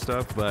SRU and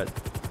stuff, but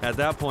at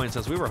that point,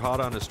 since we were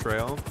hot on his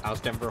trail, how's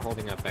Denver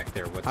holding up back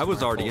there? What's I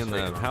was already in pulse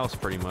the rate house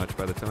pretty much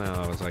by the time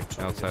I was like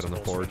outside on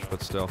the porch,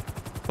 but still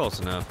close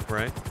enough,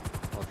 right?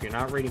 Well, if you're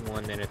not reading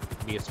one, then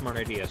it'd be a smart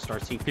idea.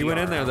 Start CPR. He went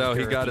in there though.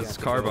 He got You his have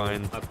to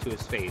carbine go up to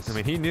his face. I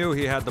mean, he knew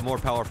he had the more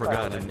powerful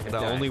gun, and the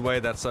die. only way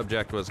that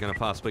subject was going to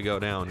possibly go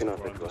down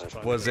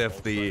was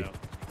if the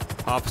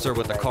officer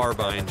with the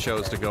carbine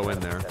chose to go in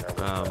there.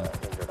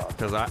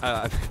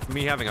 Because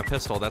me having a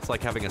pistol, that's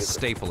like having a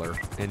stapler,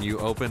 and you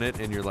open it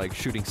and you're like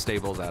shooting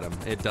staples at him.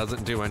 It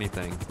doesn't do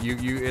anything.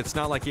 It's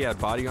not like he had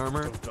body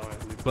armor,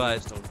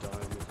 but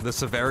the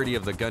severity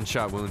of the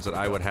gunshot wounds that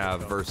I would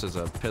have versus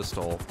a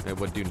pistol, it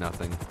would do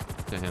nothing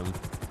to him.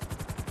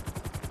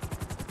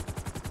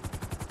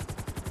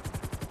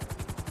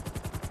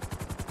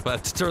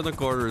 But to turn the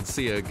corner and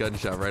see a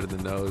gunshot right in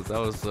the nose, that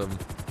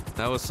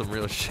was some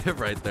real shit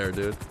right there,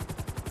 dude.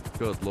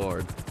 Good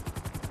lord.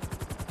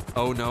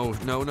 Oh no,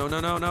 no, no, no,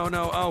 no, no,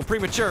 no. Oh,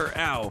 premature.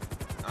 Ow.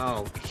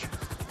 Oh.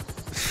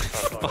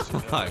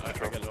 I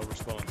got no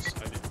response.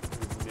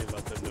 We need to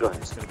let them know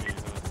he's gonna be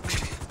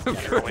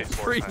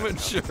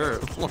premature.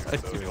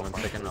 Give me 1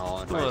 second, I'll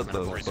advise What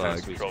the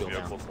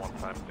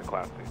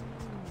fuck?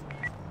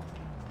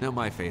 Now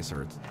my face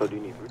hurts.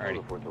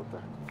 Alrighty.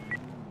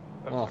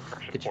 Well,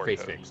 get your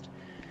face fixed.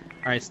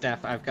 Alright, staff,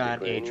 I've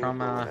got a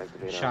trauma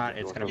shot.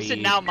 It's gonna be You said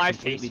now my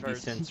face completely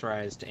first.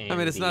 desensorized. I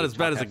mean, it's not as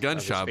bad as a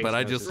gunshot, but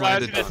I just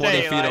landed gonna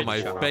 20 say, feet on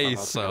like, my face,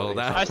 so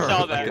that I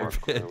saw that.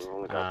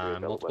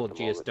 Multiple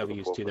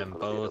GSWs to them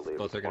both.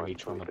 Both are gonna be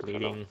trauma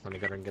bleeding. Let me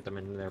go ahead and get them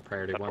in their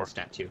priority 1,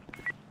 stat 2.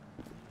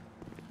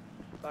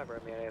 5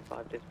 Romeo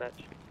 5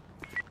 dispatch.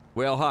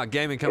 Well, Hot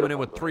Gaming coming in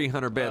with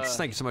 300 bits.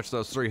 Thank you so much for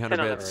those 300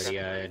 bits.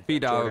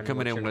 B-Dog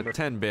coming in with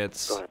 10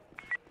 bits.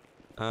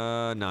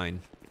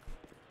 9.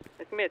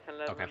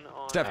 Okay.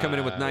 Steph coming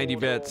in with 90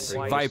 bits.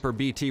 Viper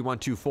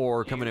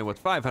BT124 coming in with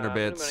 500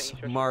 bits.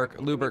 Mark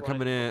Lubert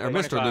coming in, or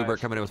Mr. Lubert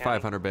coming in with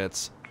 500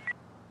 bits.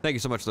 Thank you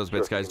so much for those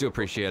bits, guys. Do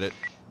appreciate it.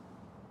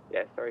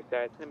 Yeah, sorry,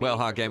 sir. Well,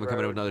 Hot Gaming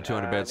coming in with another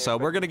 200 bits. So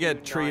we're gonna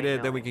get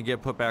treated, then we can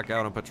get put back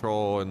out on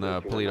patrol in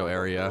the Polito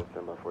area.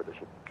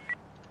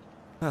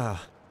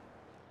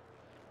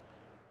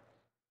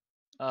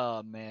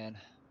 Oh man.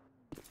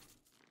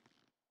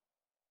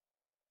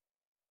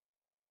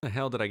 Where the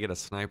hell did I get a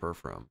sniper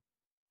from?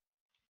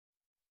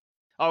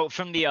 Oh,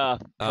 from the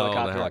helicopter.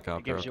 The helicopter.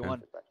 It gives you okay.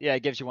 one. Yeah,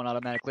 it gives you one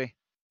automatically.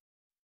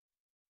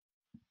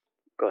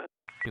 Go ahead.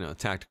 You know,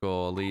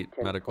 tactical, elite,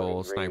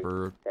 medical,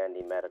 sniper.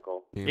 Sandy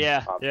medical.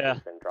 Yeah, yeah,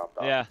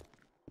 yeah.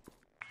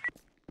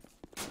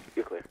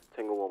 You're clear.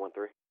 Tango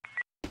 113.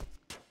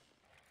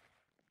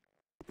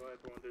 Go ahead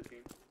for 113.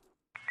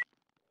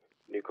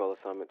 New call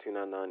assignment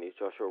 299 East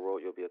Joshua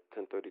Road. You'll be at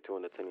 1032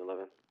 on the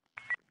 1011.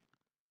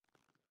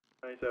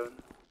 97.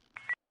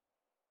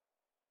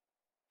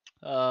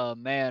 Oh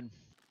man.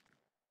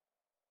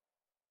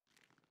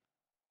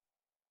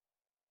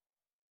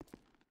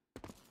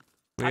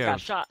 We I have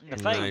got shot in the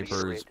face.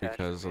 snipers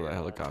because of the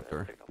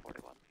helicopter.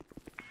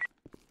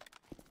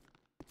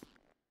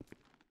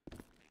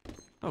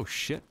 Oh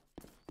shit.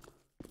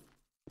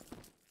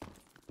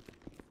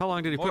 How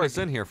long did he put us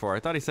in here for? I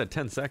thought he said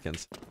 10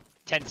 seconds.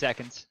 10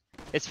 seconds.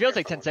 It feels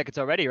like 10 seconds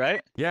already,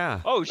 right?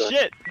 Yeah. Oh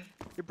shit!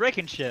 You're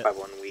breaking shit.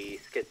 5-1, we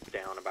skid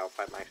down about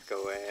 5 miles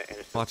go.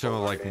 Watch him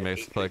like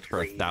misclicked for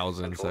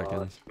 1,000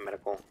 seconds.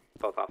 Medical.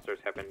 Both officers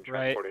have been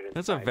Right. transported.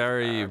 That's a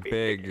very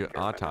big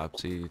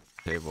autopsy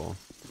table.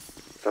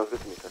 Sounds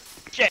good to me, sir.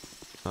 Shit!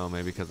 Oh,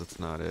 maybe because it's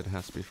not it. It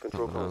has to be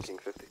Control something call else. King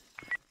 50.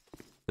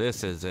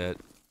 This is it.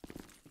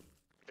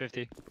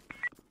 50.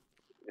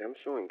 Yeah, I'm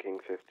showing King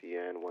 50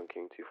 and 1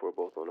 King 24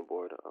 both on the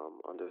board.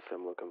 Under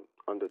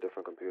under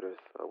different computers.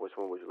 Which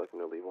one would you like me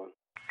to leave on?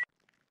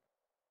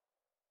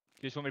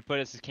 You just want me to put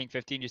this as King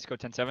 15, just go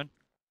 10-7?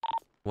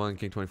 1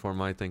 King 24,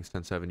 my thing's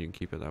 10-7. You can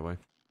keep it that way.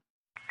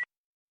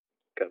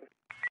 Kevin.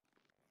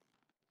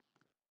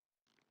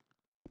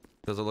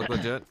 Does it look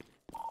legit?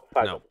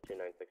 No.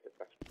 296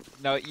 dispatch.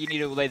 No, you need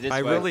to lay this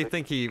I way. really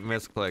think he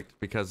misclicked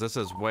because this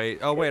is way.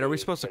 Oh wait, are we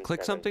supposed to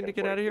click something to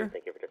get out of here?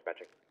 Thank you for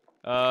dispatching.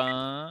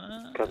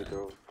 Copy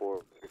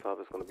 435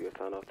 is going to be a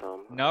sign-off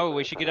time. No,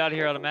 we should get out of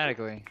here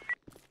automatically.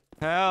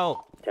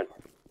 Help! 10.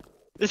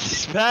 This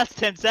is past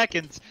 10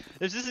 seconds.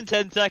 This isn't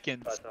 10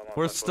 seconds.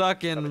 We're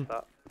stuck in.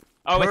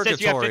 Oh, it says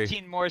you have purgatory.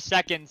 15 more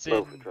seconds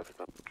in.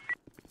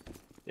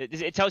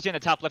 It tells you in the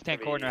top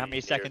left-hand corner how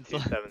many seconds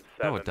left.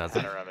 No, it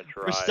doesn't.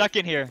 We're stuck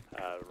in here.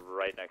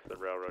 Right next to the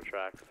railroad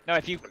tracks. No,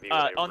 if you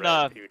on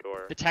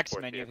the text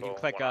menu, if you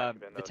click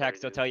the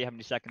text, it'll tell you how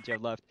many seconds you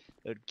have left.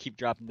 It'll keep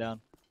dropping down.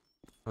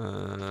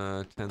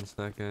 10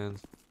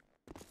 seconds.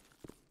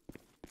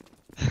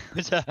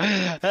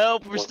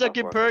 Help! We're stuck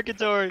in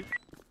purgatory.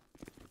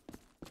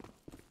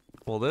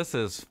 Well, this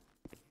is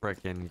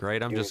freaking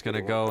great. I'm just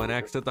gonna go and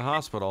exit the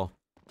hospital.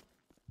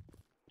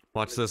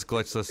 Watch this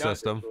glitch the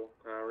system.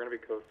 We're gonna be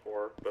code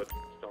 4, but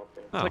don't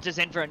think. Oh. Put us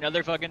in for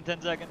another fucking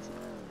 10 seconds.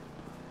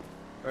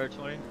 Or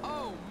 20.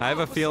 I have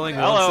a feeling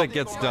Hello. once it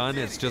gets done,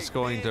 it's just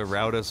going to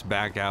route us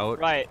back out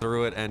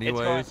through it anyways.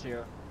 It's going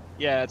to.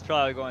 Yeah, it's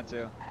probably going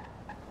to.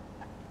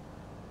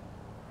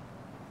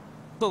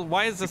 So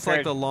why is this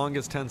like the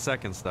longest 10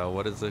 seconds though?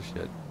 What is this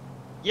shit?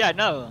 Yeah,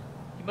 no.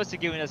 He must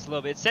have given us a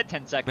little bit. It said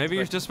 10 seconds. Maybe but...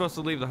 you're just supposed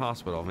to leave the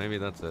hospital. Maybe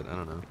that's it. I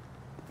don't know.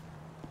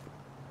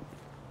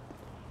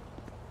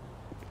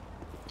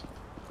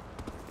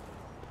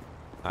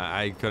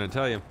 I couldn't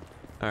tell you.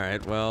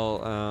 Alright,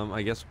 well,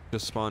 I guess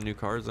just spawn new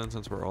cars then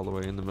since we're all the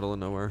way in the middle of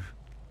nowhere.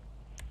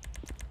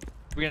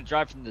 We're gonna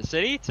drive from the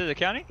city to the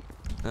county?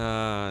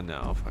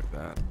 No, fuck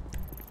that.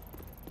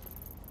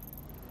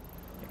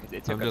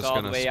 It I'm took us just all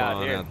gonna the way out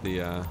spawn here. at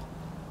the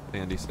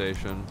Sandy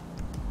station.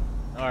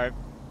 Alright.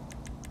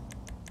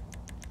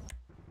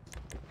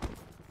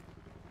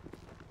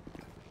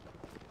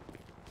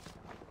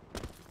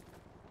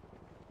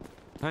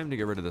 Time to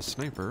get rid of the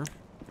sniper.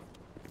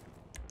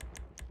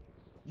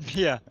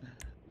 Yeah.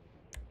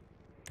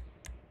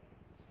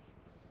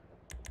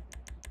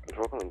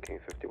 Control calling King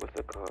 50. What's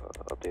the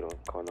update on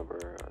call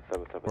number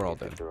 7760? We're all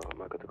dead.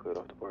 Am I good to clear it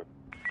off the board?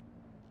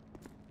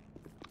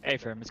 A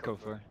firm, it's code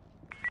 4.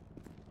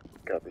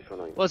 Copy.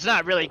 Well, it's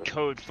not really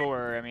code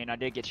 4. I mean, I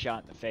did get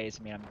shot in the face.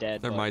 I mean, I'm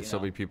dead. There but, might you still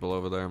know. be people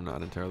over there. I'm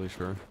not entirely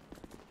sure.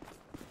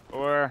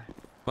 Or.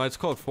 Well, it's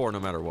code 4 no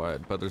matter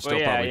what, but there's still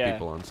Well, yeah, probably yeah.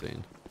 people on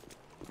scene.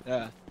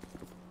 Yeah.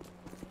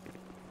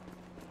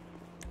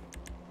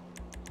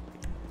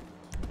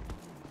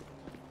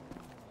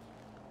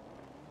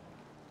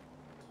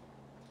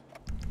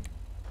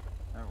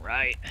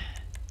 right.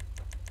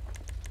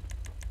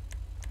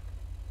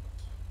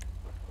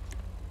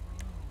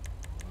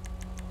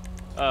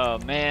 Oh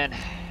man.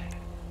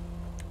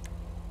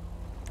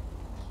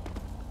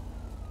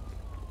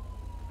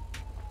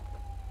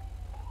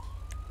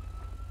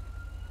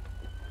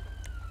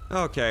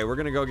 Okay, we're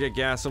gonna go get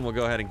gas and we'll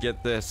go ahead and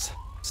get this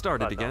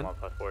started again.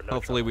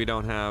 Hopefully we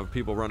don't have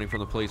people running from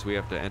the police. We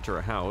have to enter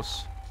a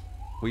house.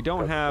 We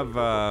don't have,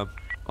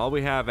 all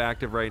we have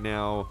active right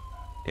now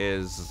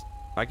is,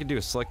 I could do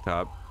a slick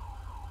top.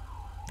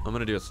 I'm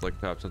gonna do a slick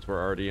top since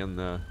we're already in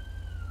the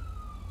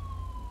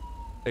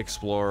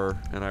Explorer,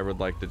 and I would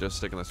like to just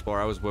stick in the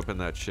Explorer. I was whipping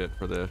that shit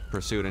for the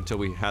pursuit until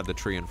we had the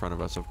tree in front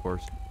of us, of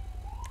course.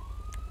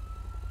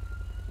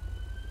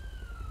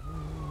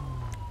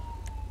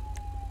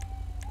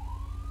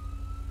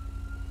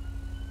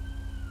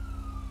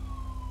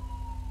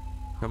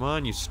 Come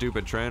on, you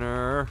stupid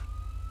trainer.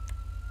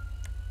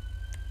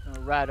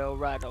 Alright,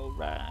 alright,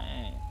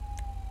 alright.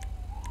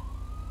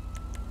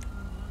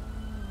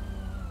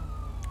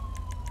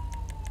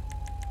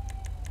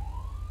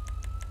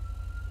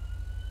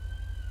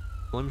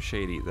 Slim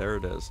Shady, there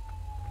it is.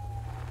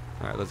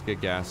 Alright, let's get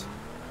gas.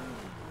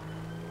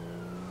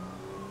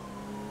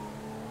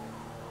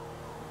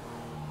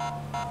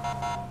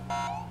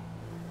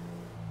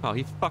 Oh,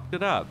 he fucked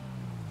it up.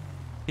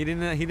 He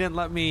didn't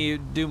let me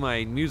do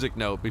my music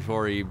note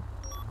before he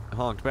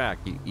honked back,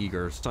 you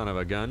eager son of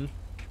a gun.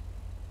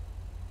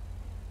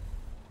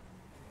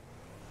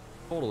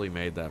 Totally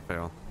made that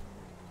fail.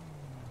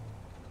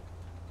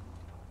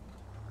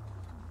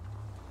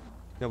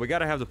 Yeah, we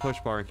gotta have the push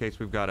bar in case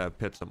we've gotta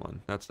pit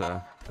someone. That's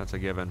a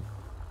given.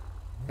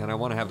 And I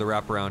want to have the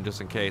wraparound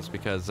just in case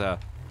because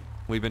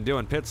we've been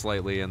doing pits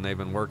lately and they've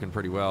been working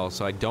pretty well.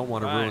 So I don't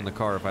want to ruin the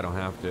car if I don't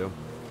have to.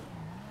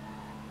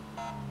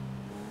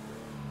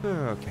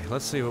 Okay,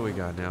 let's see what we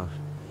got now.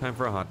 Time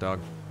for a hot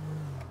dog.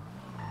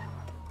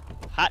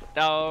 Hot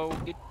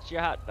dog, get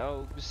your hot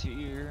dogs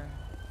here.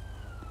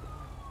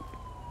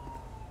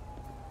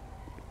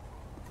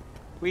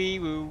 Wee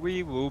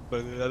woo,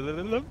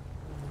 ba-la-la-la-la.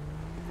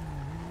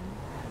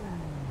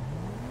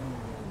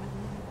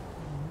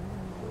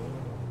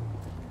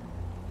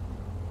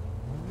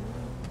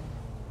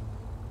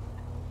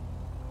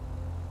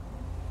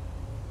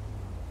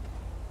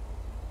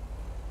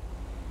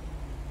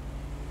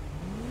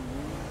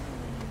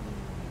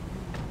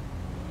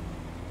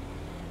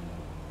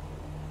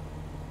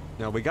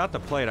 No, we got the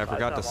plate. I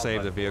forgot to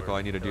save the vehicle.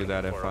 I need to do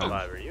that if I'm...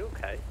 Are you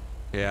okay?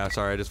 Yeah,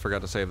 sorry. I just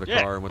forgot to save the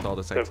car, and with all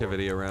this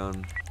activity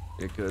around,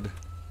 he could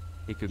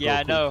Yeah,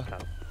 I go know.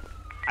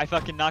 I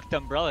fucking knocked the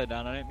umbrella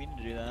down. I didn't mean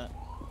to do that.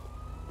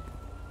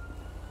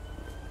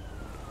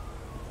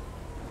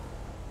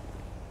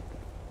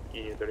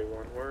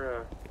 E31,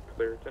 we're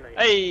clear tonight.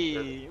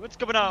 Hey, what's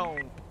going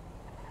on?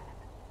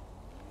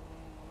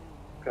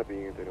 Copy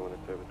E31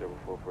 at service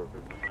 044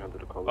 handle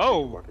the call.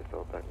 Oh! Mark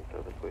yourself back in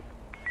service, please.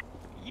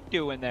 What you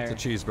doing there?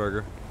 It's a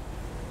cheeseburger.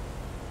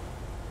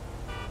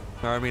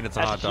 Or, I mean, it's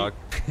a hot dog.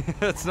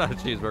 It's not a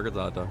cheeseburger, it's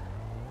a hot dog.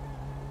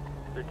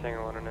 3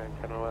 Tango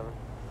 109, 10 11.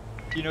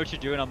 Do you know what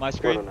you're doing on my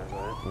screen?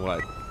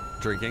 What?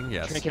 Drinking?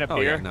 Yes. Drinking a oh,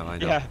 beer? Yeah, no, I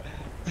know. Yeah.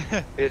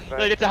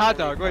 Like, it's a hot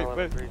dog. Wait,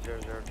 wait.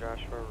 300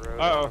 Joshua Road.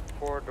 Uh-oh.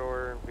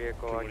 4-door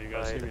vehicle Can one of you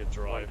guys give me a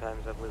drive? 1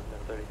 times up with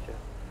 32.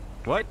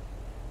 What?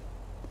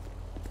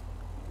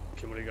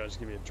 Can one of you guys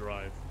give me a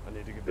drive? I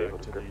need to get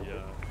back to the,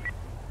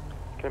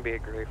 Gonna be a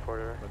gray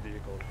 4-door. my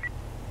vehicle.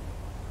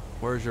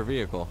 Where's your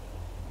vehicle?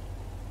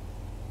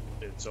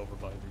 It's over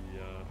by the,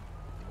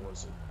 what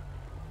was it?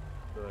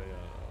 The,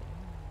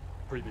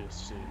 previous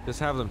scene. Just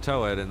have them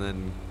tow it and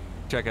then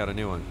check out a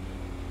new one.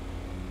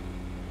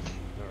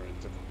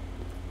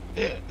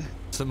 Alright,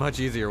 It's a much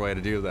easier way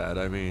to do that,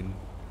 I mean.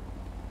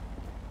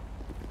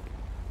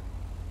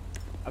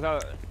 I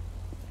thought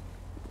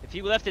if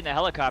you left in the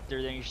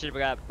helicopter, then you should have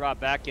got brought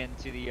back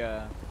into the,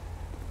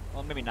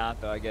 well, maybe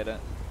not, though, I get it.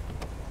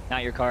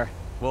 Not your car.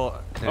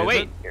 Well, oh,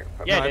 wait. Yeah,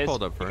 no, it I is.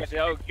 pulled up first.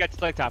 Oh, you got the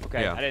slick top,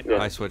 okay. Yeah, I didn't know.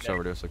 I switched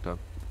over to a slick top.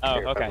 Oh,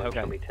 okay,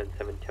 okay.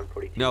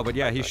 No, but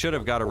yeah, he should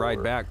have got a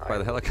ride back by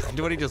the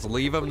helicopter. Would he just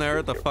leave him there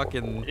at the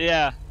fucking...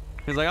 Yeah.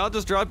 He's like, I'll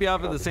just drop you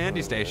off at the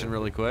Sandy station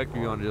really quick if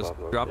you want to just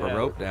drop a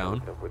rope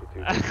down.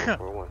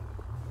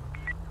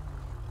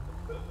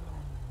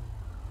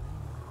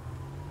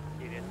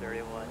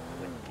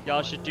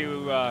 Y'all should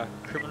do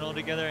criminal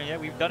together. Yeah,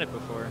 we've done it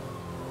before.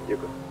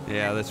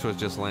 Yeah, this was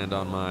just land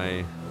on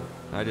my...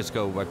 I just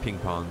go by ping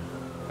pong,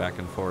 back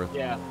and forth.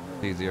 Yeah.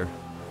 It's easier.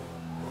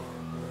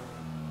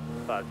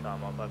 5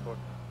 Tom 154.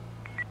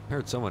 I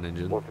heard someone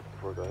injured.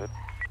 154, go ahead.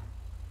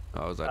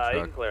 Oh, was that You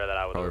truck? can clear that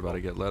out with Probably about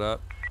to get lit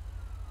up.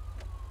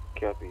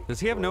 Copy.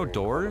 Does he have no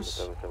doors?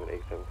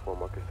 77874,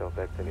 mark yourself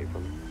back 10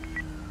 from.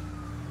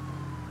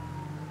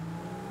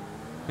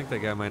 I think that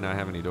guy might not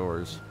have any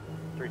doors.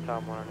 3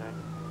 Tom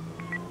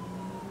 109.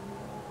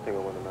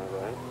 Single 109, go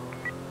ahead.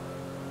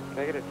 Can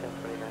I get a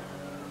 1029?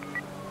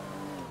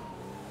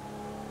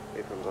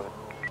 8 from, go ahead.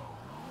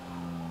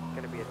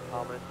 Gonna be a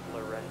Thomas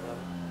Lorenzo.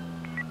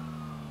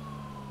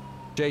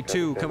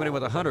 J2 coming in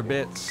with 100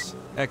 bits.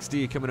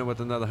 XD coming in with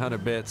another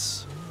 100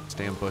 bits.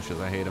 Damn bushes,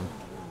 I hate them.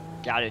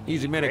 Got it.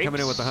 Easy minute coming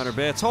in with 100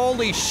 bits.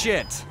 Holy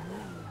shit!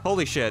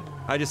 Holy shit.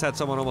 I just had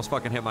someone almost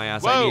fucking hit my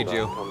ass. Whoa. I need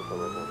you.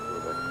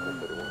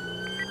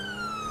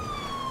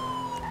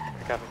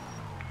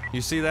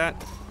 You see that?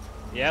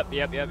 Yep.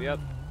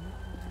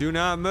 Do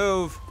not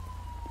move.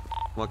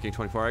 Lucky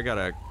 24. I got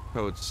a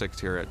code 6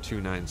 here at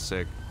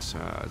 296. It's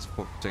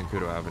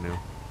Zancudo Avenue.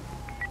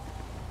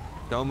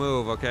 Don't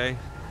move, okay?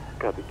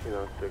 Copy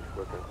 296.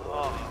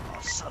 Oh,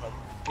 son of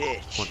a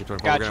bitch. Lucky 24.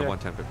 Gotcha. We're gonna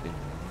have 11015.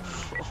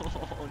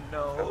 Oh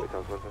no.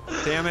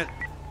 Damn it.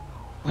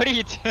 What are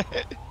you doing?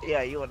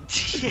 Yeah, you want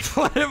to.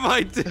 What am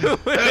I doing?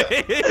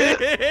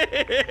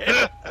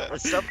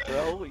 What's up,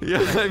 bro? Yeah,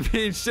 I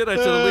mean, shit, I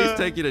should at least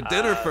take you to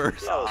dinner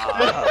first.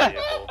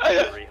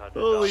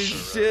 Holy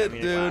shit,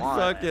 dude.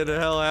 Fucking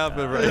hell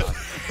happened right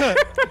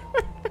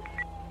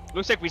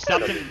Looks like we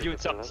stopped him from doing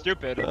something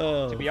stupid.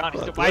 To be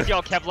honest, why is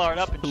y'all Kevlar'd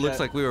up and It shit? looks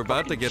like we were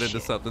about to get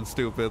into something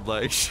stupid,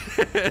 like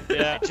shit.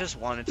 Yeah. I just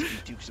wanted to be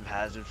Dukes of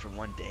Hazzard for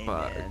one day,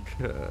 man.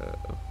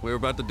 We were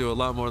about to do a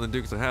lot more than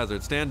Dukes of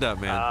Hazzard. Stand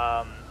up,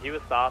 man. He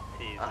was stopped.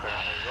 He's currently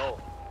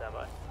roll. Stand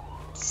by.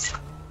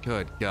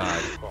 Good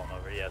God. Pulling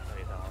over. Yes,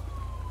 he's on.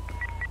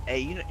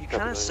 Hey, you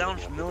kind of sound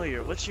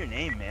familiar. What's your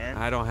name, man?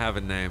 I don't have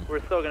a name. We're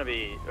still gonna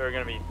be. We're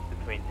gonna be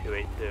between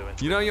 282 and.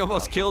 You know you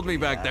almost killed me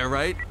back there,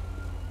 right?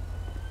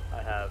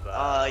 I have.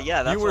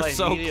 Yeah, that's you were why I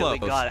so immediately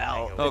close. got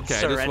out. Okay,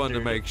 I just wanted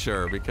to make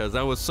sure because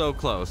I was so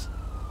close.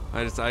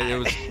 It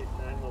was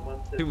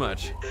too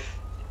much.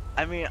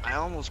 I mean, I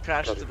almost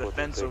crashed into the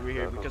fence over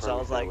here because I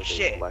was like,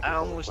 shit, I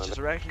almost just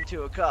wrecked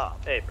into a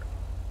cop. Hey,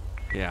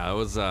 Yeah, it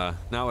was not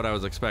what I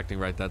was expecting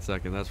right that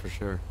second, that's for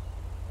sure.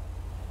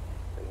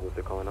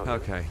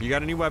 Okay, you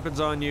got any weapons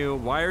on you?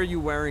 Why are you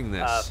wearing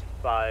this?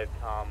 5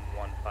 Tom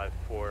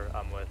 154.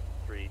 I'm with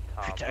 3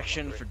 Tom.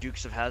 Protection for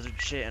Dukes of Hazzard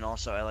shit, and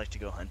also I like to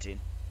go hunting.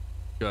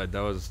 Good,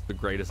 that was the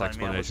greatest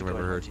explanation I've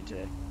ever heard.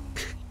 Today.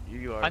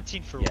 You are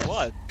hunting for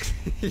what?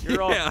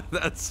 You're yeah,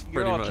 that's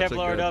pretty all much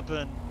Kevlar'd up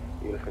and.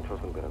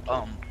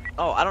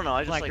 Oh, I don't know.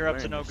 I just like like you're up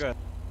to wearing no this. good.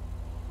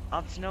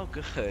 Up to no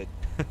good.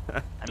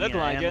 I Look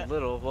mean, I like am it.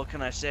 little. What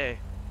can I say?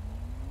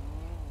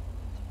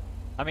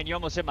 I mean, you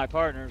almost hit my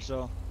partner,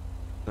 so.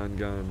 Stun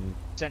gun.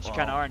 Since you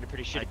kind of are in a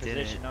pretty shitty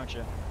position, don't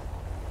you?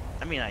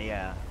 I mean,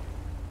 yeah.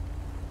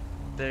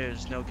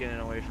 There's no getting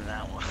away from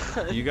that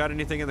one. You got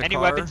anything in the car? Any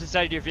weapons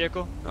inside of your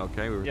vehicle?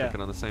 Okay, we were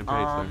thinking on the same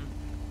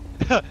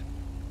page there.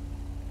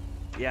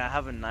 Yeah, I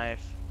have a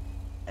knife,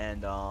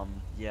 and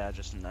yeah,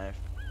 just a knife.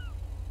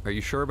 Are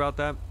you sure about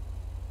that?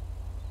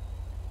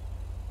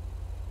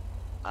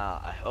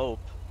 I hope.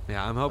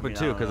 Yeah, I'm hoping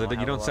too, because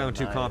you don't sound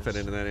too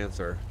confident in that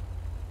answer.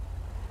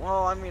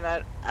 Well, I mean,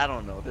 I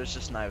don't know. There's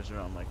just knives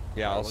around. Like,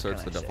 yeah, I'll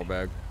search the duffel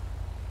bag.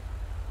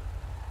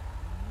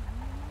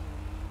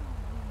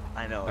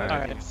 I know. Alright.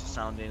 Everything's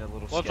sounding a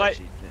little Well,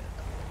 sketchy.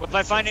 If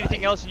I find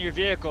anything else in your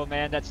vehicle,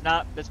 man, that's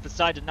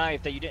beside the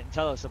knife that you didn't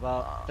tell us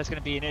about, that's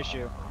gonna be an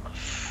issue.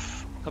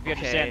 Hope you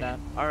understand that.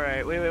 All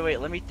right. Wait.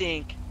 Let me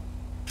think.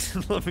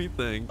 Let me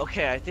think.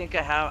 Okay, I think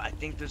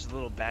there's a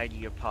little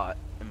baggie of pot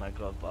in my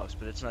glove box,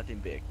 but it's nothing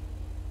big.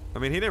 I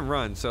mean, he didn't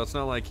run, so it's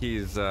not like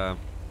he's, you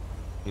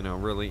know,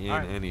 really in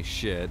any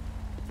shit.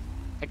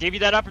 I gave you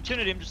that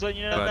opportunity. I'm just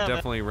letting you know. But that,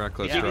 definitely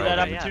reckless driving. I gave you that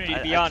opportunity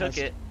to be honest.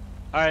 I took it.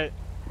 All right.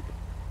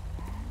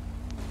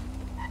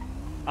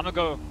 I'm gonna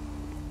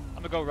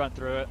go run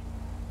through it.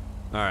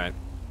 All right,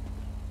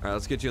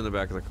 let's get you in the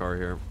back of the car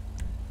here.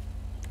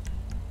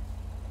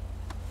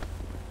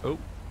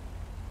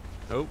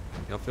 Oh,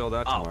 you'll feel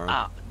that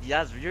tomorrow.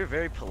 Yeah, you're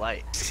very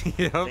polite.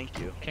 Yep. Thank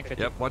you.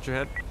 Yep, watch your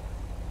head.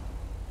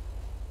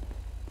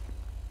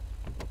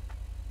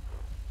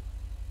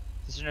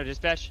 Is there no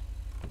dispatch?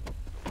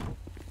 Can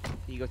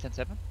you go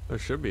 10-7? There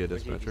should be a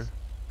dispatcher.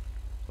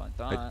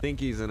 I think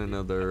he's in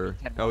another.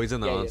 Oh, he's in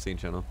the on-scene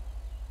channel.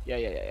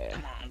 Yeah.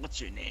 Come on,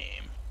 what's your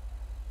name?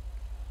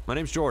 My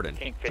name's Jordan.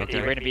 Okay. We're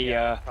gonna be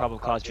probable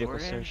cause vehicle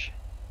search.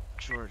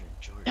 Jordan.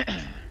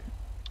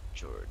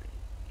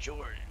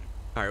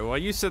 All right, while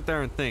you sit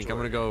there and think, I'm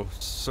gonna go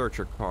search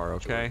your car,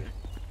 okay?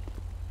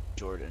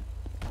 Jordan.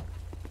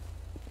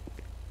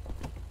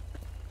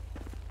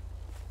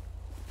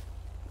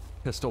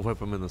 Pistol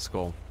whip him in the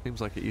skull. Seems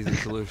like an easy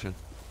solution.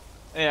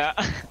 Yeah.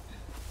 It's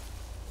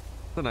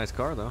a nice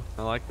car, though.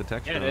 I like the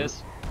texture. Yeah, it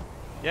is.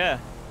 Yeah.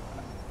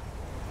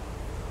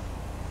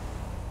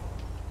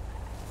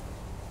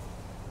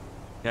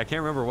 Yeah, I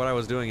can't remember what I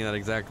was doing in that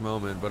exact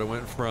moment, but it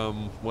went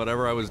from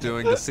whatever I was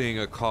doing to seeing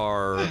a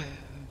car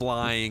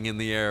flying in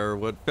the air,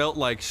 what felt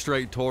like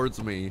straight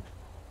towards me.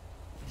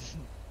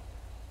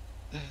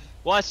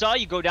 Well, I saw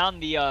you go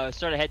down the,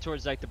 start to head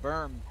towards, like, the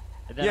berm.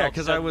 And then Yeah, all of a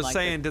because I sudden, was like,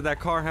 saying, did that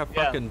car have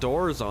fucking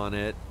doors on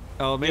it?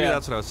 Oh, maybe Yeah.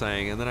 that's what I was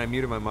saying. And then I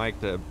muted my mic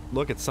to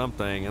look at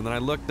something, and then I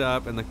looked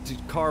up, and the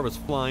car was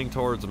flying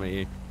towards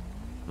me.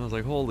 I was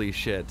like, holy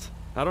shit.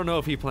 I don't know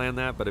if he planned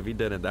that, but if he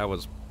didn't, that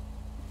was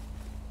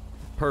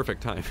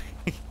perfect timing.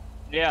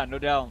 Yeah, no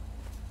doubt.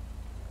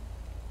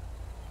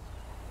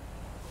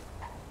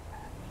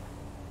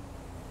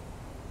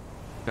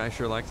 Guy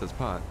sure likes his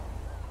pot.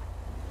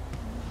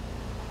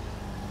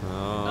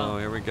 Oh,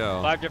 here we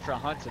go. 5 different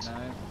hunts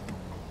tonight.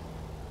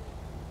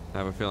 I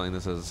have a feeling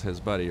this is his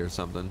buddy or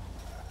something.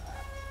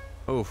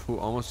 Oof, who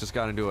almost just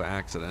got into an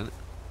accident.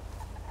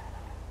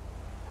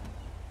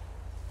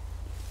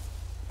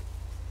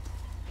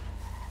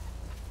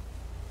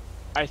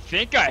 I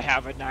think I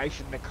have a knife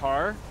in the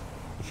car.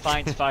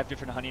 Finds 5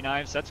 different honey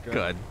knives. That's good.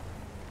 Good.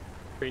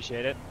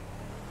 Appreciate it.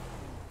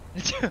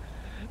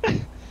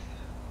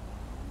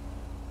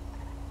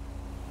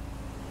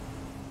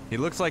 He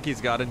looks like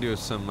he's got into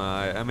some,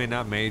 I mean,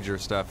 not major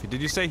stuff.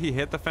 Did you say he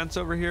hit the fence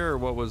over here, or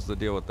what was the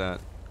deal with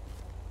that?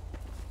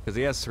 Because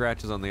he has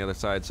scratches on the other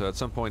side, so at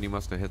some point he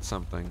must have hit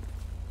something.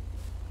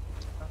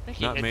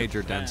 Not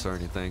major dents or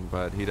anything,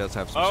 but he does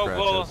have some scratches.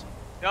 Well,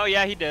 oh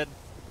yeah, he did.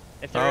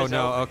 If there Oh, is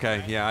no, a-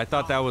 okay. Yeah, I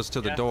thought that was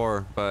to the Yeah.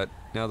 door, but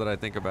now that I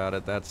think about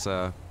it, that's,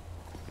 no,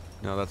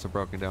 that's a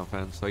broken down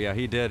fence. So yeah,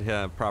 he did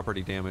have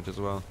property damage as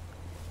well.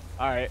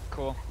 Alright,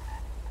 cool.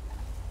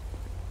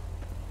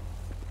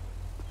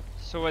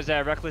 So was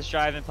that reckless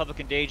driving, public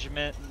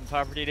endangerment, and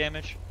property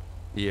damage?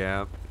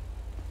 Yeah.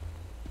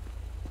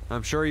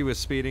 I'm sure he was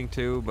speeding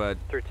too, but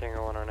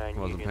 130109.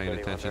 wasn't paying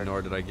attention,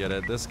 nor did I get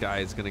it. This guy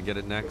is gonna get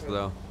it next,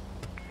 though.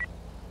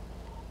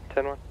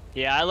 10-1.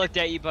 Yeah, I looked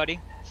at you, buddy.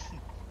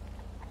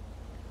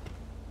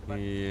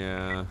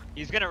 Yeah.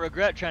 He's gonna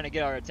regret trying to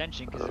get our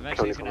attention because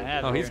eventually he's gonna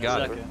have it. Oh, he's here in a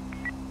got it. second.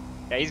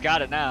 Yeah, he's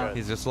got it now.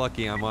 He's just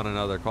lucky I'm on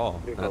another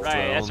call. That's Right, the that's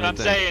only what I'm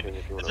thing. saying.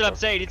 That's what I'm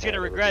saying. He's gonna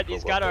regret.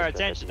 He's got our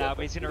attention now,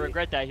 but he's gonna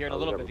regret that here in a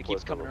little bit if he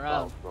keeps coming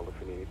around.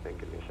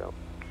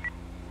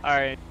 All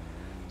right.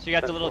 So you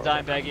got the little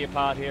dime bag of your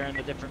pot here and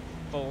the different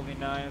folding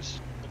knives.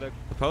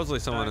 Supposedly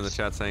someone in the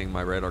chat saying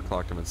my radar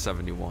clocked him at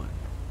 71.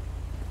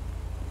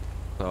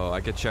 So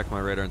I could check my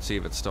radar and see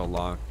if it's still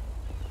locked.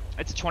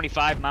 It's a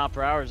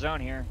 25-mile-per-hour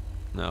zone here.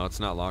 No, it's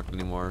not locked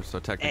anymore, so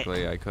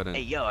technically I couldn't.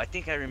 Hey, yo, I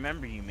think I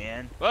remember you,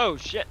 man. Whoa,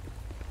 shit.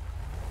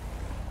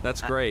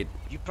 That's great.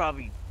 You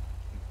probably,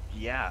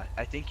 yeah,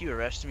 I think you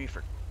arrested me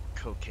for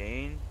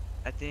cocaine,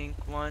 I think,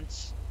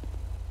 once.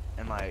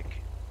 And, like,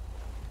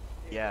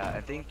 yeah,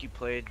 I think you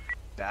played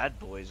Bad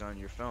Boys on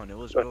your phone. It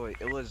was really,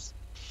 it was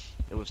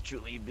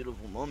truly a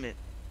beautiful moment.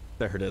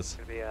 There it is.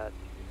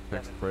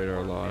 Next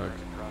radar log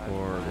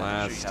for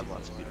last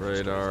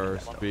radar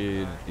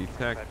speed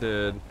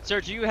detected.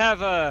 Sir, do you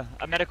have a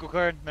medical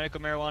card? Medical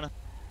marijuana?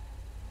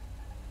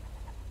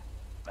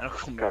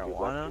 Medical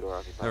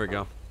marijuana? There we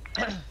go.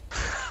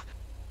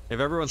 If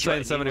everyone's saying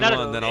Not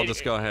 71, then I'll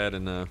just go ahead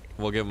and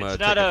we'll give him a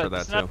ticket for that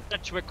it's too. not a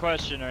trick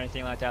question or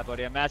anything like that,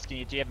 buddy. I'm asking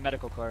you, do you have a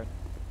medical card?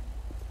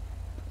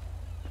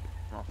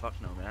 Oh, fuck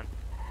no, man.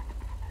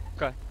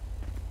 Okay.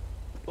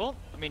 Well,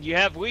 I mean, you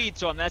have weed,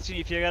 so I'm asking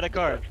you if you got a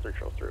card.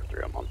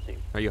 I'm on scene.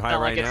 Are you high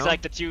Not right like it's now?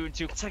 like the two and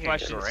two It's like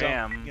questions. a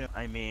gram. So, you know.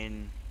 I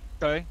mean,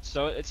 Okay,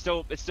 so it's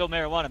still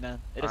marijuana, man.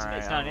 It isn't. Alright,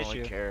 It's not I an don't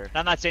really issue. care. And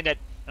I'm not saying that.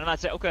 I'm not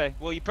saying. Okay,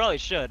 well, you probably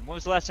should. When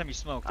was the last time you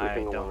smoked? I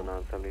don't.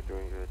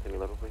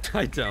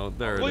 I don't.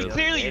 There Well, it is.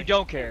 clearly you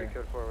don't care.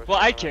 Well,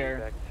 I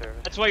care.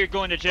 That's why you're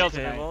going to jail Okay,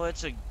 tonight. well,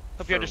 it's a.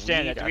 Hope you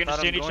understand that. Do we I thought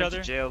understand I'm each going other?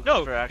 to jail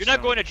No, for you're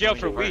not going to jail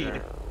for accidentally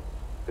weed.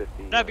 killing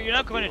a No, but you're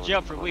not going to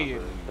jail for weed.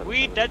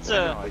 Weed, that's I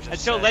know, a I just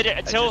until said- leg I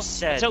until just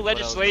said until what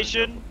I was going to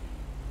legislation.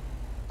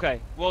 Okay,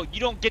 well,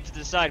 you don't get to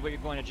decide what you're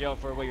going to jail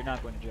for, or what you're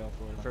not going to jail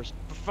for. First,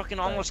 For fucking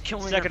almost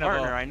killing your Second of all-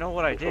 partner. I know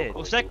what I did.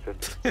 well, second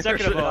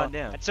of all,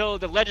 Goddamn. until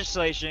the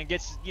legislation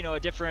gets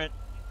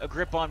a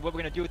grip on what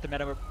we're going to do with the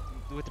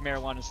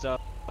marijuana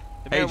stuff.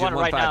 The Agent marijuana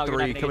right now, you're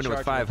not 153 gonna coming get in with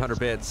charged 500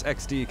 bits.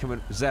 XD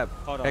coming Zep.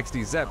 Hold on.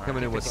 XD Zep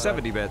coming in with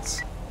 70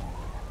 bits.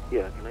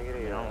 Yeah, can I get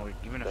a...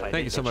 Even if I Thank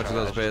did you so get much for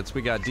those charged. bits.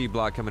 We got D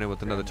Block coming in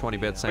with another 20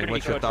 bits saying, We're gonna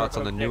what's be your code thoughts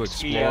for on the new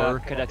XD, Explorer?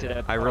 conducted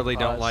at I really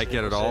don't Pause like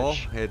it at all.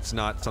 research. It's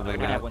not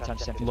something Yeah, that 1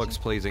 times 10, looks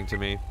pleasing to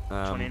me.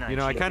 29 You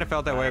know, I kind of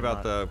felt that way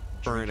about the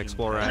current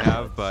Explorer I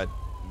have, but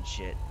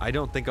Shit. I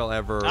don't think I'll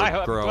ever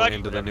I'm grow glad-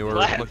 into the newer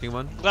glad- looking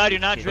one. Glad you're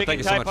not But drinking thank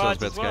you so Tide much for those Pods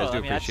bits, as well. guys. Do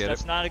I mean, appreciate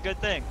that's it. not a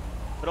good thing.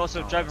 But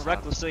also driving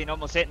recklessly and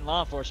almost hitting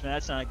law enforcement,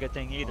 that's not a good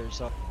thing either.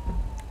 So,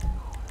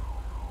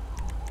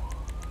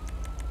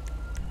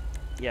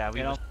 Yeah, we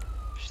You know?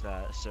 push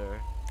that, sir.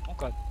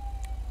 okay.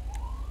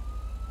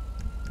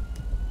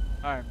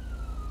 Alright.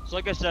 So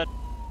like I said,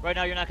 right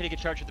now you're not going to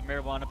get charged with the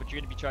marijuana, but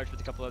you're going to be charged with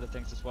a couple other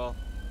things as well.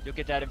 You'll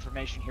get that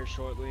information here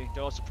shortly.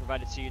 They'll also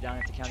provide it to you down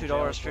at the county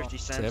jail as well. $2.50.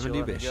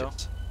 70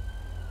 bitches.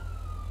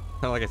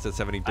 Not like I said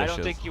 70 dishes. I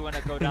don't think you want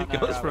to go down It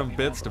that goes route from with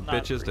me, bits to man. I'm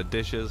not- bitches to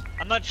dishes.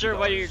 I'm not sure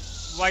why you're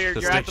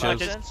To acting like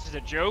stitches. this is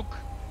a joke.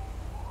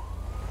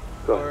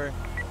 Go Or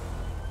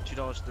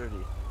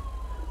 $2.30.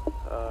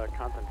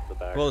 Contents of the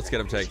bag. Well, let's get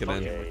him taken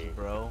Fucking in. with you,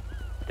 bro.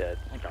 Dead.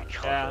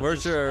 Yeah.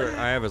 Where's your...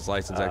 I have his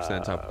license actually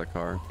on top of the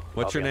car.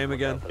 What's your name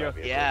again?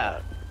 Yeah.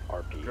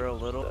 RP. Girl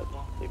Little.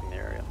 Leaving the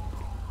area.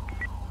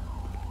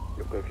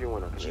 If you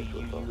want to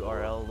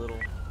GURL Little.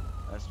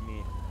 That's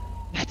me.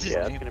 That's his Yeah,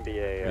 it's name. going to be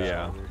a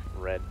Yeah.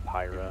 red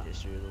Pyra.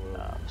 History of the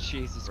world.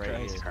 Jesus right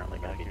Christ. It's currently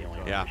going to be the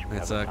only Yeah, information we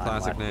it's have a at the time.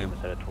 classic Last name. was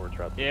headed towards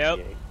Route Yep.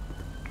 68.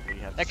 What do you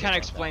have to That say kind of about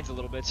explains a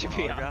little bit, to Want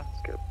be an autograph?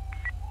 honest. Good.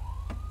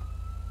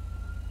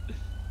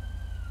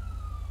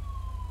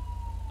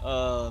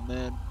 Oh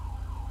man.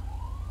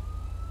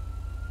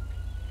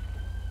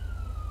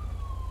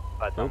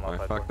 Oop, I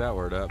fucked that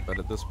word up, but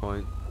at this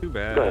point, too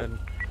bad.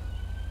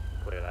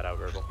 Clear that out,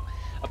 verbal.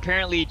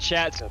 Apparently,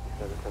 chat's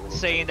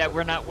saying that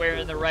we're not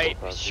wearing the right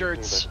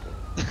shirts.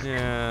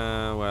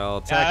 Yeah,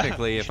 well,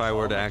 technically, if I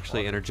were to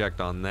actually interject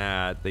on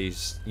that,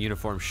 these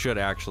uniforms should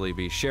actually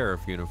be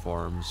sheriff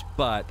uniforms,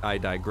 but I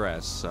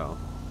digress, so.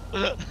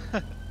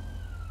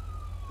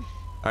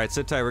 Alright,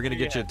 sit tight, we're gonna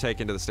get you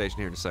taken to the station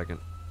here in a second.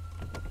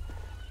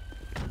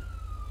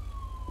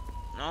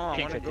 No, I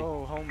want to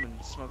go home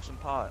and smoke some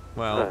pot.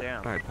 Well,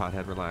 alright,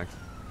 pothead, relax.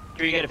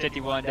 Can we get a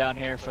 51 down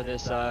here for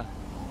this,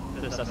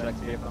 suspect's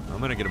vehicle? I'm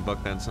gonna get a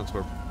book then, since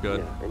we're good.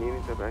 Yeah, and you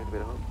need to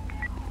activate a home.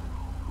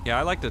 Yeah,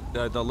 I like the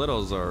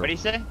littles are... What did he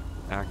say?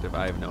 Active,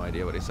 I have no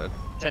idea what he said.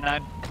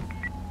 10-9.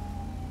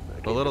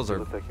 The littles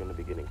are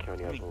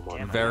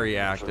very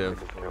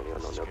active.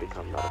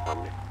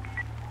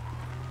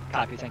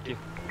 Copy, thank you.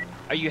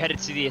 Are you headed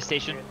to the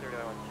station?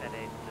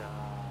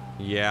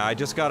 Yeah, I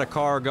just got a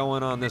car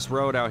going on this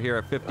road out here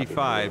at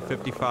 55.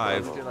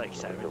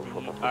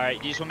 Alright,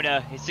 you just want me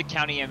to... It's the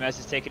county EMS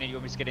is taking it. You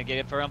want me to get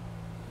it for him?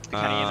 The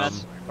county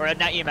EMS? Or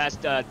not EMS,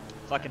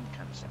 fucking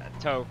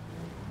tow.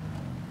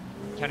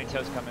 County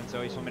tow's coming, so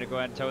you just want me to go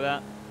ahead and tow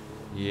that?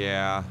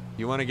 Yeah.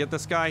 You want to get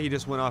this guy? He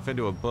just went off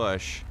into a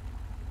bush.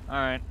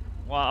 Alright.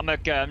 Well, I'm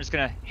just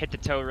gonna hit the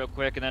tow real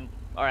quick and then...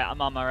 Alright, I'm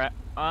on my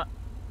right.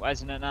 Why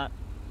isn't it not?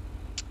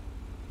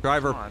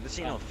 Driver. Come on, this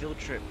ain't no field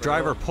trip, bro.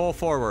 Driver, pull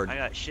forward. I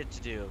got shit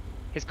to do.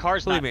 His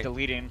car's not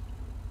deleting.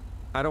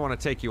 I don't want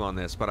to take you on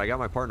this, but I got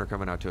my partner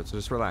coming out to it, so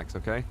just relax,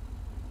 okay?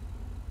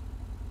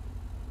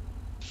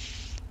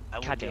 I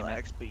would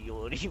relax, but you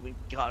won't even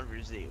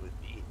conversate with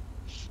me.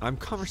 I'm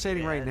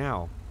conversating right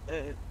now.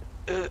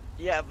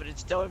 Yeah, but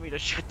it's telling me to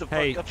shut the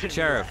fuck up and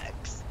Sheriff.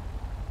 relax.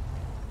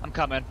 I'm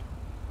coming.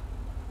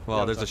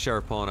 Well, there's a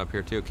sheriff pulling up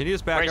here too. Can you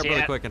just back up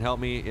really quick and help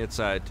me? It's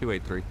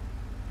 283.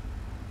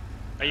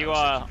 Are you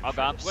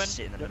Algonquin?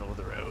 Sit in the middle of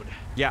the road.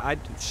 Yeah,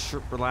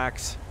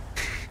 relax.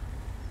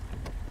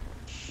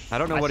 I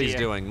don't know what he's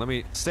doing. Let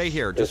me stay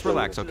here. Just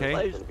relax, okay?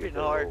 Life's been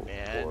hard,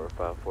 man.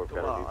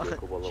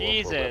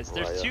 Jesus,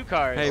 there's 2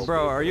 cars. Hey,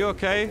 bro, are you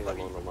okay?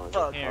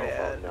 Fuck,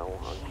 man.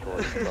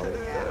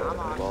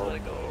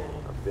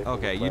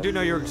 Okay, you do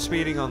know you're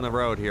speeding on the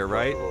road here,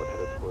 right?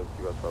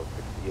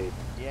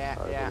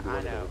 Yeah,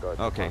 I know.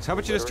 Okay, so how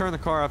about you just turn the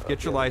car off,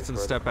 get your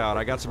license, step out.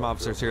 I got some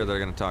officers here that are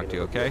going to talk to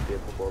you, okay? Okay,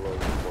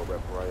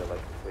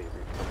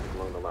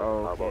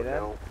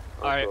 then.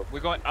 Alright, we're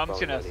going.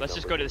 Let's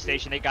just go to the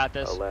station. They got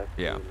this.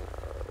 Yeah.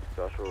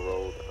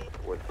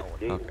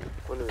 Okay.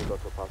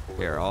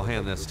 Here, I'll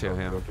hand this to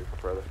him.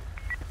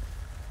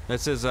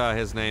 This is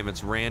his name.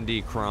 It's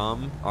Randy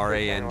Crom.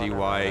 R-A-N-D-Y-K-R-O-M.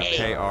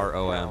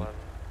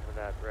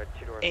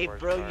 Hey,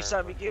 bro, you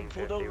saw me getting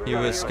pulled over? He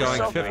was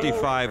going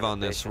 55 on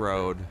this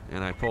road,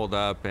 and I pulled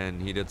up, and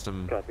he did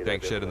some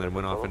dank shit, and then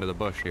went off into the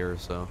bush here,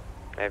 so.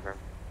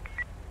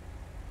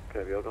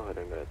 Alright,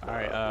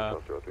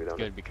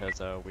 good, because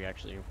we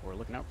actually were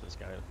looking out for this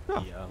guy.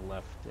 He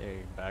left a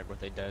bag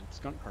with a dead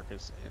skunk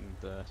carcass in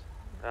the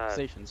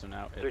station, so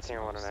now it's...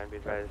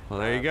 Well,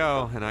 there you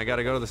go, and I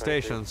gotta go to the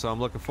station, so I'm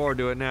looking forward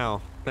to it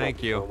now.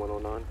 Thank you.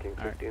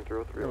 Alright,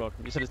 you're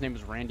welcome. You said his name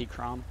was Randy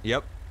Crom?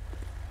 Yep.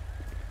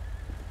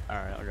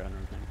 Alright, I'll go and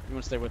everything. You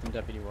want to stay with him,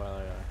 deputy, while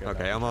I go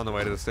Okay, back? I'm on the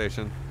way to the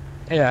station.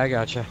 Yeah, I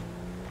gotcha.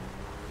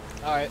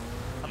 Alright,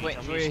 I'm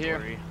waiting for you here.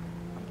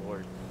 I'm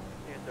bored.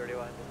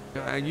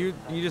 You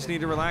just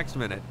need to relax a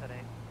minute.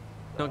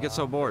 Don't get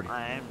so bored.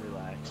 I am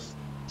relaxed.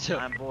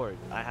 I'm bored.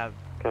 I have...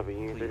 Copy,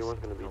 Unit 31's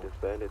going to be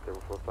disbanded.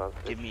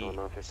 Give me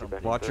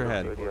something. Watch your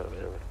head.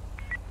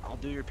 I'll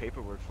do your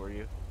paperwork for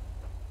you.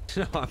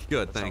 No, I'm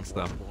good, thanks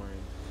though.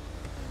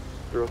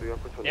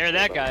 There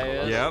that guy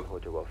is. Yep,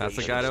 that's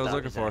the guy I was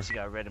looking for.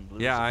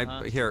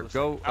 Yeah, here,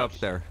 go up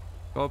there.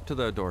 Go up to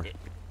the door.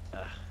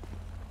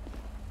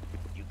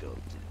 You go to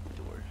the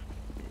door.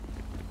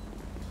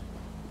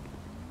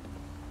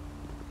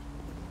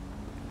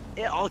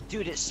 Oh,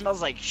 dude, it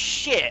smells like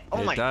shit.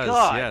 Oh my god. It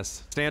does,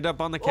 yes. Stand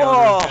up on the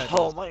counter.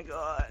 Oh my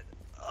god.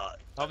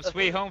 Home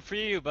sweet home for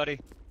you, buddy.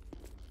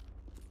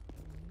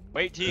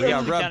 Wait till you We get got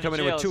to the Rub county coming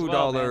in jail with as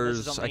well, man. This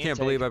is $2. on I the can't intake.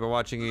 believe I've been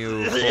watching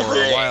you for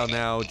a while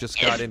now. Just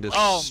got into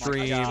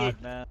stream. God,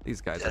 man.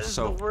 These guys are This is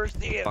so the worst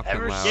thing I've fucking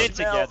ever loud. Get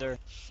together.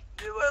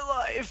 in my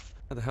life.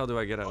 How the hell do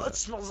I get out of It it?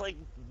 smells like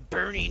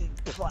burning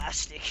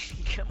plastic.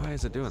 Why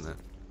is it doing that?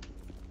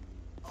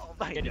 Oh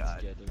my Get it god.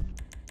 together.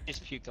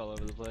 Just puked all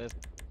over the place.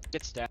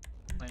 Get stabbed.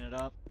 Clean it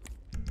up.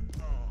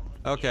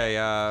 Okay,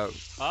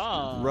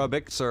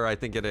 Rubixer, I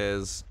think it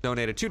is,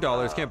 donated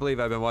 $2. Can't believe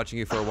I've been watching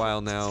you for a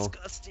while now.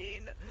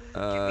 Disgusting.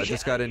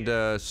 Just got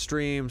into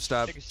stream,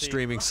 stopped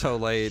streaming so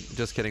late.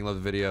 Just kidding,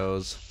 love the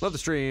videos. Love the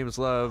streams,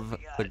 love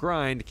the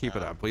grind, keep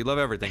it up. We love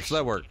everything, so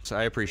that works.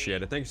 I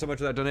appreciate it. Thank you so much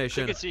for that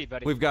donation. Good to see you,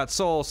 buddy. We've got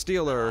Soul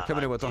Stealer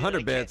coming in with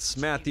 100 bits,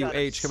 Matthew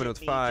H coming in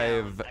with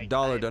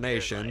 $5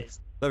 donation.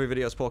 Love your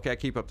videos, Polecat.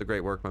 Keep up the great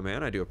work, my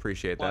man. I do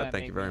appreciate that.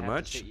 Thank you very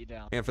much.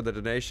 And for the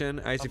donation,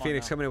 Icy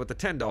Phoenix coming in with the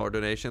 $10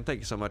 donation. Thank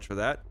you so much for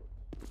that.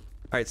 All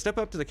right, step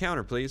up to the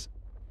counter, please.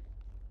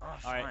 Oh,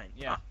 Alright, fine.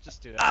 yeah,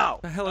 just do that. Ow!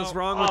 What the hell is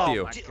wrong with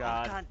you? Oh,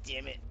 god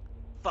damn it.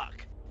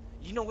 Fuck.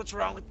 You know what's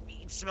wrong with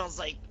me? It smells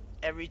like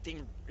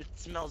everything. It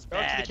smells Go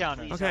to bad. the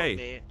counter. Please Okay. help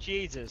me.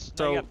 Jesus.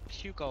 So- Now you got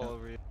puke all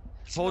over you.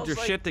 Hold your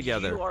Smells shit like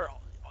together. you Hold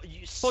your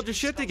shit smells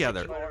like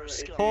together. you are a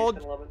scum. Hold,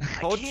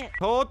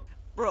 can't.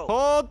 Bro.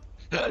 hold,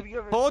 Have you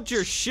ever- hold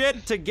your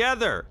shit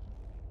together.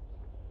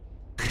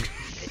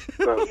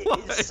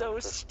 It is so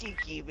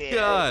stinky, man.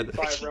 God.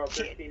 I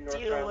can't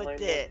deal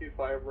with it.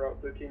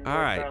 All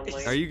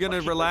right. Are you gonna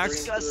relax?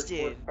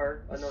 Disgusting.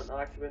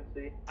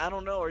 I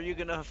don't know. Are you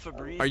gonna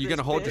Febreze? Are you gonna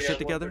this hold your bitch? shit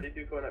together?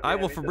 I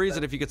will Febreze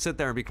it if you could sit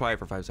there and be quiet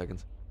for 5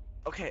 seconds.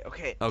 Okay.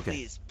 Okay.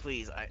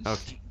 Please.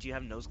 Okay. Do you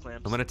have nose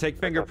clamps? I'm gonna take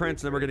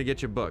fingerprints and then we're gonna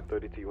get you booked.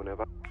 32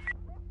 whenever.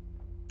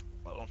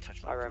 Oh, don't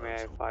touch my Alright,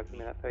 man, clothes. 5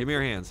 minutes. Give me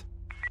your hands.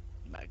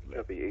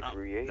 Copy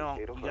 838. No,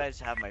 you guys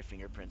have my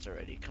fingerprints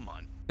already. Come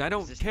on. I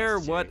don't care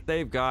what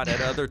they've got at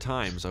other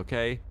times,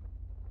 okay?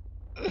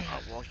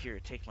 Well, here,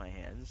 take my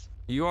hands.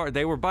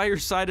 They were by your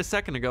side a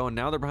second ago and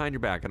now they're behind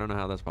your back. I don't know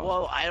how that's possible.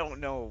 Well, I don't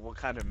know what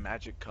kind of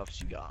magic cuffs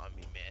you got on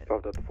me, man.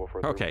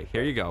 Okay,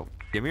 here you go.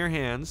 Give me your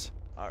hands.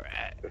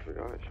 Alright. It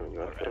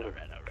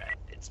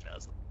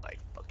smells like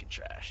fucking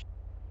trash.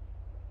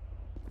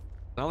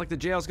 Not like the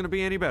jail's gonna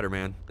be any better,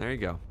 man. There you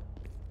go.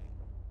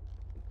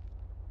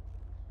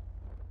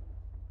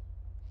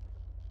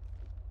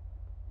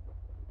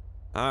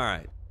 All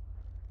right.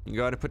 You can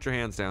go ahead and put your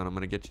hands down. I'm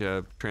gonna get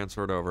you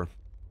transferred over.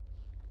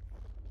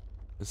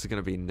 This is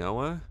gonna be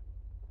Noah.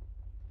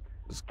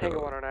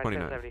 Tango 109,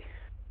 29. 1070.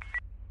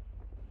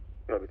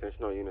 Copy,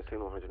 attention, unit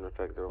signal 100 in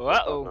effect.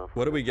 Uh-oh.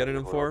 What are we getting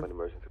him for?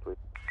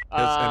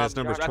 And his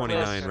number's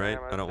 29, right?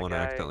 I don't want to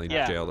accidentally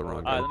jail the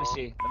wrong guy. Let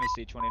me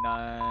see.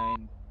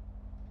 29.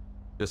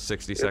 Just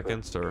 60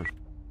 seconds, or?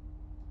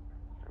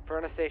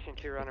 Front of station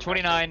 2, running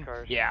 29.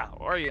 Yeah.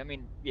 Or I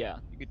mean, yeah.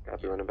 You could.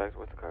 Copy, running back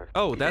with the car.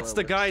 Oh, that's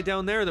the guy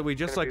down there that we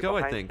just let go,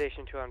 I think.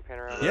 Station 2 on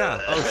Panorama. Yeah.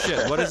 Oh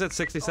shit. What is it?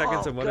 60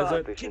 seconds, and what is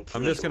it?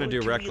 I'm just gonna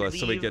do reckless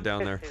so we get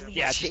down there.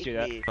 Yeah, just do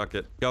that. Fuck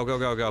it. Go, go,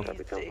 go, go.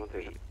 Copy, Tom,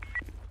 take it.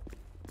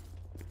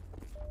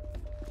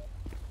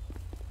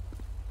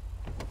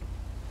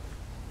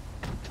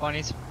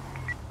 '20s.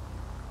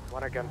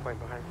 One at gunpoint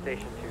behind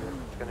station 2.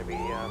 It's gonna be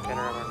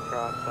Panorama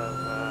cross of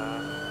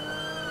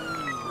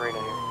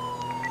Marina here.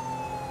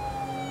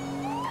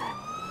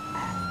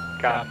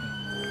 Got it.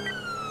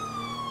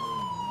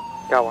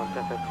 Got one,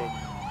 1015.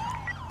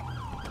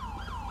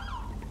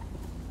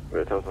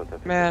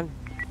 Man,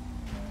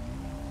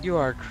 you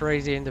are a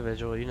crazy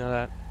individual, you know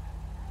that?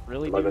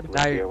 Really, dude?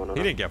 Now He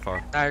didn't get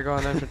far. Now you're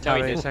going in for No,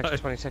 he Tailgate didn't. Section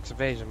 26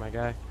 evasion, my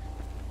guy.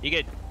 Do you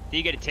get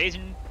a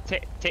tasing? I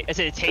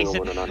said a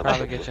tasing.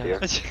 Probably get you.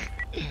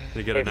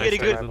 You get a nice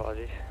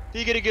tasing. Do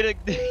you get a good?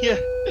 Yeah.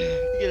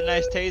 You get a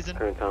nice tasing.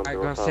 Alright,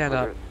 go stand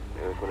up.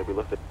 It's gonna be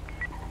lifted.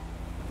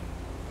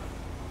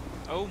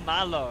 Oh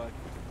my lord.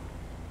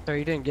 So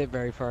you didn't get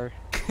very far.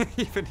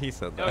 Even he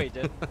said that. No, he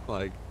did.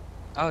 Like.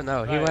 Oh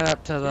no, he went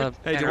up to the.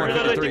 Hey,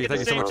 D153, thank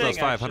you so much for those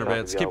 500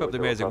 bits. Keep up the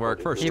amazing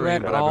work. First He stream,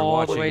 went but I've been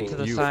all the way watching to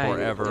the you sign,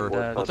 forever. to the-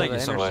 Well, thank to you the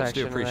so much.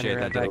 Do intersection, appreciate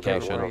and that then right back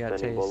dedication. where he got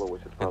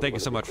tased. And thank you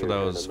so much for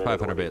those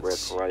 500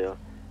 bits. You got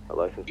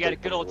a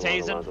good old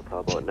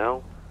tasing.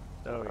 Now.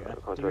 Oh yeah.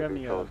 Contract Do we have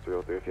any details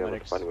 303 if you haven't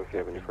medics? responded if you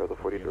have any further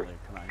 43. Come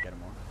on, get him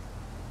more.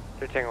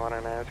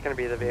 109, it's gonna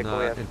be the vehicle we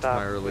Not have stopped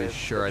entirely with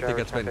sure. I the think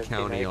it's been driver's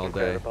county all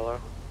identification day. below.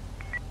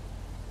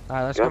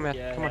 Alright, let's Yeah. come in.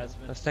 Yeah, Come it on, has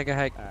been. let's take a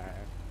hike. Alright.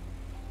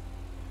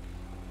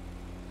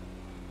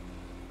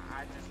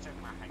 I just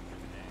took my hike for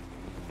the day.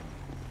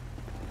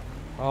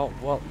 Oh,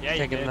 well, Yeah, you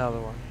take did. another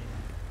one.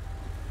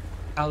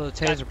 Out of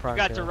the taser prong.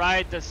 Got to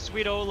ride the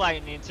sweet old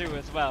lightning too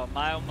as well.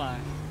 My oh my.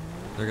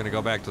 They're gonna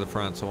go back to the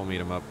front, so we'll meet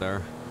them up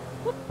there.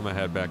 I'm gonna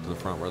head back to the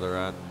front where they're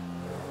at.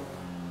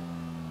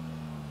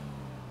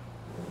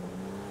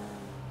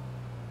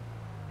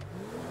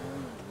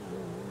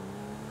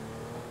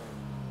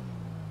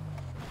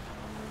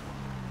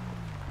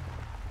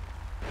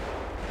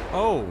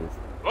 Oh.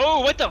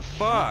 Oh, what the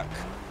fuck?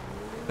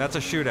 That's a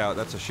shootout.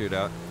 That's a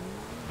shootout.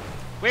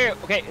 Where?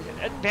 Okay,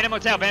 Bandit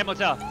Motel. Bandit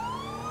Motel.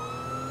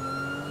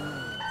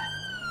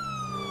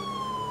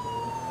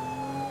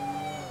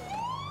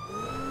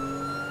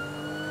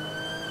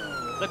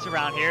 Looks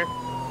around here.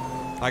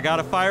 I got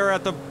a fire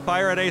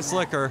at Ace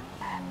Liquor.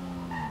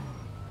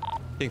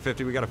 King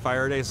 50, we got a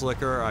fire at Ace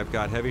Liquor. I've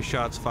got heavy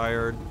shots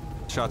fired.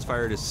 Shots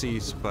fired has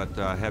ceased, but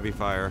heavy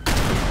fire.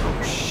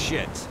 Oh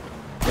shit.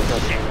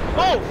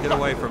 Oh! Get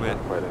away from it.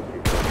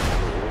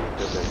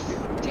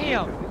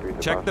 Damn.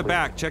 Check the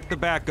back. Check the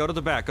back. Go to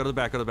the back. Go to the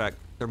back. Go to the back.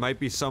 There might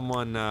be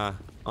someone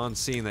on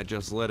scene that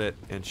just lit it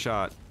and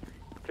shot.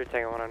 3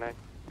 Tango 109.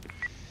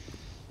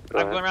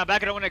 I'm going around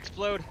back. I don't want to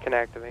explode. Can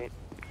activate.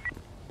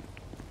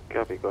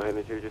 Copy. Go ahead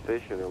and choose your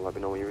station and let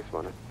me know when you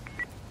responded.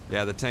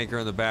 Yeah, the tanker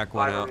in the back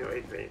went out.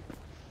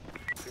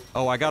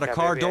 Oh, I got a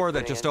car door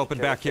that just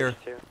opened back here.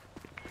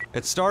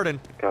 It's starting.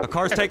 A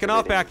car's taking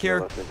off back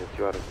here.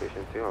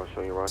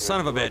 Son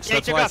of a bitch.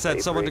 That's why I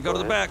said someone to go to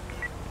the back.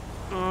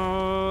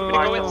 I'm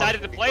gonna go inside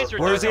of the place or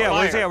Where's he there's at? a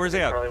Where's he fire? at? Where's he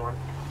at?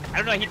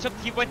 I don't know.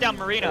 He went down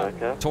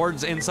Marina.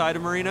 Towards inside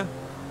of Marina?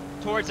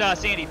 Towards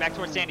Sandy. Back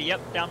towards Sandy.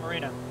 Yep, down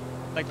Marina.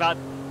 Like about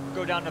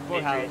go down to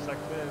Boathouse.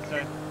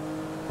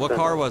 What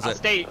car was it?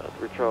 State.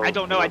 I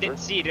don't know. I didn't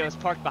see it. It was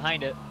parked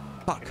behind it.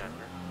 Fuck.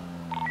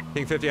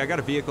 King 50, I got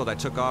a vehicle that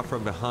took off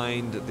from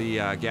behind the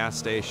gas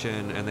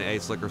station and the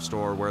Ace Liquor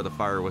Store where the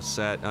fire was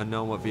set.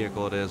 Unknown what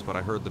vehicle it is, but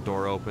I heard the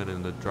door open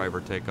and the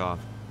driver take off.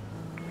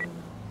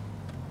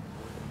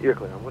 You're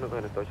clear. I'm gonna go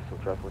ahead and start you some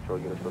traffic control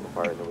units from the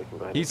fire, and then we can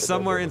go ahead. He's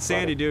somewhere in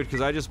Sandy, dude,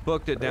 because I just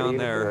booked it down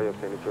there.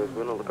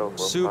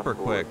 Super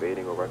quick. I'm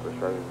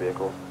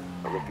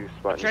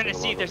trying to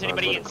see if there's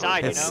anybody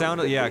inside, It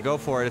sounded, yeah, go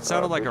for it. It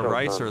sounded like a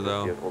ricer,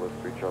 though. Go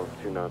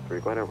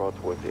ahead and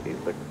route towards the Ace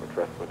Liquor for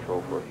traffic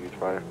control for a huge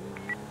fire.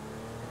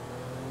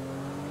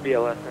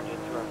 BLS engine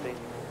 2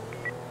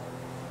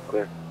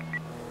 Clear.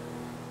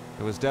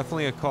 It was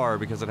definitely a car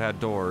because it had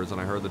doors, and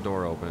I heard the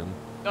door open.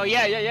 Oh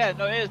yeah.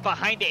 No, it was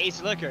behind the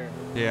Ace Liquor.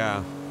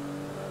 Yeah.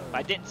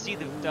 I didn't see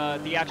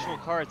the actual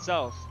car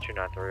itself.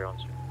 293 on.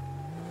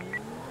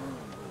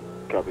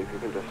 Copy. If you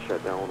can just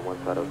shut down one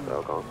side of the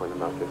Algonquin and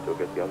not just still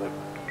get the other.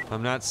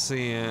 I'm not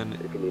seeing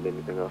if you need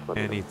anything else.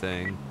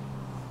 Anything.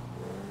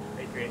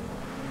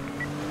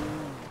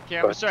 Okay,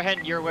 I'm gonna start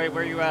heading your way.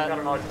 Where you at?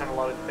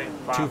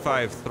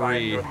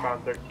 253.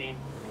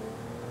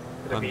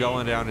 I'm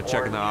going down and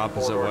checking the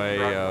opposite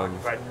way of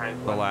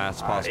the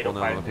last possible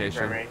known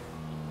location.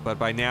 But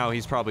by now,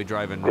 he's probably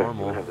driving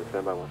normal.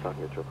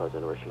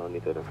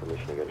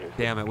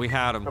 Damn it, we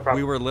had him.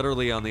 We were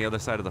literally on the other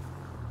side of the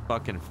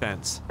fucking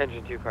fence.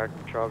 Engine 2 fire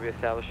control, be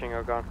establishing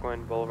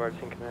Algonquin Boulevard,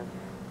 in command.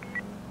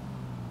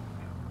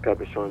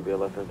 Copy, showing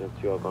BLS engine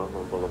 2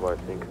 Algonquin Boulevard,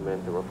 in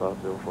command,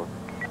 0504.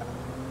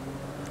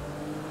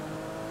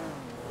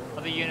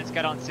 Other units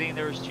got on scene.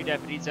 There was 2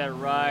 deputies that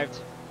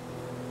arrived.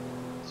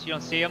 So you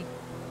don't see them?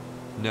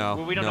 No,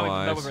 well, we don't no know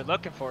eyes. what we're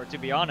looking for, to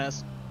be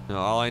honest. No,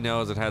 all I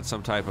know is it had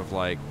some type of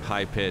like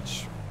high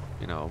pitch,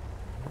 you know,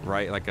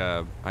 right? Like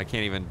a, I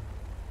can't even,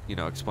 you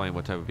know, explain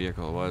what type of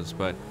vehicle it was,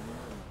 but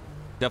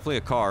definitely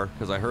a car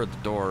because I heard the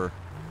door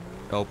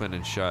open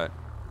and shut.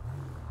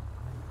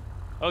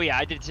 Oh yeah,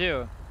 I did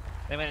too.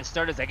 Then when it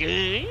started, it's like.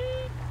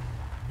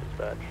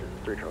 Dispatch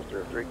 3 Charles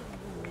 303.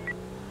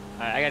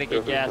 Alright, I gotta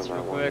get gas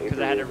real quick because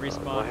I had to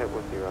respawn.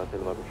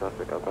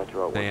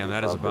 Damn,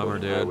 that is a bummer,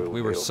 dude.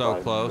 We were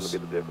so close.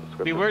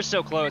 We were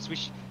so close.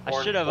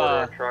 I should have.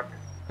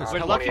 We're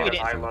lucky we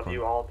didn't.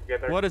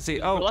 What is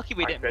he? Oh, we're lucky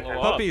we didn't blow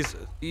up. Puppies,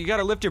 you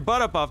gotta lift your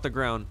butt up off the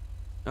ground.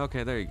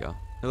 Okay, there you go.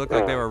 It looked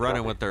like they were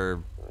running with their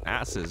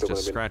asses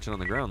just scratching on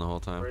the ground the whole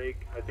time. I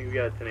think we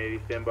got a 1080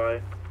 standby.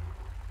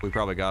 We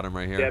probably got him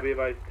right here. Yeah, be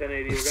advised,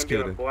 1080. We're gonna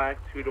get a black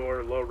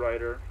 2-door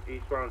lowrider,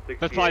 eastbound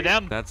 68. Let's fly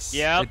them. That's.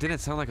 Yeah. It didn't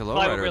sound like a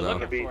lowrider though.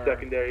 Gonna be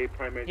secondary,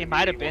 primary. It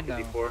might have been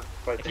though.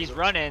 If he's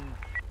running.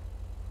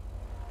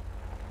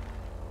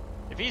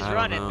 If he's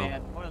running,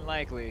 man, more than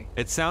likely.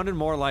 It sounded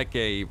more like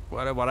a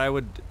what I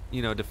would,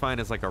 you know, define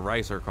as like a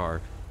ricer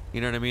car.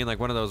 You know what I mean? Like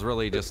one of those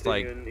really just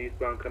like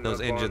those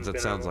engines that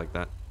sounds like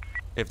that.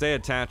 If they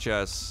attach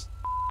us,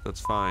 that's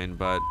fine,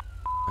 but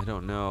I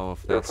don't know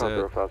if that's it.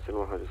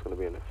 100 is going to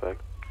be in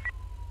effect.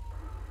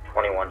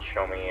 21,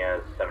 show me as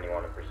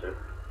 71 in pursuit.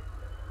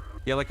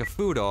 Yeah, like a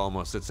Fudo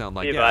almost. It sounded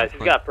like. You yeah,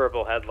 he's got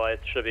purple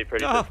headlights. Should be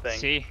pretty distinct.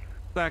 See.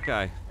 That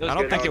guy. I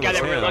don't think it was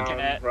him. We were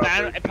looking at.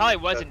 It probably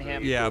wasn't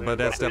him. Yeah, but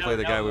that's definitely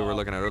the guy we were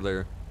looking at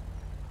earlier.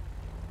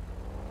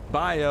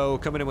 Bio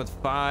coming in with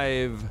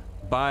 5.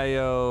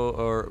 Bio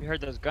or we heard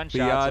those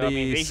gunshots.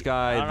 Biotti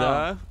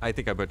Sky I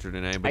think I butchered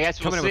the name. But I guess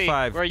coming we'll in with see.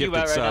 5 Where are you gifted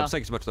at right subs. now?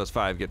 Thank you so much for those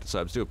 5 gifted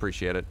subs. Do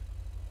appreciate it.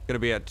 Gonna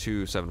be at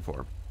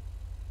 274.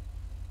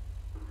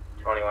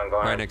 21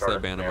 going right next to the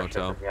Bandit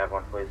Motel. If you have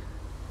one, please.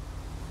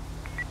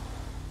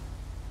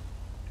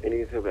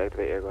 Any to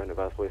activate air, go ahead and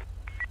advise, please.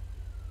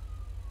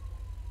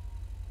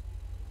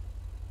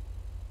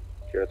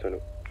 Sierra 20.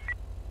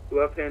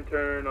 Left-hand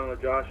turn on the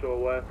Joshua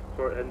West,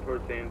 heading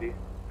towards Sandy.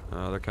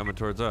 Oh, they're coming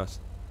towards us.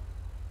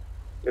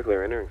 You're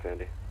clear, entering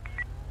Sandy.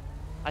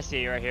 I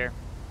see you right here.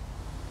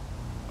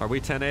 Are we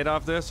 10-8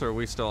 off this, or are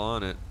we still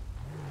on it?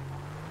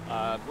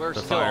 We're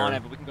The still fire. on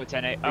it, but we can go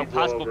 10-8. Oh,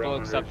 possible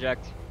bullet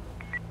subject.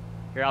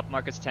 Here, I'll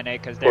mark it's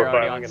 10-8 because they're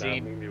already on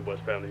scene. I'm gonna be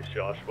westbound East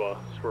Joshua,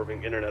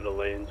 swerving in and out of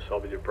lanes. I'll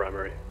be your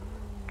primary.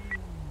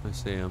 I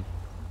see him.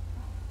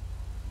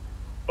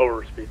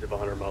 Over speeds of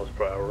 100 miles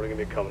per hour. We're gonna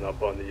be coming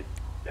up on the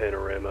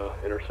Panorama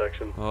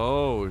intersection.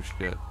 Oh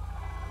shit.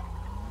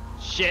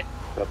 Shit.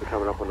 They'll be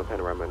coming up on the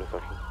Panorama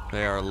intersection.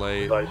 They are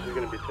late. Advice, you're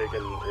gonna be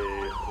taking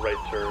a right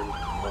turn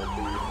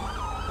onto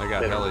They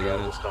got hella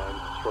Panorama units. this time.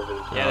 Swerving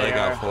into Yeah, they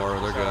got 4.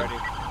 They're good.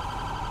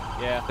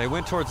 Yeah. They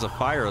went towards the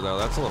fire though.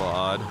 That's a little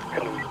odd.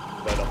 Coming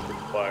right up to the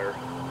fire,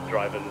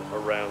 driving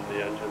around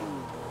the engine.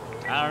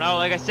 I don't know.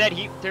 Like I said,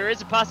 there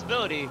is a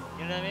possibility.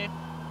 You know what I mean?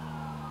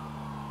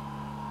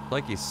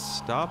 Like he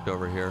stopped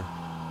over here.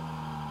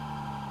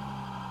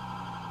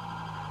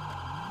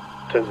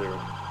 10-0.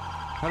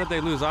 How did they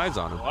lose eyes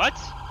on him? What?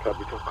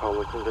 Copy, call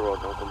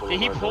 10-0. Did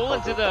he pull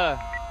into the?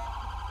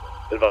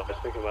 Advice, I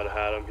think I might have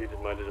had him. He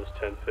just might have just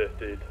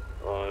 1050'd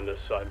on the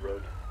side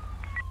road.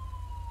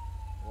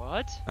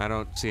 What? I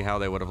don't see how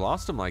they would have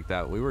lost him like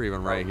that. We were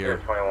even right here.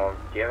 21,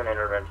 do you have an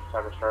intervention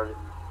timer started?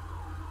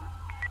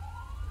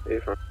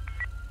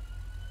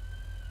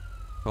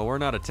 Well, we're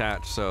not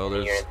attached, so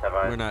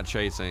we're not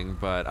chasing,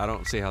 but I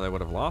don't see how they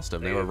would have lost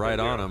him. They were right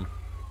on him.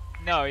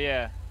 No,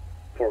 yeah.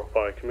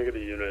 4-5, can we get a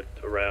unit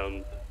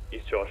around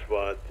East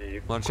Joshua at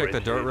the... Want to check the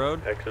dirt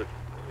road? Exit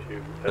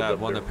to That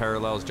one that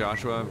parallels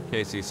Joshua, in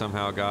case he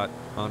somehow got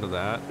onto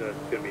that. It's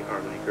going to be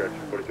Harmony, correct?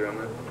 43 on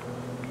that.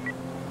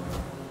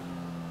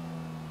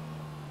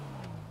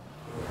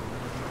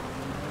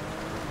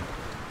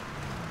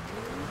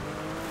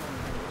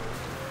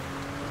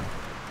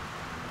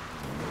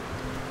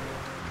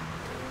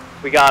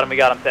 We got him,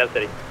 Stab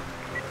City.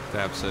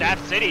 Stab City. Stab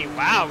City,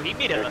 wow, he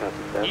made a,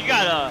 he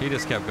got a... He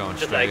just kept going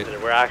Just straight.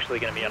 exited. We're actually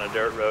going to be on a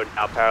dirt road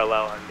now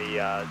parallel in the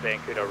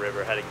Zancudo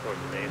River heading towards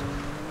the base.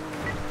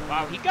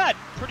 Wow, he got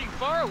pretty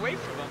far away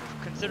from him,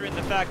 considering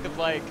the fact of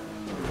like,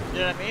 you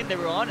know what I mean? They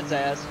were on his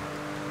ass.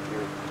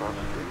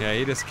 Yeah,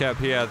 he just kept,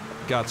 he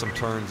got some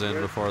turns in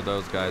before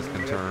those guys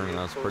can turn, and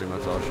that's pretty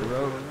much all she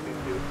wrote.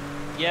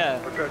 Yeah.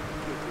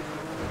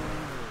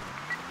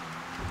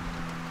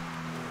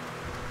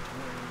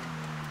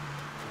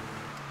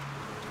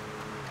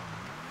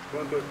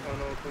 Going to a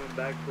tunnel, coming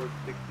back towards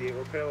 68.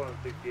 We're parallel on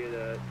 68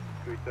 at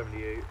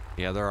 378.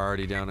 Yeah, they're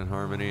already down in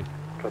Harmony.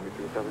 Copy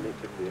 378,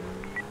 68.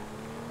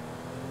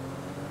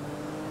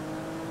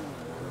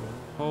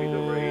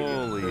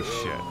 Holy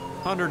shit.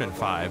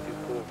 105.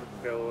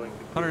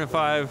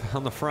 105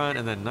 on the front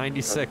and then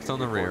 96 on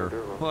the rear.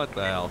 What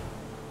the hell?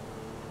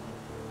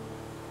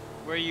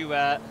 Where you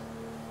at?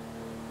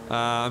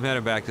 I'm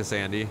heading back to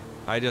Sandy.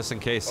 I just in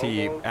case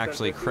he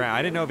actually crashed.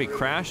 I didn't know if he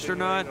crashed or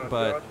not,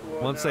 but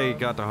once they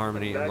got to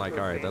Harmony, I'm like,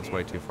 alright, that's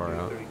way too far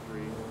out.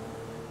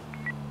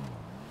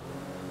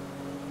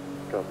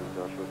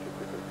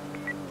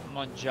 I'm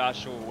on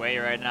Joshua Way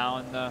right now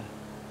in the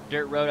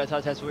dirt road. I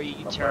thought that's where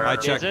you turn. I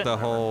checked the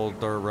whole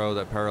dirt road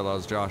that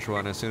parallels Joshua,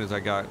 and as soon as I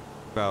got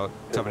about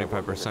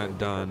 75%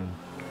 done,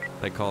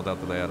 they called out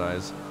that they had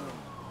eyes.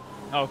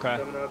 Okay.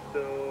 Coming up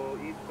to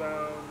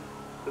eastbound,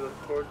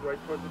 right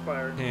towards the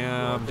fire.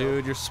 Damn,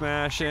 dude, you're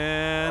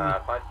smashing.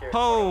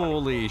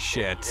 Holy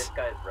shit.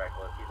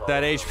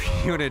 That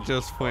HP unit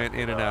just went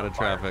in and out of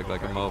traffic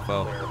like a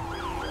mofo.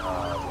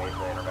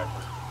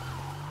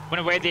 Want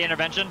to waive the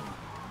intervention?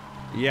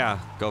 Yeah,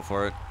 go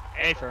for it.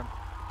 A firm.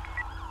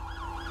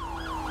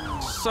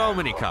 So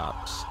many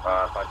cops.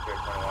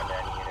 5-21 to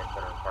any units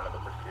that are in front of the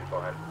pursuit. Go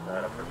ahead and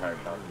set up for tire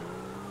shots.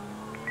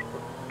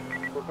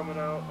 We're coming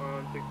out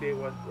on 68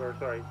 west, or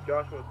sorry,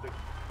 Joshua 6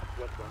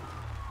 westbound.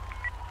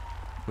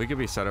 We could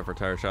be set up for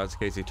tire shots in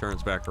case he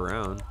turns back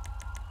around.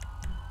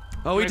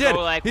 Oh, he We're did!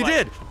 go like He what?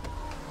 did!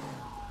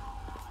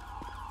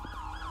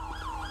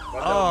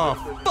 Oh,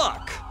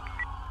 fuck!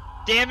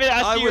 Damn it,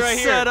 I see you was right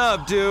here. set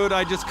up, dude.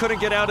 I just couldn't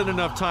get out in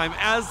enough time.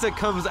 As it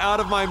comes out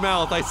of my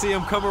mouth, I see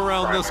him come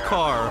around this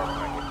car.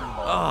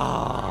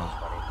 Oh.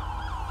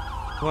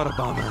 What a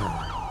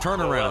bummer.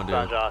 Turn around,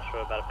 dude.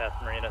 Joshua, about to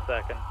pass Marina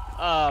second.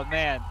 Oh,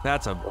 man.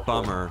 That's a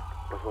bummer.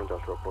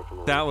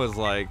 That was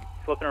like...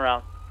 Flipping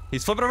around.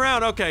 He's flipping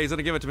around. Okay, he's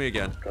gonna give it to me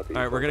again. All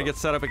right, we're gonna get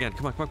set up again.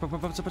 Come on, come on, come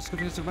on,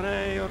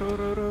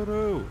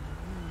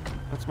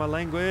 that's my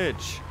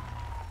language.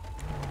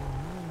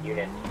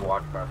 Units,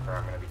 watch Buster.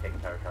 I'm going to be taking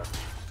tire shots.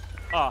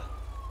 Oh.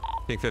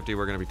 King 50,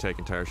 we're gonna be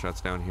taking tire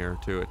shots down here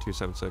too at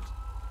 276.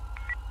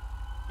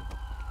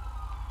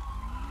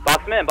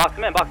 Box him in, box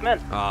him in, box him in.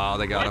 Oh,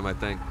 they got him, I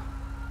think.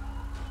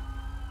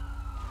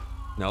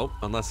 Nope,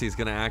 unless he's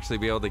gonna actually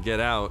be able to get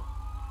out.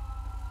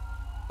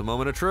 The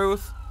moment of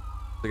truth.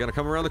 They're gonna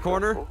come around the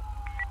corner.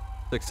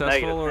 Successful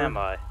Negative, or?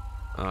 standby.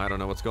 Oh, I don't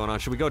know what's going on.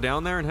 Should we go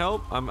down there and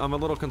help? I'm a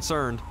little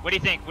concerned. What do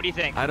you think? What do you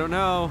think? I don't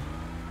know.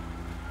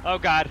 Oh,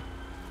 God.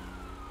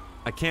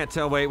 I can't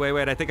tell. Wait.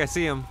 I think I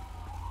see him.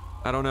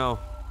 I don't know.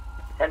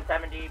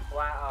 1070,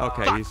 black.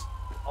 Okay, he's.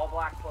 All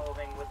black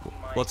clothing with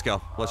T-minus. Let's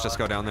go. Let's just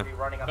go down there.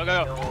 Go.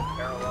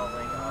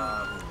 Paralleling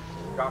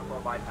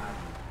Joshua bypass.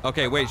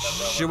 Okay, wait.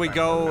 Should we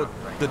go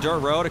the dirt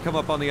road and come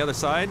up on the other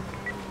side?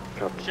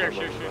 Sure.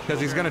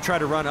 Because he's gonna try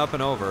to run up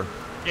and over.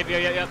 Yep.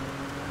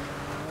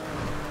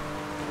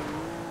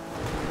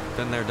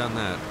 Been there, done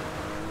that.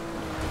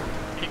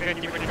 We're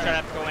gonna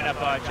try to go in up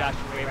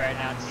Joshua Way right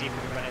now and see if we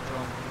can run into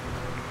him.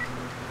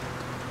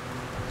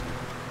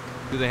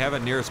 Do they have a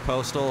nearest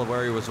postal of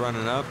where he was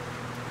running up?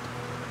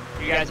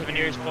 You guys have a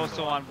nearest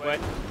postal on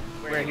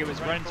where he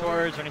was running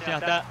towards or anything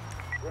like that?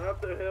 Run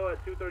up the hill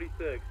at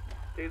 236.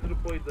 Taser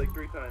deployed like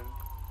 3 times.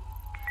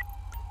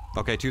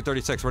 Okay,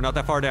 236. We're not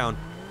that far down.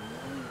 1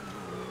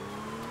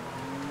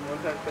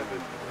 time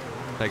 7.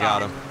 They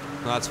got him.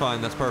 No, that's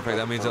fine. That's perfect.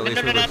 That means at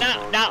least we were...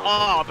 Not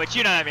all, but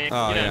you know what I mean.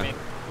 Oh, you know yeah. what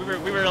I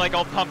mean. We were like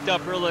all pumped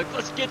up. We were like,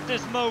 let's get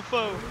this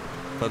mofo.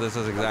 But this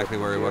is exactly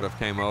where he would have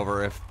came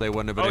over if they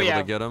wouldn't have been able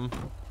to get him.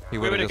 He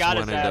would have just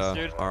went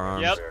into our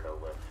arms. Yep.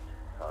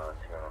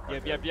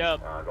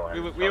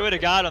 We would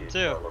have got him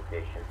too.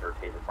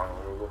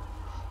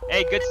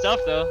 Hey, good stuff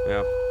though.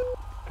 Yeah.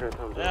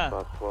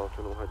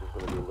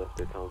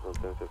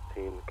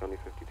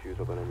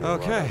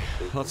 Okay,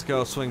 let's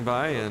go swing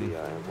by and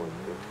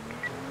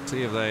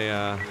see if they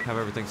have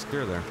everything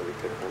secure there.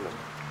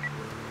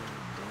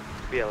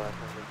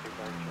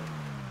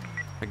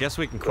 I guess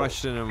we can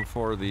question him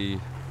for the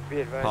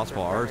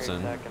possible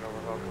arson.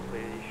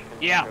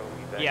 Yeah.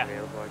 Yeah.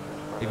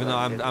 Even though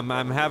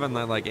I'm having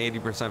that like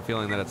 80%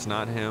 feeling that it's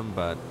not him,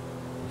 but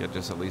we could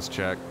just at least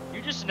check.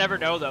 You just never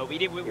know though. We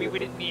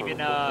didn't even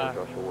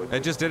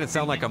It just didn't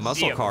sound like a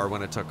muscle car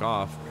when it took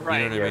off.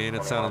 Right. You know what I mean?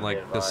 It sounded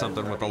like just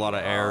something with a lot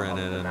of air in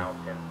it, and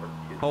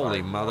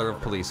holy mother of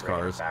police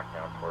cars.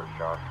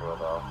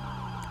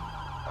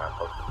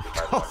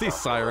 All these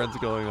sirens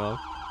going off.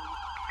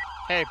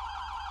 Hey.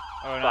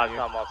 Oh, no,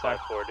 Foxcom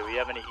 154, do we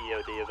have any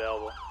EOD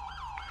available?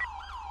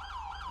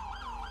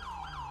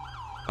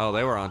 Oh,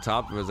 they were on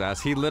top of his ass.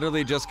 He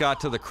literally just got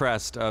to the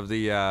crest of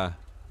the,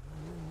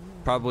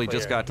 probably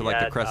just got to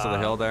like the crest of the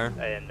hill there.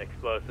 An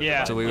explosive.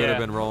 Yeah. So we would have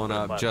been rolling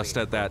up just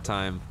at that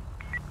time.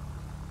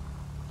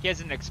 He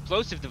has an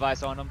explosive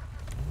device on him.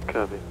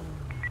 Copy.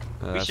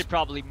 We should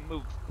probably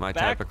move my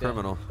back type of then.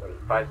 criminal.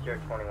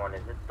 5021,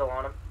 is it still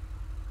on him?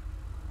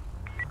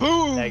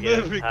 Boom!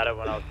 Negative. Had it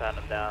when I was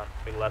patting him down.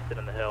 We left it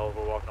in the hill.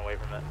 We're walking away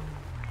from it.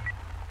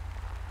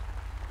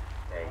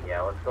 Okay,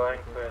 yeah, let's go ahead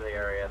and clear the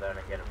area then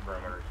and get a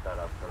perimeter set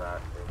up for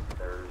that if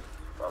there's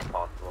a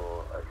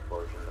possible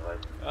explosion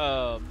device.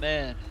 Oh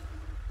man.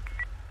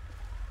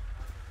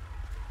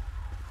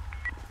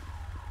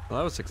 Well,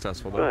 that was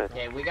successful though.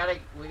 Okay, we gotta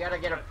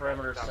get a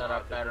perimeter set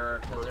up better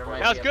because there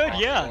might That was be a good,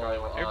 yeah.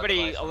 possible, Everybody,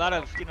 device a lot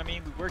of, you know what I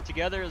mean, we worked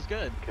together, it was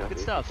good. Good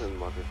stuff.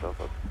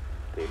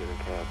 The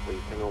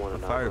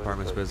fire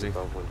department's busy.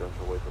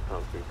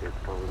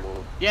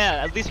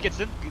 Yeah, at least gets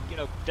them, you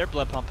know, their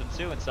blood pumping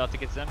too and stuff to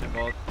get them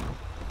involved.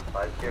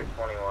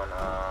 5021,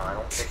 I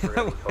don't think we're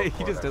gonna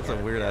He just did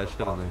some weird ass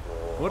shit on there.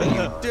 What are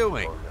you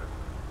doing?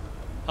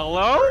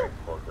 Hello?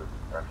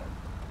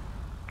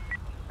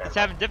 It's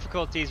having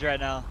difficulties right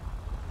now.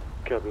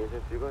 Copy,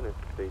 since you're going to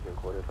staging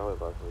quarters, I'll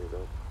advise when you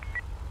go.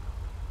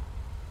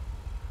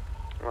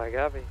 Right,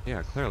 copy.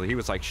 Yeah, clearly he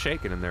was like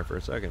shaking in there for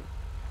a second.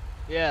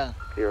 Yeah.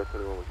 Sierra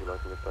 21, would you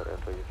like me to start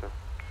after you, sir?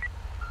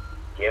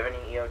 Do you have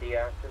any EOD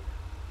active?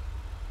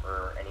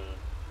 Or any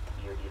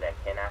EOD that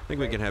can activate? I think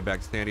we can head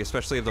back to Sandy,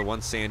 especially if the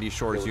one Sandy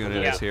Shores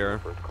unit is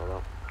here.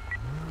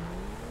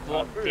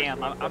 Well,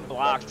 damn, I'm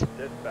blocked.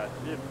 I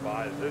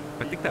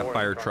think that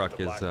fire truck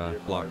is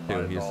blocked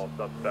too. He's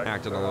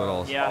acting a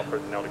little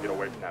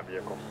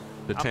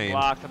detained. I'm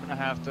blocked. I'm gonna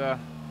have to.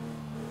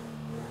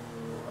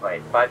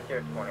 Right,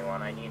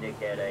 5021, I need to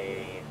get at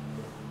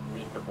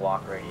least a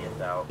block radius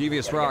out.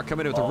 Devious Rock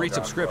coming in with a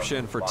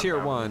resubscription for Tier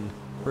 1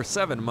 for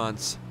 7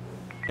 months.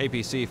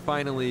 APC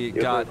finally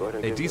got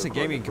a decent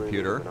gaming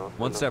computer.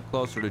 One step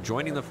closer to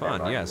joining the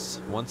fun.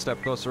 Yes, one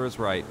step closer is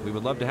right. We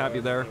would love to have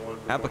you there.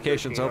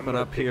 Applications open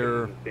up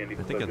here, I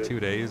think in 2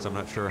 days. I'm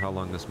not sure how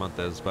long this month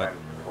is, but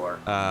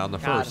on the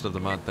 1st of the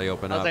month they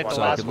open up.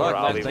 So good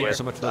luck, and thank you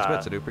so much for those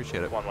bits. I do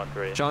appreciate it.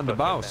 John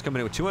DeBaus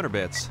coming in with 200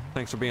 bits.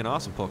 Thanks for being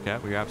awesome,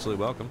 Polecat. You're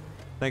absolutely welcome.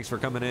 Thanks for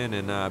coming in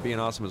and being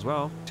awesome as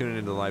well. Tuning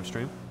into the live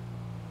stream.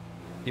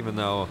 Even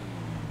though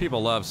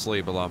people love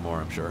sleep a lot more,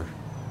 I'm sure.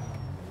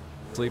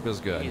 Sleep is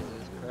good.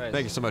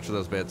 Thank you so much for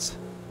those bits.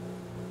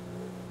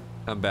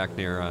 I'm back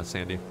near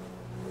Sandy.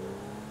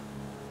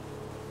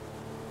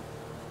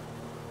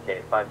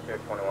 Okay,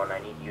 5021, I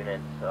need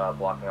units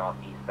blocking off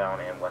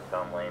eastbound and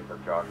westbound lanes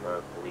of Joshua.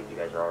 I believe you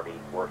guys are already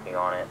working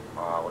on it.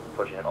 Let's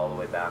push it all the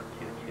way back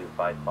to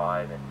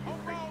 255 and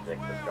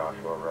 236 of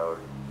Joshua Road.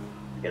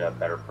 Get a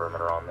better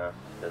perimeter on this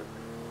because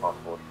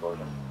possible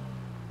explosion.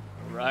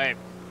 Right.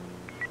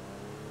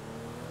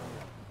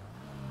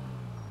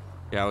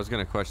 Yeah, I was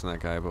gonna question that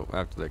guy, but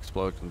after the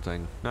explosion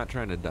thing, not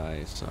trying to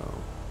die, so.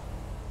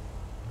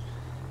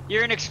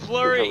 You're an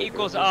explorer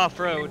equals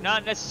off-road,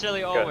 not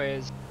necessarily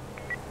always.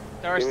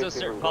 There are still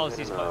certain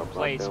policies put in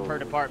place per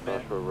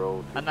department.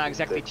 I'm not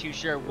exactly too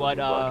sure what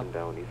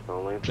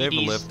They've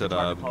lifted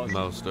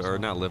most, or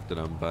not lifted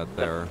them, but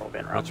they're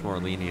much more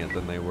lenient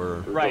than they were.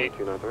 Right.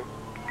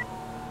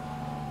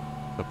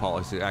 The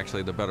policy,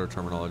 actually, the better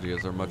terminology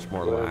is they're much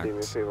more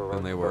lax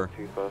than they were.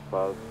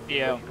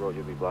 Yeah. You'll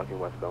be blocking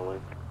westbound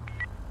lane.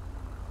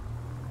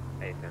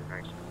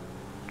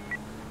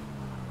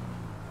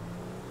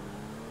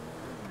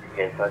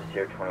 Okay,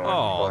 5021.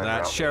 Oh,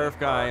 that sheriff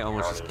guy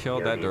almost just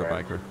killed that dirt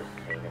biker.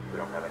 We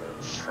don't have any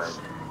current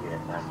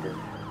units active.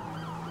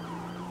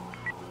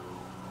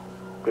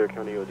 Clear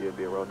County OD will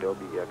be around. They'll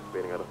be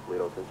activating out of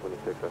Toledo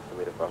 1026,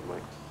 estimated 5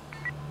 mics.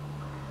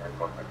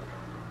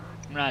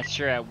 I'm not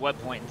sure at what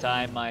point in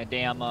time my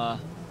damn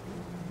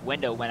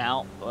window went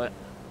out, but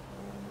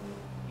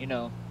you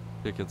know.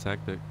 It gets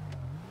hectic.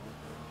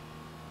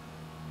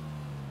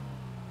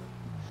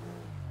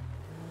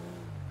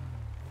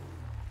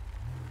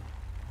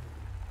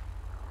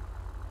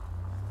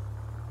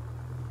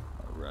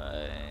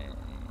 Right.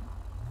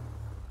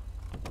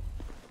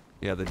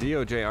 Yeah, the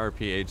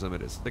DOJRP age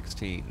limit is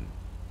 16.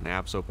 And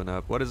apps open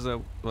up. What is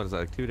that?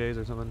 Like 2 days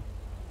or something?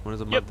 What is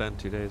a month then?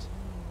 2 days?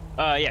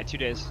 Yeah, 2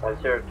 days.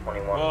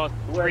 Well,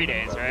 3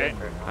 days, right?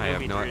 I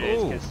have no idea.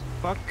 Ooh,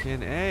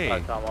 fucking A.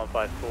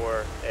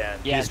 154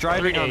 and yeah, he's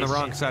driving on the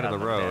wrong side of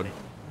the road.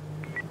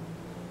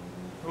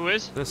 Who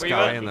is? This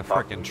guy in the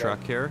frickin'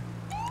 truck here.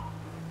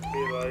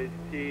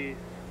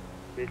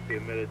 basically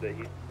admitted that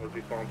he was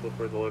responsible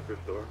for the liquor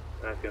store.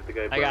 Asking if the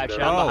guy I got you.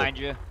 burned I'm down. behind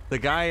you. The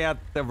guy at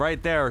the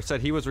right there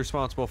said he was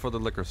responsible for the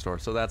liquor store,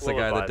 so that's the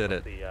guy that did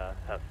it.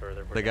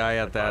 The guy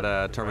at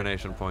that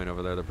termination point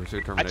over there, the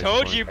pursuit termination point.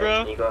 I told you,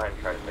 bro.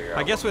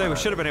 I guess we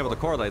should have been able to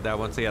correlate that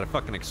once he had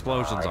fucking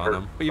explosions on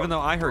him. Even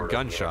though I heard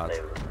gunshots.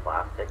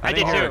 I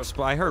didn't hear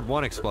I heard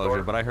one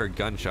explosion, but I heard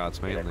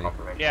gunshots mainly.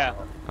 Yeah.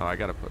 Oh, I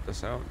gotta put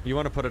this out. You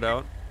want to put it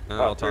out?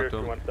 I'll talk to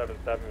him.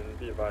 177,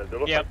 be advised.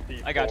 Yep,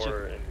 I got you.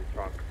 In the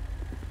trunk.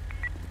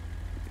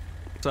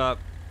 What's up?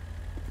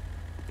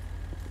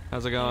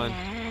 How's it going?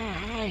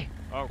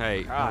 Oh,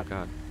 Hey, God.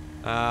 oh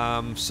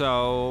god.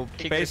 So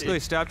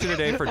basically stopped you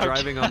today for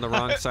driving on the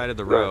wrong side of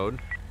the road.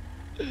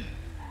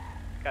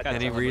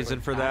 Any reason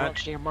for I that? don't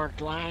see a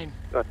marked line.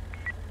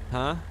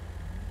 Huh?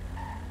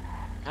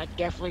 I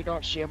definitely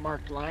don't see a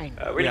marked line.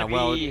 Yeah,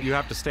 well, you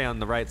have to stay on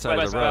the right side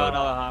of the road.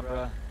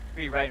 Alhambra.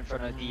 Be right in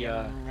front of the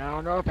I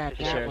don't know about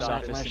that sheriff's one,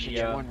 office unless in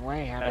it's the, one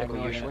way. How do I medical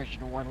know it's unit. switching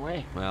to one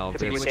way? Well,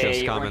 Typically it's with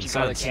just a common orange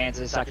color sense.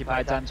 Kansas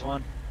occupied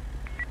 ×1.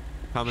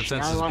 Common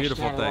sense I is a lost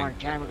beautiful that a long thing.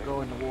 time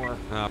ago in the war.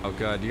 Oh,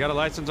 good. You got a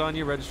license on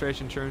you?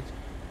 Registration, insurance?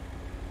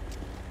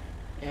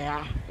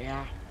 Yeah.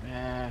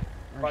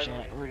 Where's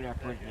that? Where did I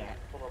put that?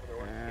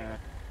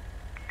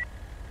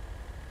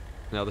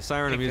 Now, the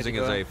siren I'm Think using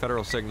good is to a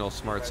Federal Signal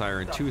Smart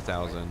Siren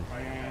 2000,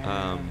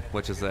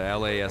 which is the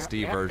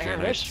LASD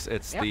version.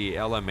 It's the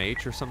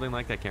LMH or something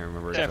like that. I can't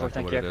remember exactly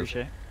Thank what you, I it is.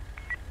 appreciate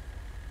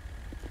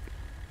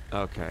it.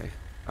 Okay.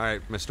 All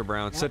right, Mr.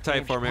 Brown. Sit Yep, tight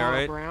name's for me, Paul all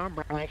right?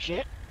 Brown like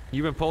shit.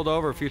 You've been pulled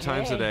over a few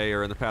times Okay. today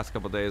or in the past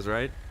couple days,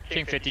 right?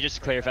 King 50, just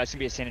to clarify, it's gonna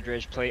be a San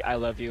Andreas plate. I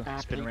love you.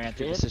 It's been Pink ran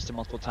through the Fit. system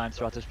multiple times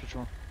throughout this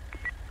patrol.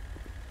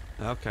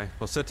 Okay.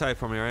 Well, sit tight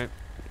for me, all right?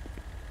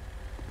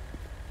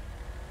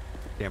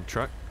 Damn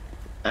truck.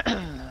 What's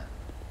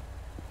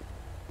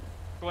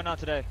going on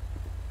today?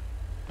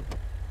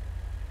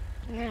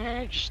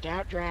 Just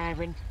out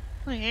driving.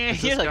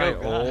 Is You're this like, guy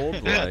oh, God.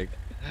 old? Like,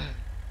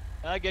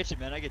 I get you,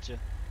 man. I get you.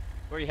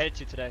 Where are you headed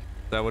to today? is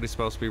that what he's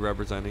supposed to be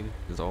representing?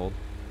 Is old?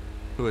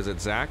 Who is it,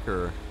 Zach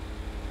or?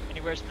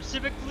 Anywhere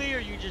specifically, or are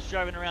you just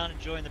driving around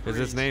enjoying the breeze? Is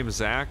his name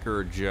Zach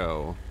or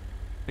Joe?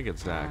 I think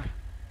it's Zach.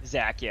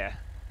 Zach, yeah.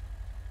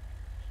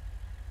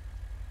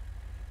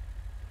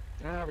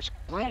 I was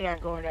planning on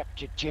going up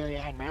to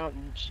Chiliad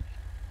Mountains.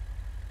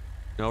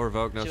 No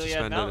revoked, no Chiliad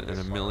suspended, Mountains.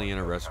 and 1 million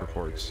arrest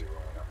reports.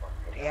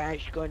 Yeah, I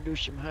was going to do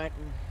some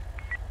hunting.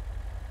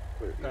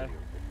 Okay.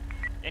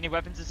 Any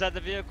weapons inside the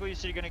vehicle? You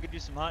said you're gonna go do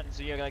some hunting,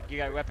 so you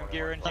got weapon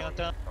gear or anything like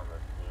that?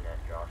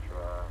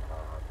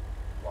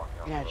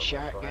 Got a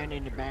shotgun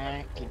in the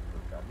back and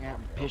got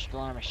a pistol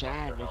on my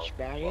side. That's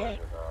about it.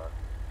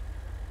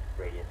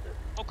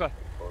 Okay.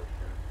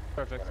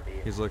 Perfect.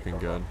 He's looking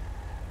good.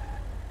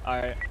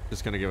 Alright.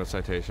 Just gonna give a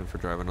citation for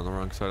driving on the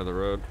wrong side of the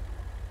road.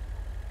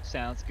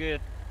 Sounds good.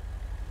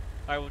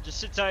 Alright, well just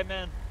sit tight,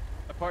 man.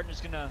 My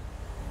partner's gonna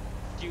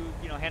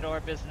handle our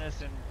business,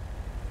 and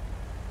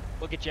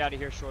we'll get you out of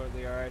here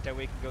shortly, alright? That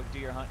way you can go do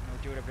your hunting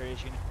or do whatever it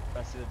is you need the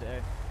rest of the day.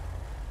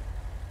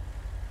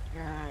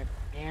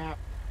 Yeah.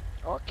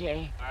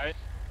 Okay. Alright.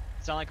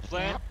 Sound like a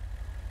plan?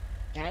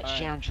 That Alright.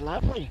 sounds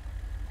lovely.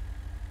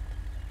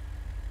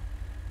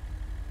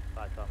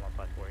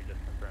 55154, you just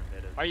confirmed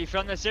it is. Are you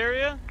from this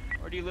area,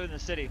 or do you live in the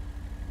city?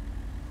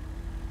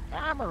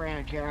 I'm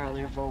around here. I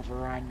live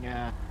over on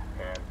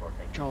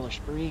Cholla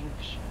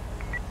Springs.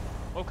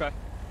 Okay.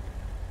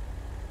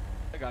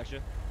 I got you.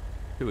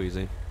 Too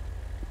easy.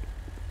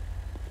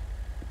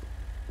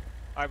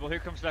 Alright, well here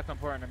comes back my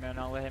partner, man.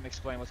 I'll let him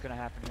explain what's gonna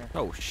happen here.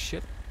 Oh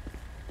shit.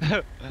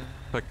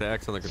 Click the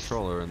X on the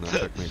controller and that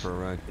took me for a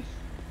ride.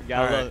 You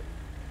gotta love it.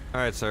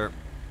 Alright, sir.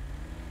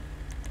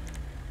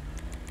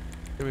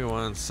 Give me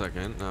 1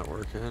 second, not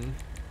working.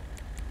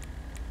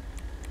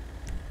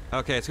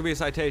 Okay, it's gonna be a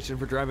citation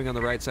for driving on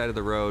the right side of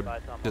the road.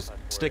 Just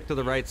stick to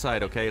the right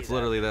side, okay? It's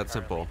literally that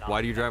simple.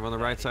 Why do you drive on the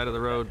right side of the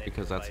road?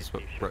 Because that's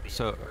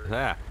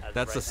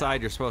that's the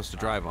side you're supposed to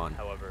drive on.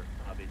 However,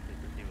 obviously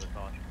proceed with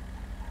caution.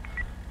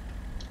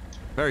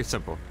 Very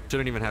simple.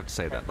 Shouldn't even have to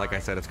say that. Like I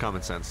said, it's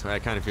common sense. I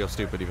kind of feel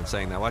stupid even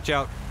saying that. Watch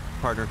out,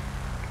 partner.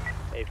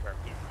 Hey, firm,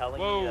 he's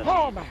telling Whoa. you that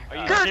Oh my Are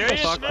you goodness!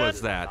 serious, What the fuck man?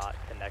 was that? not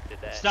connected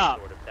to any Stop.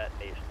 sort of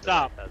detonation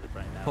Stop. as of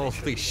right now. Make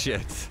sure Holy you-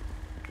 shit.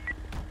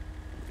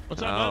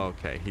 What's up, man? Oh,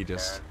 okay. He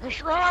just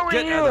What's wrong with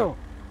Get out you?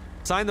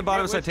 sign the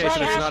bottom What's citation.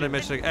 that It's not happening?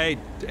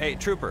 admission. Hey,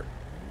 trooper.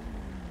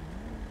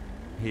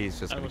 He's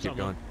just gonna what's keep up,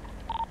 going.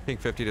 Pink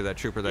 50 to that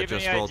trooper that Do you have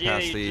just any rolled idea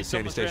past you the just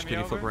Sandy almost station. ran Can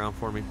me you flip over? around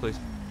for me, please?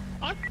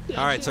 Yeah,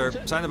 All right, sir.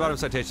 Sign the bottom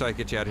citation so I can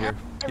get you out of here.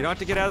 You don't have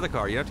to get out of the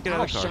car. You don't have to get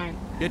out of the I'll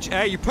car. sign.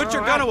 Hey, you put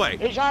your gun away.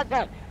 It's not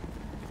that.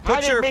 I Put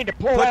didn't your mean to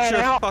pull that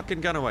out.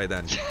 fucking gun away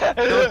then.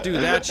 Don't do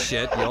that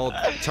shit, you old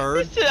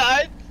turd.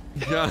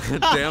 God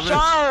damn it.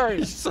 Sorry.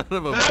 You son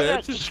of a I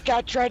bitch. This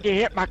guy tried to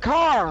hit my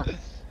car.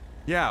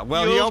 Yeah,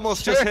 well, he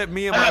almost just hit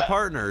me and my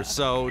partner,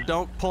 so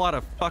don't pull out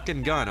a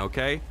fucking gun,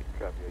 okay?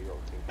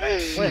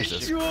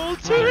 Jesus. I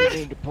didn't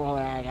mean to pull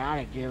that out.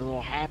 I get a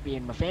little happy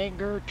in my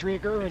finger,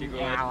 trigger, and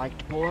I like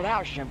to pull it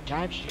out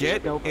sometimes.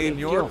 Get No in big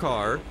your deal.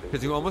 car,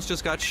 because you almost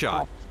just got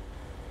shot.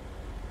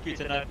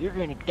 You're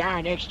gonna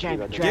die next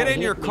time you try Get to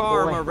in your hit me,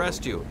 car, I'm boy. gonna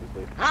arrest you.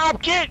 I'm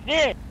getting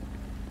it!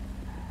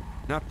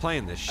 Not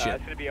playing this shit.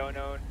 It's gonna be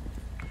unknown.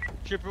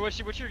 Trooper, what's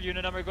your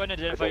unit number? Go ahead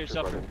and identify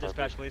yourself for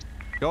dispatch, please.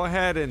 Go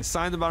ahead and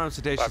sign the bottom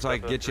citation so I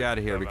can get you out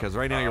of here, because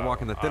right now you're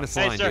walking the thinnest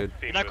Hey, line, sir, dude.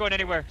 you're not going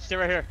anywhere. Stay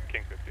right here.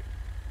 King 50.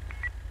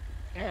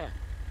 Yeah.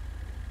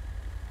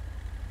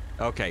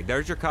 Okay,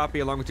 there's your copy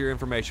along with your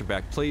information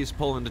back. Please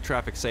pull into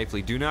traffic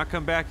safely. Do not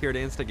come back here to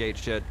instigate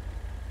shit.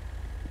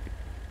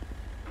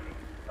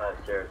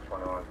 Sierra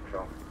 21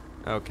 Patrol.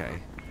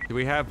 Okay. Do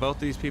we have both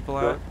these people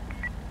out?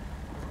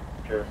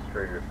 Just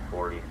triggered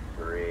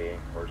 43.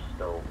 We're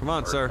still. Come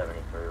on, sir.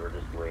 73. We're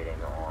just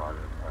waiting on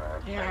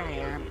Yeah, I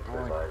am to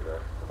going. advise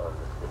us of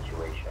the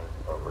situation,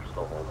 but we're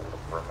still holding the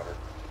perimeter.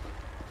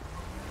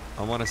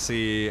 I want to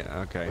see.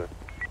 Okay.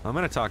 I'm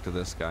gonna talk to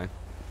this guy.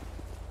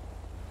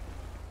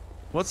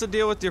 What's the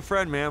deal with your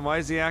friend, man? Why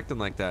is he acting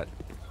like that?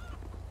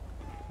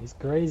 He's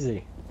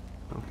crazy.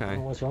 I Okay. don't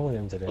know what's wrong with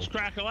him today. Let's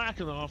crack a lack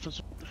in the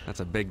office. That's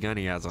a big gun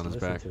he has on his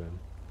Listen back. to him.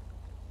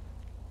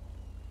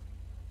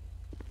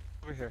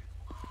 Over here.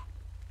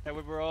 That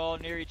way we're all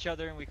near each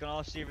other and we can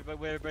all see everybody,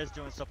 what everybody's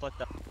doing, stuff like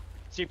that.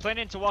 So you're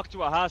planning to walk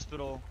to a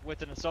hospital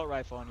with an assault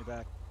rifle on your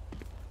back.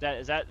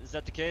 Is that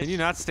the case? Can you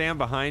not stand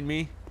behind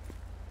me?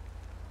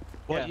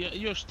 Well,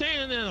 you're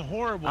standing in a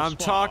horrible I'm spot,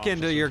 talking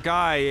officer. to your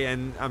guy,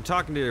 and I'm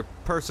talking to your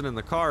person in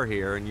the car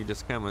here, and you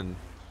just come and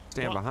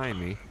stand Well, behind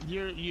me.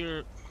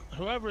 You're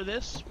whoever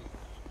this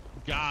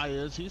guy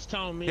is, he's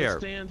telling me Here, to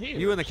stand here.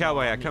 you and the so,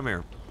 cowboy I hat, mean, come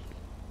here.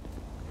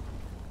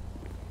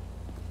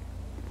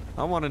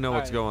 I want to know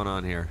what's Alright. going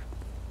on here.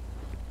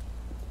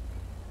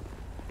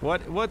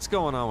 What's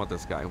going on with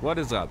this guy? What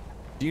is up?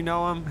 Do you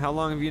know him? How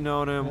long have you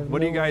known I him? have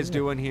What are you no guys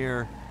idea. doing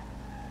here?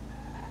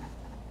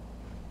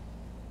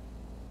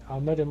 I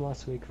met him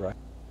last week, right?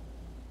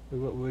 We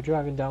were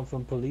driving down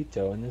from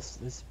Polito, and this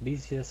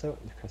BCSO,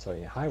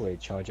 sorry, highway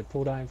charger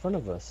pulled out in front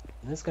of us.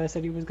 And this guy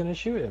said he was gonna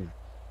shoot him.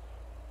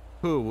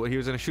 Who? He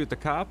was gonna shoot the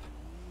cop?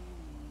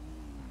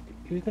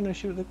 He was gonna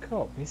shoot the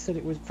cop. He said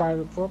it was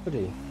private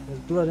property. There's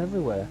blood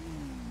everywhere.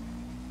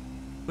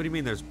 What do you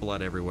mean there's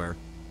blood everywhere?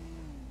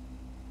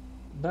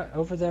 Back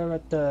over there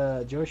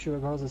at Joshua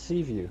across the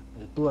Seaview,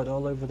 there's blood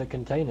all over the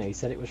container. He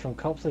said it was from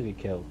cops that he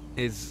killed.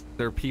 Is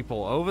there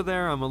people over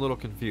there? I'm a little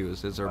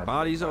confused. Is there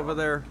bodies over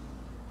there?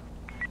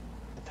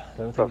 I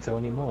don't think so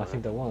anymore. I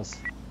think there was.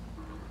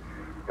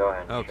 Go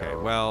ahead. and Okay,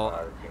 show, well,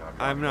 the scene on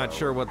I'm not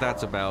sure what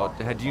that's about.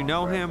 Do you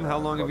know him? How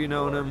long have you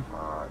known him?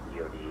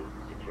 DOD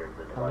secured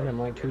the I met him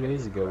like 2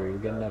 days ago. We were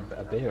getting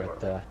a beer at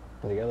the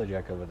Yellow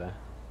Jack over there.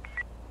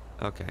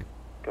 Okay.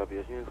 Copy.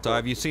 As units So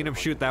have you seen him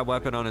shoot that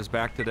weapon on his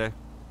back today?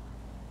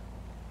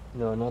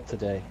 No, not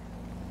today.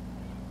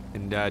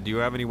 And do you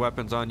have any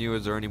weapons on you?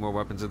 Is there any more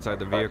weapons inside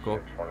the vehicle?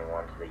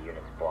 21 to the units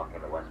blocking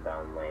the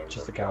westbound lane.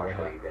 Just so a cowboy you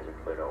hat. guys are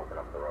clear to open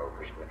up the road.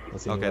 We're just gonna keep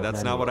Let's see if Okay, you that's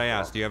have not any. what I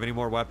asked. Do you have any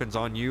more weapons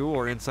on you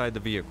or inside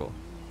the vehicle?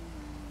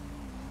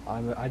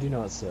 I do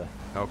not, sir.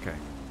 Okay.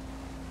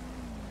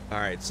 All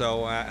right.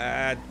 So,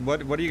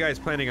 what are you guys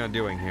planning on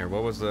doing here?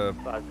 What was the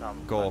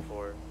goal?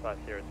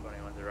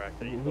 5021 direct.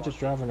 We were just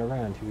driving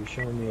around. He was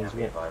showing me his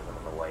whip.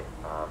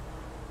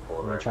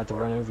 And I tried to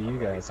run over you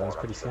guys. I was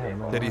pretty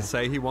scared. Did he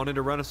say he wanted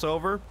to run us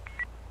over?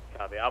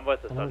 Copy. I'm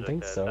with the I don't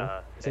think subject.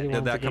 so. He said he Did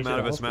wanted that to come go to out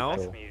of the his mouth?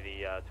 hospital. Me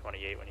the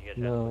 28 when you get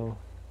No.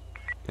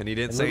 And he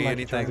didn't It say looked like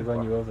he tried anything? to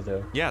run you over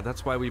though. Yeah,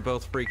 that's why we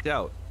both freaked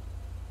out.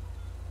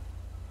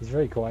 He's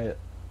very quiet.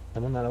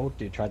 And then that old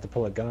dude tried to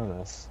pull a gun on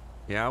us.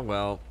 Yeah,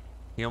 well,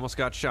 he almost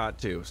got shot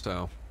too,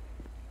 so.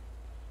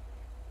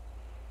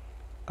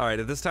 All right,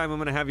 at this time, I'm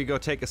going to have you go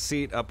take a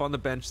seat up on the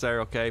bench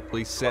there, okay?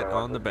 Please sit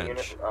on the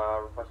bench.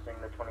 Requesting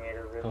the 28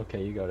 over.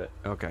 Okay, you got it.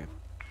 Okay.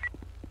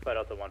 Flight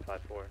Delta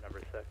 154,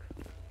 number 6.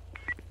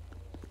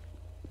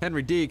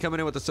 Henry D coming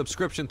in with a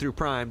subscription through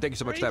Prime. Thank you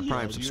so much for that Radio,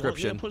 Prime do you want me to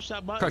subscription. push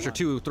that button? Crusher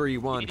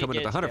 231 We need to coming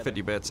in get with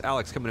 150 bits.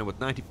 Alex coming in with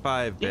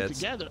 95 Get bits.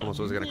 together. Almost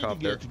was going to cough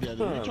there. Get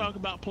together. We talk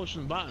about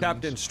pushing buttons.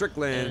 Captain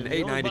Strickland And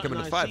the only 890 coming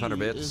in button with I 500 see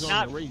bits. is on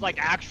Not the radio. like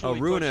actually. Oh, push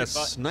your Ruinous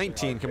buttons.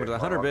 19 coming to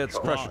 100 bits.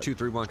 Crusher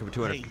 231 coming to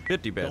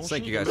 250 bits. Don't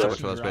Thank you shoot guys the so much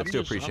for those messenger. bits. Do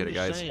I'm just appreciate it,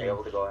 guys.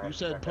 saying, you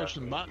said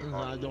pushing buttons, and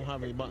I don't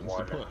have any buttons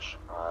to push.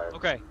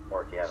 Okay.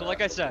 So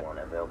like I said.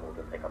 Available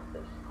to pick up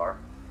this car.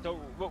 So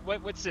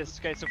what's this?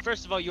 Okay, so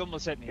first of all, you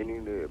almost hit me.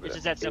 It's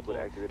just that simple.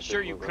 activate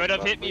Sure, you signal could have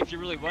gun hit me if you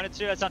really wanted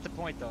to. That's not the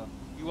point, though.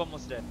 You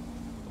almost did.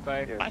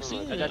 Okay. I see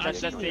it. That's I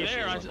the see it issue.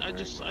 there. I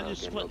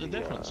just split the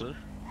difference, sir.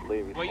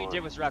 What you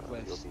did was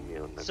reckless.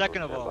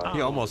 Second of all,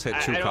 He almost hit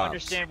two I don't cops.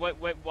 understand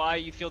why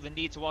you feel the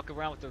need to walk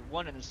around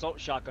with an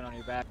assault shotgun on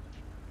your back.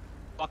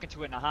 Walk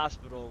into it in a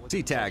hospital. With an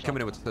C-Tag assault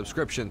coming in with a shotgun.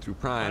 subscription through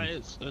Prime.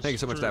 It's Thank you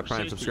so much for that for Prime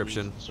safety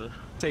subscription. reasons, sir.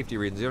 Safety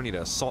reasons. You don't need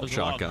an assault There's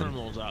a lot of shotgun.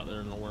 criminals out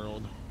there in the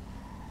world.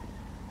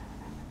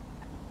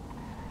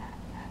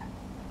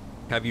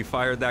 Have you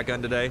fired that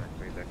gun today?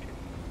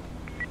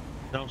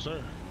 No,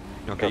 sir.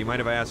 Okay, you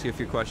mind if I ask you a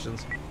few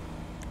questions?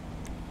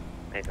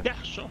 Yeah,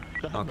 sure.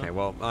 Go ahead, Okay, man.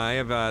 well, I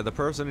have the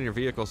person in your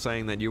vehicle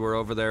saying that you were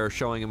over there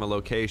showing him a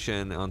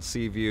location on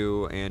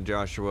Seaview and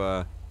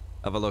Joshua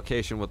of a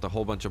location with a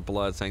whole bunch of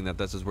blood, saying that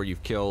this is where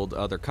you've killed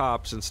other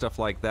cops and stuff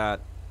like that.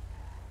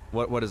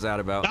 What is that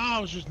about? I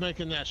was just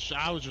making that shit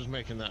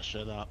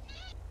up.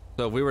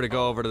 So if we were to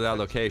go over to that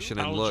location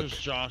and look. I was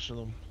just joshing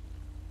them.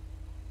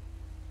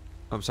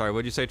 I'm sorry,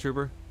 what'd you say,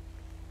 Trooper?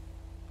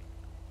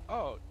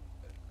 Oh,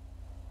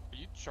 are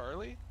you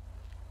Charlie?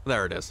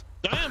 There it is.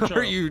 I am Are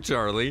Charlie. you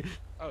Charlie?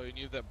 Oh, you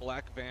need that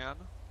black van,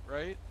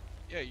 right?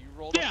 Yeah, you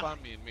rolled up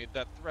on me and made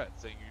that threat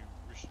saying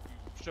you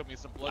showed me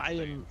some blood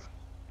stains.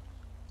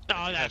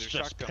 Oh, that's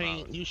just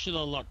paint. You should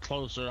have looked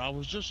closer. I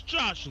was just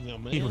joshing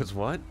them, man. He was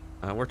what?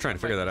 We're trying to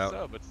figure that out.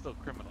 So, but still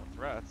criminal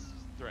threats.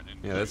 Threatening.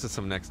 Yeah, this is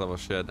some next level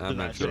shit. I'm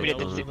not sure. Do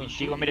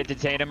you want me to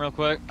detain him real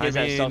quick? He has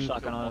that self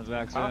shotgun on his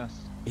back, so.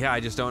 Yeah, I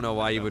just don't know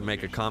why you would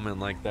make a comment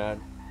like that.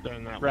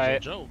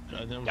 Right. Joke.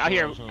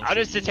 I'll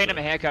just detain him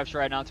in handcuffs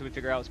right now until we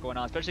figure out what's going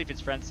on. Especially if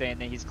his friend's saying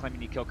that he's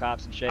claiming you kill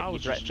cops and shit. He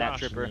threatened that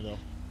trooper.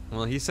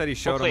 Well, he said he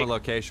showed him a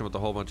location with a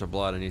whole bunch of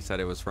blood, and he said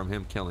it was from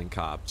him killing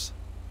cops.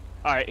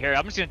 All right, here.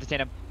 I'm just gonna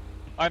detain him.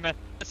 All right, man.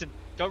 Listen,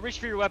 don't reach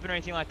for your weapon or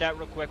anything like that,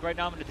 real quick. Right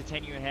now, I'm gonna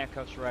detain you in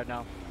handcuffs right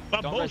now.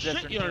 Don't resist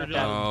or anything like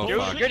that. Oh, You're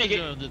fuck. gonna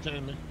get.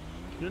 Detain me.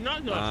 You're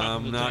not gonna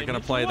I'm not gonna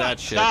play that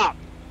shit. Stop.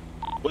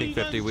 King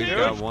 50, we've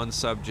got one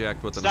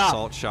subject with an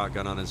assault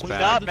shotgun on his back.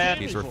 Stop, man.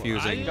 He's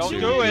refusing Don't to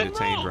do be it.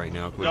 detained right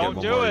now. Can we Don't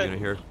get do one more it. unit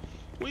here?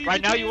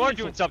 Right now, you are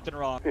doing something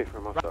wrong. Hey,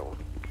 from off that one.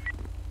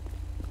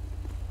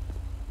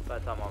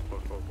 That's I'm on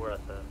 444. We're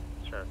at the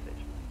sheriff station.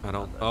 I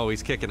don't. Oh,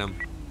 he's kicking him.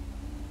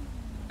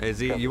 Is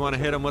he? You want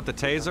to hit him with the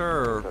taser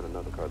or? Got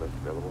another car that's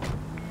available.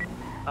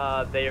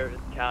 Their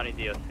county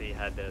DOC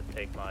had to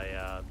take my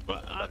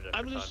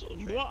I'm just.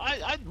 Well,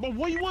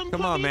 what you want?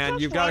 Come on, man.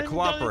 You've got to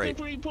cooperate.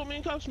 You put me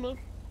in cuffs, man.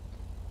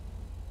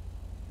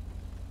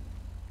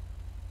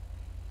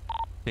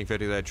 King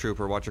 50, that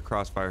trooper. Watch your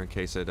crossfire in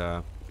case it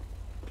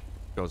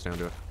goes down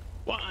to it.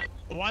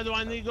 Why do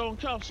I need to go in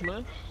cuffs,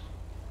 man?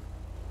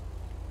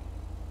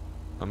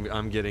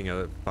 I'm getting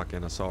a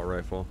fucking assault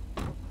rifle.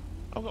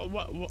 Okay,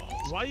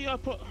 why you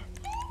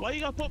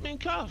gotta put me in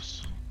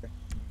cuffs?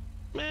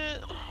 Man,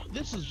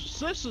 this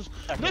is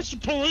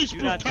police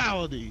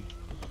brutality.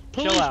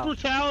 Police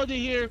brutality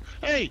here.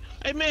 Hey,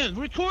 man,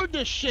 record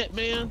this shit,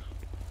 man.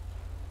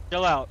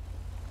 Chill out.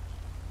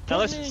 Now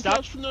listen,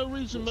 stop for no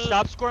reason, man.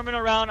 Stop squirming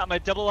around. I'm gonna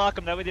double lock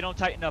them. That way they don't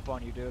tighten up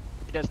on you, dude.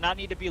 It does not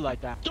need to be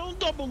like that. Don't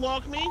double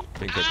lock me.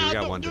 King 50, we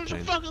got one You're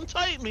detained. fucking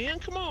tight, man.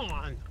 Come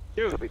on.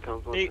 Dude,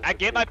 I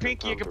get my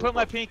pinky. You can put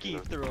my pinky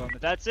through them.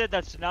 That's it.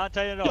 That's not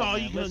tight at all. No,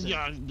 man.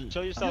 Listen,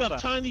 show yourself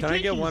out. Can I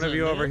get one of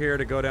you over here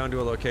to go down to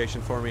a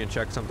location for me and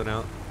check something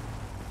out?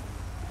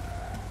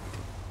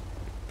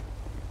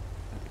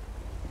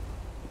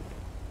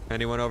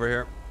 Anyone over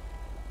here?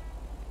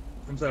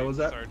 I'm sorry, what was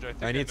that? Sarge,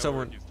 I need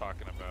someone. He's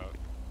talking about.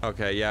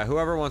 Okay, yeah,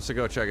 whoever wants to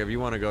go check. If you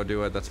want to go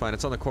do it, that's fine.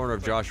 It's on the corner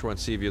of Joshua and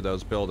Seaview,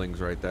 those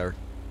buildings right there,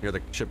 near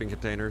the shipping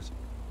containers.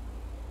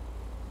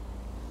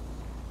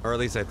 Or at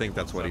least I think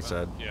that's what he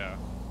said. Yeah.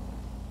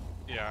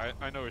 Yeah,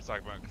 I know what he's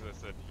talking about because I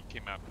said he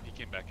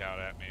came back out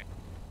at me.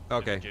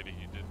 Okay. Indicating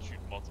he did shoot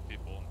multiple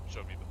people and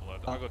showed me the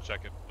blood. I'll go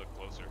check it, look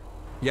closer.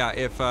 Yeah,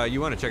 if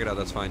you want to check it out,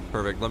 that's fine.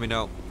 Perfect. Let me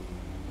know.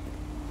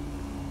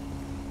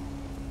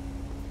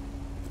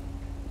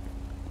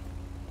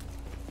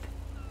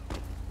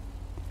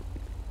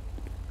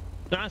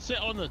 Can I sit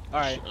on the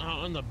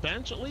on the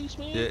bench at least,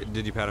 man?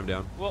 Did you pat him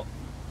down? Well,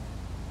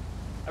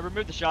 I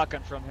removed the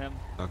shotgun from him.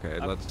 Okay,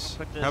 let's.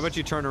 How about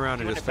you turn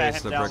around and just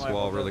face the brick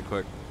wall really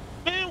quick?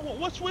 Man,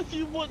 what's with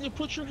you wanting to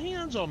put your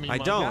hands on me? I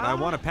my don't. guy? I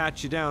want to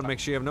pat you down, make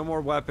sure you have no more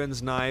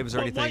weapons, knives, or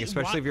But anything. why-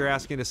 Especially if you're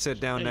asking to sit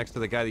down next to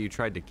the guy that you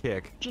tried to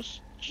kick.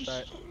 Just.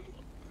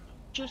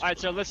 All right,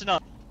 so listen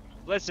up.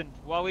 Listen,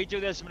 while we do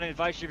this, I'm gonna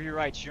advise you of your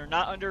rights. You're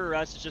not under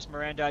arrest. It's just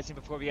Mirandizing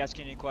before we ask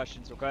you any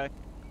questions, okay?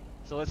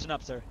 So listen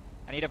up, sir.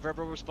 I need a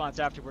verbal response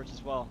afterwards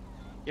as well.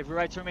 You have your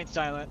right to remain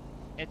silent.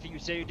 Anything you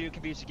say or do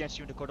can be used against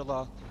you in the court of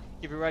law.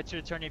 You have your right to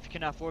an attorney if you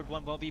cannot afford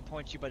one. Won't be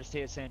appointed to you by the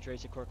state of San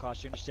Andreas at court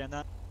cost. You understand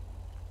that?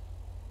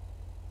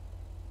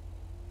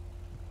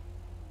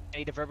 I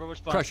need a verbal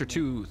response. Crusher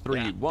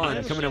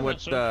 231 coming in with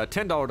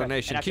 $10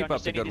 donation. And Keep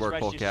up the good work,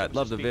 Polecat.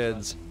 Love the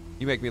vids.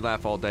 You make me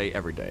laugh all day,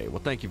 every day.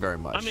 Well, thank you very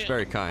much. I mean,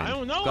 very kind. I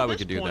don't know Glad at we this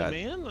could do point, that.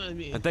 man. I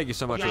mean, And thank you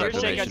so much for yeah, that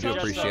you're saying donation. Do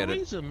that's appreciate no it.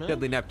 reason, man.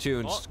 Deadly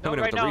Neptunes Well, coming no, in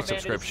with right a now, man,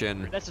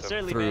 resubscription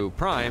necessarily, through man.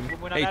 Prime.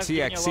 When I'm asking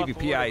you ATX off for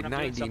CBPI when I'm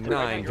doing something, 99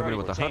 coming in you're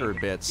with already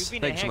 100 bits.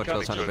 retained. Thanks so much for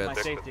those 100 My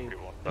bits. safety.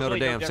 Notre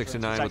Dame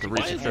 69 with a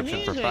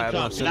resubscription for 5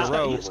 months in a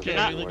row. He's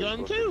carrying the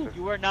gun too.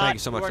 You are not. Thank you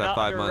so much for that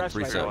 5 month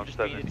right now. resub. Just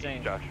being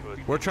detained.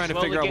 We're trying to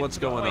Slowly figure out getting what's to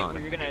the going point on.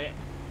 where you're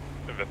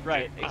gonna...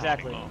 Right,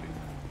 exactly.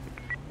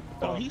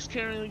 Oh, he's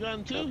carrying a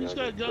gun too. He's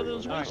got a gun in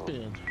his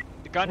waistband.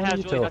 The gun What are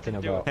has you really talking nothing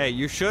to do with about? Hey,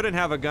 you shouldn't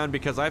have a gun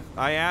because I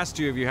asked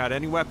you if you had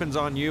any weapons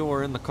on you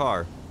or in the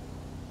car.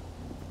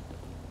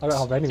 I don't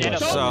have any Stand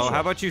up. weapons. So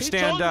how about you He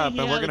stand told me up he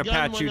and had we're a gonna gun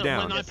pat you when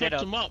down. I picked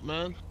him up,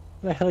 man.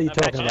 What the hell are you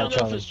talking I about, don't know if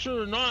Charlie? it's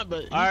true or not,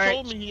 but he Alright,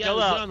 told me he had a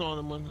chill out. gun on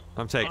him when...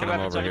 I'm taking No him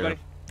weapons over on here.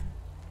 anybody?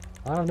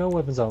 I have no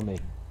weapons on me.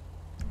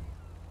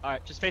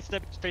 Alright, just face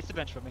the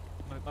bench for me.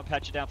 I'm gonna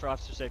pat you down for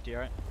officer safety,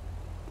 alright?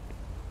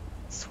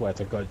 Swear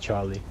to God,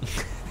 Charlie.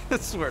 I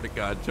swear to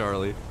God,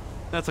 Charlie.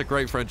 That's a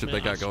great friendship they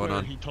got going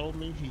on. He told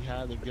me he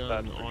had a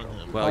gun on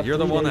him. Well, you're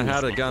the one that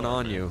had a gun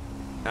on you,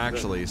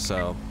 actually,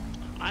 so.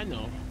 I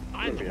know.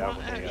 I know.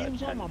 He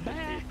was on my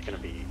back. It's gonna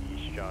be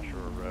East Joshua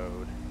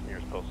Road.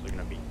 Nearest postal is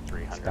gonna be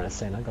 300. This guy's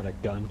saying I got a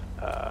gun.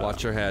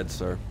 Watch your head,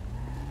 sir.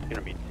 It's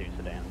gonna be 2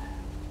 sedans.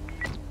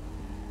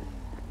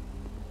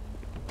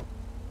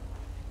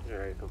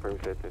 Alright, confirm you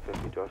said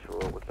 350 Joshua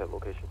Road. What's that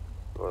location?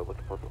 Or what's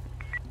the postal?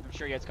 I'm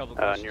sure he has a couple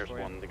questions Nearest for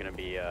you. one's gonna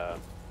be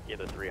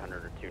either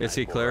 300 or 294. Is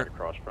he clear? Right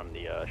across from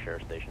the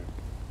sheriff's station.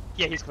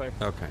 Yeah, he's clear.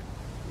 Okay.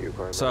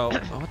 So,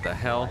 what the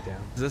hell?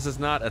 This is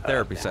not a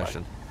therapy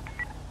session.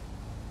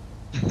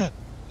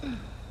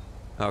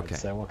 Okay.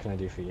 So what can I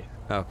do for you?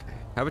 Okay.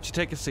 How about you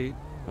take a seat?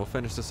 We'll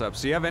finish this up.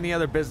 So you have any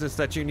other business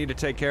that you need to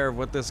take care of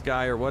with this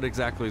guy, or what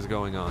exactly is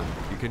going on?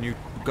 Can you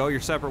go your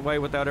separate way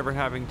without ever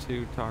having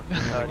to talk to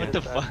him? What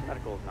the fuck?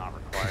 Medical is not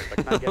required,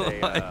 but can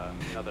I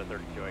get another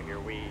 32 out here?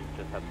 We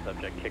just had the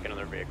subject kick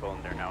another vehicle,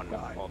 and they're now in You know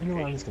what, I'm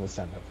qualification. just gonna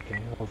stand up,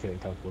 okay? I'm feeling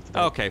comfortable today.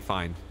 Okay,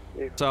 fine.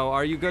 So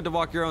are you good to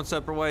walk your own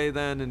separate way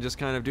then, and just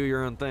kind of do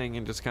your own thing,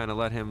 and just kind of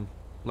let him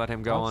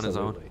go on his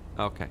own? Absolutely.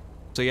 Okay.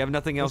 So you have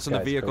nothing else in the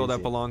guy's vehicle that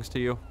crazy. belongs to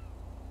you?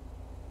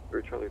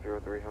 Charlie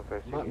 03, how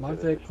fast My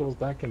vehicle's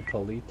back in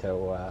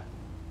Polito,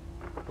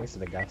 next to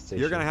the gas station.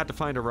 You're gonna have to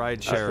find a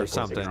ride share or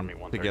something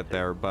to get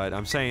there, but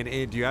I'm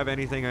saying, do you have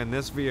anything in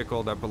this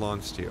vehicle that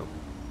belongs to you?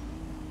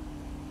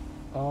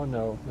 Oh,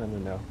 no.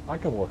 I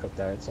can walk up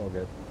there, it's all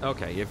good.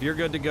 Okay, if you're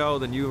good to go,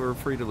 then you are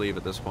free to leave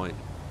at this point.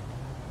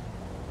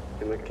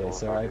 Okay,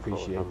 sir, I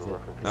appreciate it.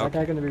 Is that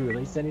guy gonna be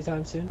released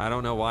anytime soon? I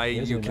don't know why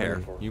you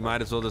care. You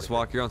might as well just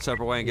walk your own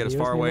separate way and get as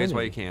far away as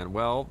way you can.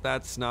 Well,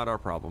 that's not our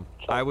problem.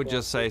 I would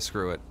just say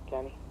screw it.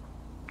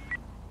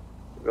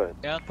 Go ahead.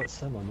 Yeah. But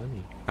some more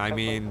money. I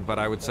mean, but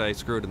I would say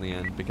screw it in the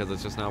end, because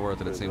it's just not worth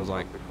it, it seems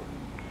like.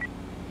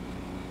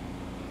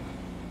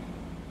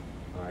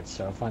 Alright,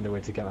 so I'll find a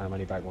way to get my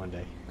money back one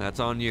day. That's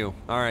on you.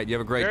 Alright, you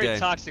have a great Very day.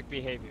 toxic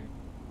behavior.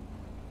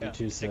 You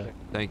too, sir.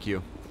 Thank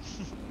you.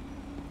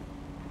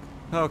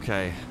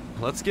 Okay,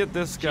 let's get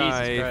this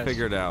guy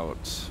figured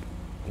out.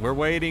 We're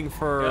waiting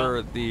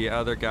for the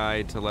other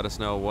guy to let us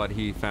know what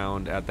he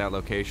found at that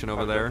location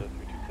over there.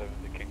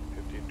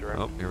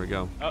 Oh, here we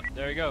go. Oh,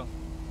 there you go.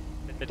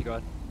 Good to go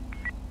ahead.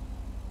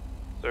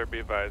 Sir, be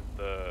advised,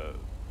 the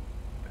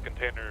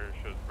container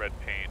shows red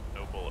paint,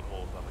 no bullet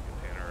holes on the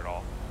container at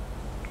all.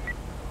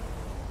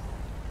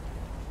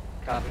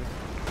 Copy.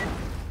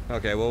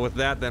 Okay, well with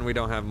that then we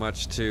don't have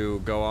much to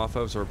go off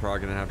of, so we're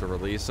probably gonna have to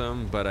release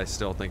him, but I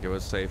still think it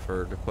was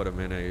safer to put him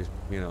in a,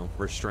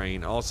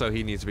 restraint. Also,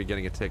 he needs to be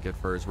getting a ticket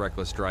for his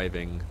reckless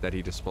driving that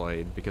he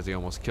displayed, because he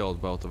almost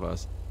killed both of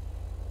us.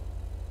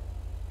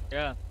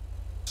 Yeah.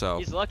 So.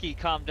 He's lucky he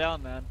calmed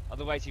down, man.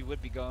 Otherwise he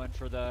would be going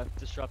for the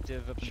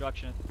disruptive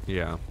obstruction.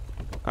 Yeah.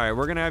 Alright,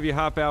 we're gonna have you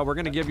hop out. We're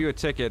gonna give you a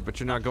ticket, but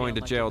you're not going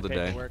to jail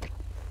today. Paperwork.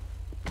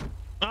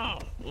 Oh,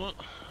 well.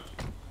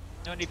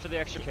 No need for the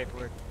extra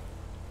paperwork.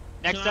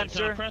 Next time,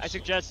 sir, I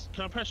suggest.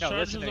 Can I press no,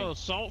 charges listen to of me.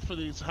 assault for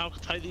these? How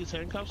tight these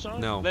handcuffs are?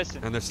 No.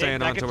 Listen. And they're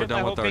staying on until we're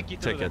done with our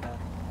ticket.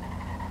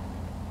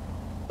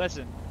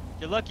 Listen,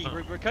 you're lucky.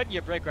 We're cutting you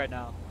a break right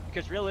now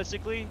because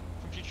realistically,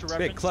 for future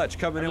reference. Big Clutch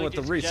coming in with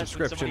the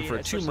resubscription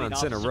for 2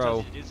 months in a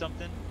row.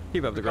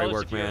 Keep up the great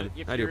work, man.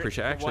 I do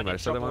appreciate action, but I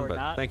said that one,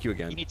 but thank you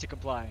again. You need to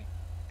comply.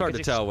 It's hard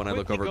to tell when I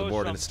look over the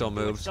board and it still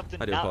moves.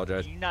 I do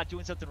apologize. You're not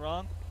doing something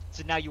wrong,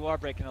 so now you are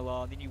breaking the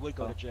law, and then you would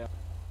go to jail.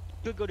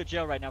 You could go to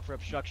jail right now for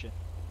obstruction.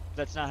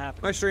 That's not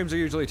happening. My streams are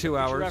usually 2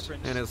 hours,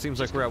 and it seems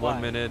like we're at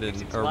 1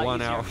 minute or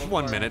 1 hour.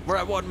 1 minute. We're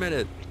at 1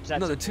 minute.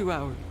 Another 2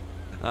 hours.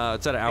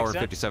 It's at an hour and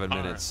 57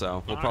 minutes,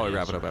 so we'll probably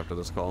wrap it up after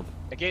this call.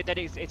 I get that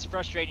it's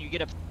frustrating. You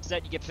get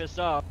upset, you get pissed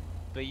off,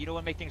 but you don't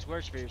want to make things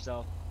worse for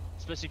yourself,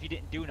 especially if you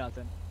didn't do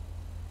nothing.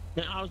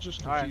 Man, I was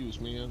just confused,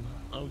 man.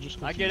 I was just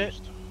confused. I get it.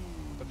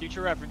 For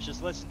future reference,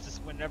 just listen to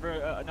whenever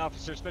an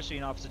officer, especially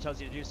an officer, tells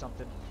you to do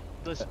something.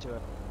 Listen to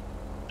it.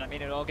 I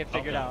mean, it'll all get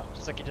figured out,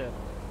 just like you did.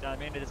 I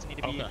mean, it doesn't need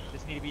to be.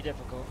 Doesn't need to be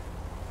difficult.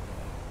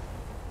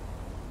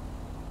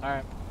 All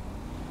right.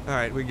 All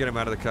right, we can get him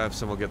out of the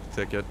cuffs and we'll get the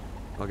ticket.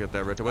 I'll get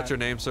that written. What's your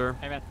name, sir?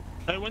 Hey, man.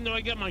 Hey, when do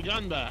I get my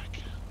gun back?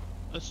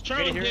 That's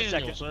Charlie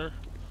Daniels, sir.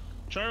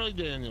 Charlie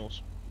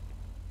Daniels.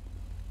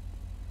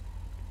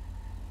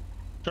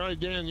 Charlie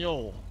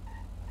Daniel.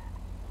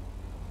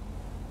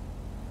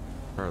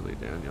 Charlie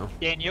Daniel.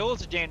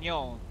 Daniels or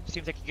Daniel?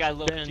 Seems like you got a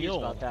little confused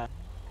about that.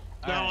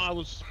 No, I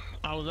was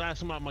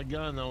asking about my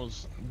gun.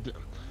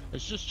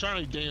 It's just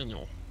Charlie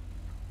Daniel.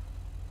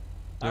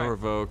 No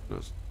revoked. No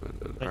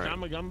suspended. Hey, got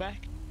my gun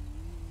back?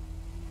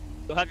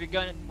 You'll have your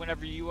gun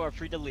whenever you are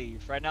free to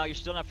leave. Right now, you're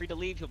still not free to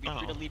leave. You'll be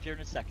free to leave here in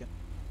a second.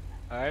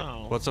 All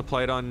right. What's the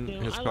plate on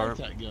his car? I like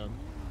that gun.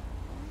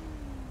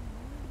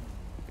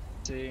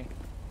 Let's see.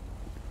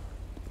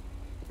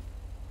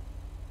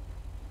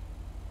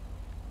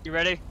 You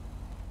ready?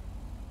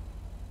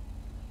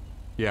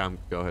 Yeah,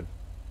 go ahead.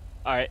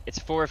 All right, it's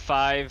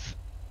 4-5.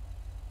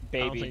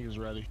 Baby. I don't think he's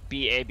ready.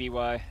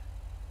 B-A-B-Y.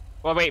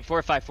 Well, wait,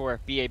 454.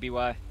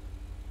 B-A-B-Y.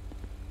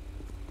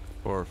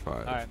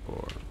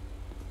 454.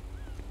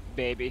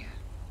 Baby.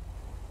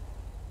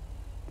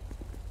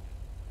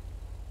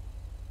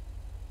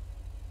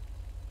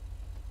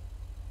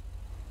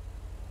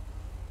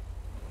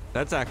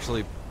 That's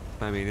actually,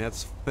 I mean,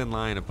 that's thin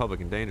line of public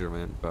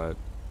endangerment, but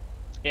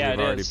yeah, we've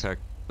it already is.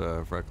 pecked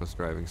reckless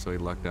driving, so he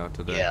lucked out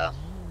today. Yeah.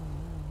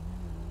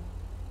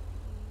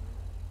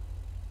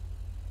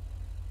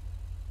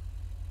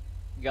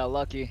 You got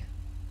lucky.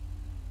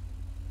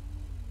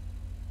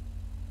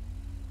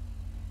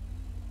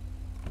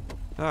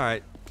 All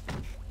right,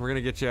 we're gonna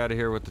get you out of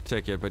here with the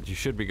ticket, but you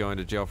should be going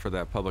to jail for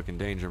that public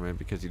endangerment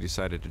because you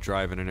decided to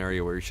drive in an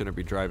area where you shouldn't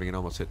be driving and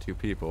almost hit 2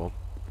 people.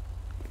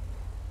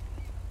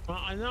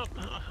 I know.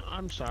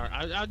 I'm sorry.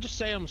 I'll just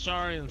say I'm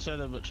sorry instead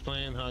of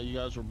explaining how you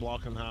guys were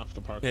blocking half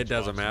the parking It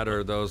doesn't spots.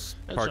 matter. Those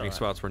It's parking alright.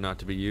 spots were not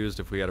to be used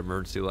if we had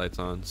emergency lights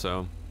on,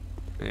 so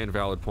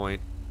invalid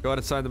point. Go ahead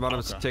and sign the bottom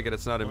of the ticket.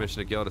 It's not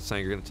admission to guilt. It's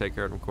saying you're going to take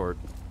care of it in court.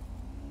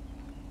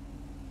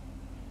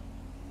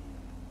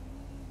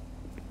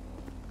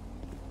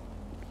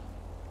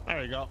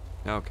 There you go.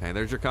 Okay,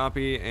 there's your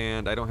copy,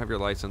 and I don't have your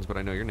license, but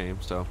I know your name,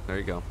 so there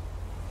you go.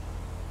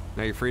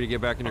 Now you're free to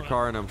get back in your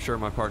car, and I'm sure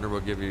my partner will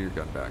give you your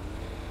gun back.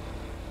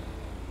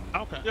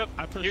 Okay. Yep.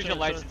 I appreciate Here's your it,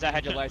 license. sir. I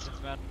had your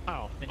license, man.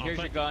 Oh. And here's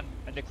your gun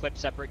and the clip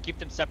separate. Keep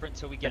them separate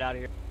until we get out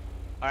of here.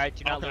 All right.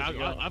 Do not Okay, lose your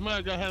gun. I'm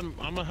gonna go ahead.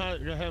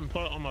 Go ahead and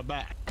put it on my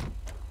back.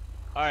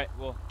 All right.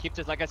 Well, keep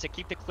this. Like I said,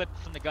 keep the clip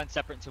from the gun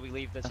separate until we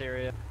leave this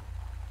area.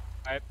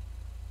 All right.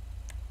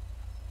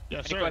 Yes,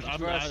 Any sir. questions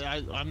for us?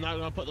 I'm not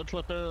gonna put the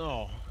clip in at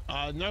all.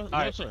 No,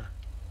 right. sir.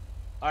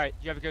 All right.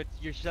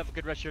 You should have a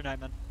good rest of your night,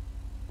 man.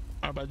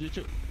 How about you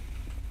too?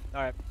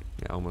 All right.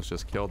 Yeah, almost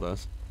just killed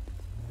us.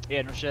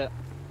 Yeah. No shit.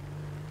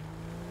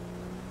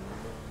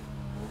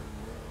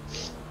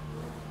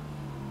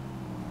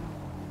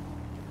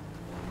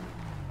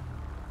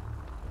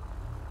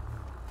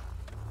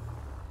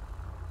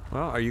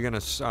 Well, are you gonna?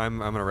 I'm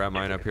gonna wrap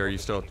mine up here. Are you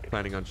still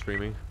planning on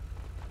streaming?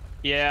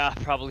 Yeah,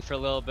 probably for a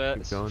little bit.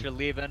 Keep So going. if you're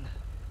leaving,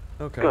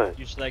 Okay.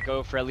 usually I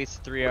go for at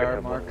least the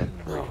 3-hour mark.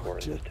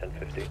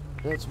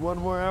 That's 1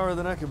 more hour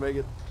than I can make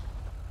it.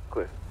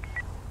 Clear.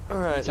 All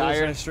right.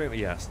 Tired? Let's stream.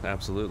 Yes,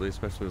 absolutely.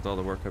 Especially with all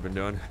the work I've been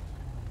doing.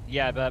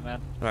 Yeah, I bet,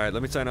 man. All right.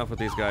 Let me sign off with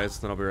these guys,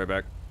 then I'll be right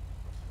back.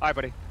 All right,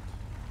 buddy.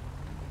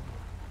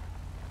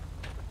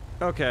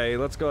 Okay,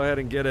 let's go ahead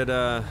and get it.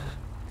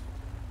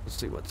 Let's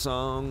see what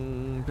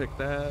song. Pick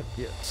that.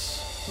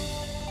 Yes.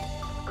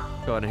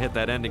 Go ahead and hit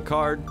that ending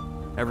card.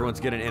 Everyone's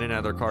getting in and out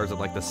of their cars at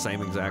like the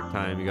same exact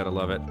time. You gotta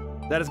love it.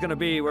 That is gonna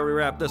be where we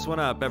wrap this one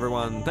up,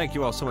 everyone. Thank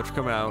you all so much for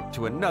coming out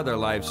to another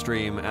live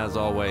stream, as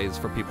always,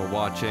 for people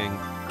watching,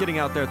 getting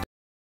out there.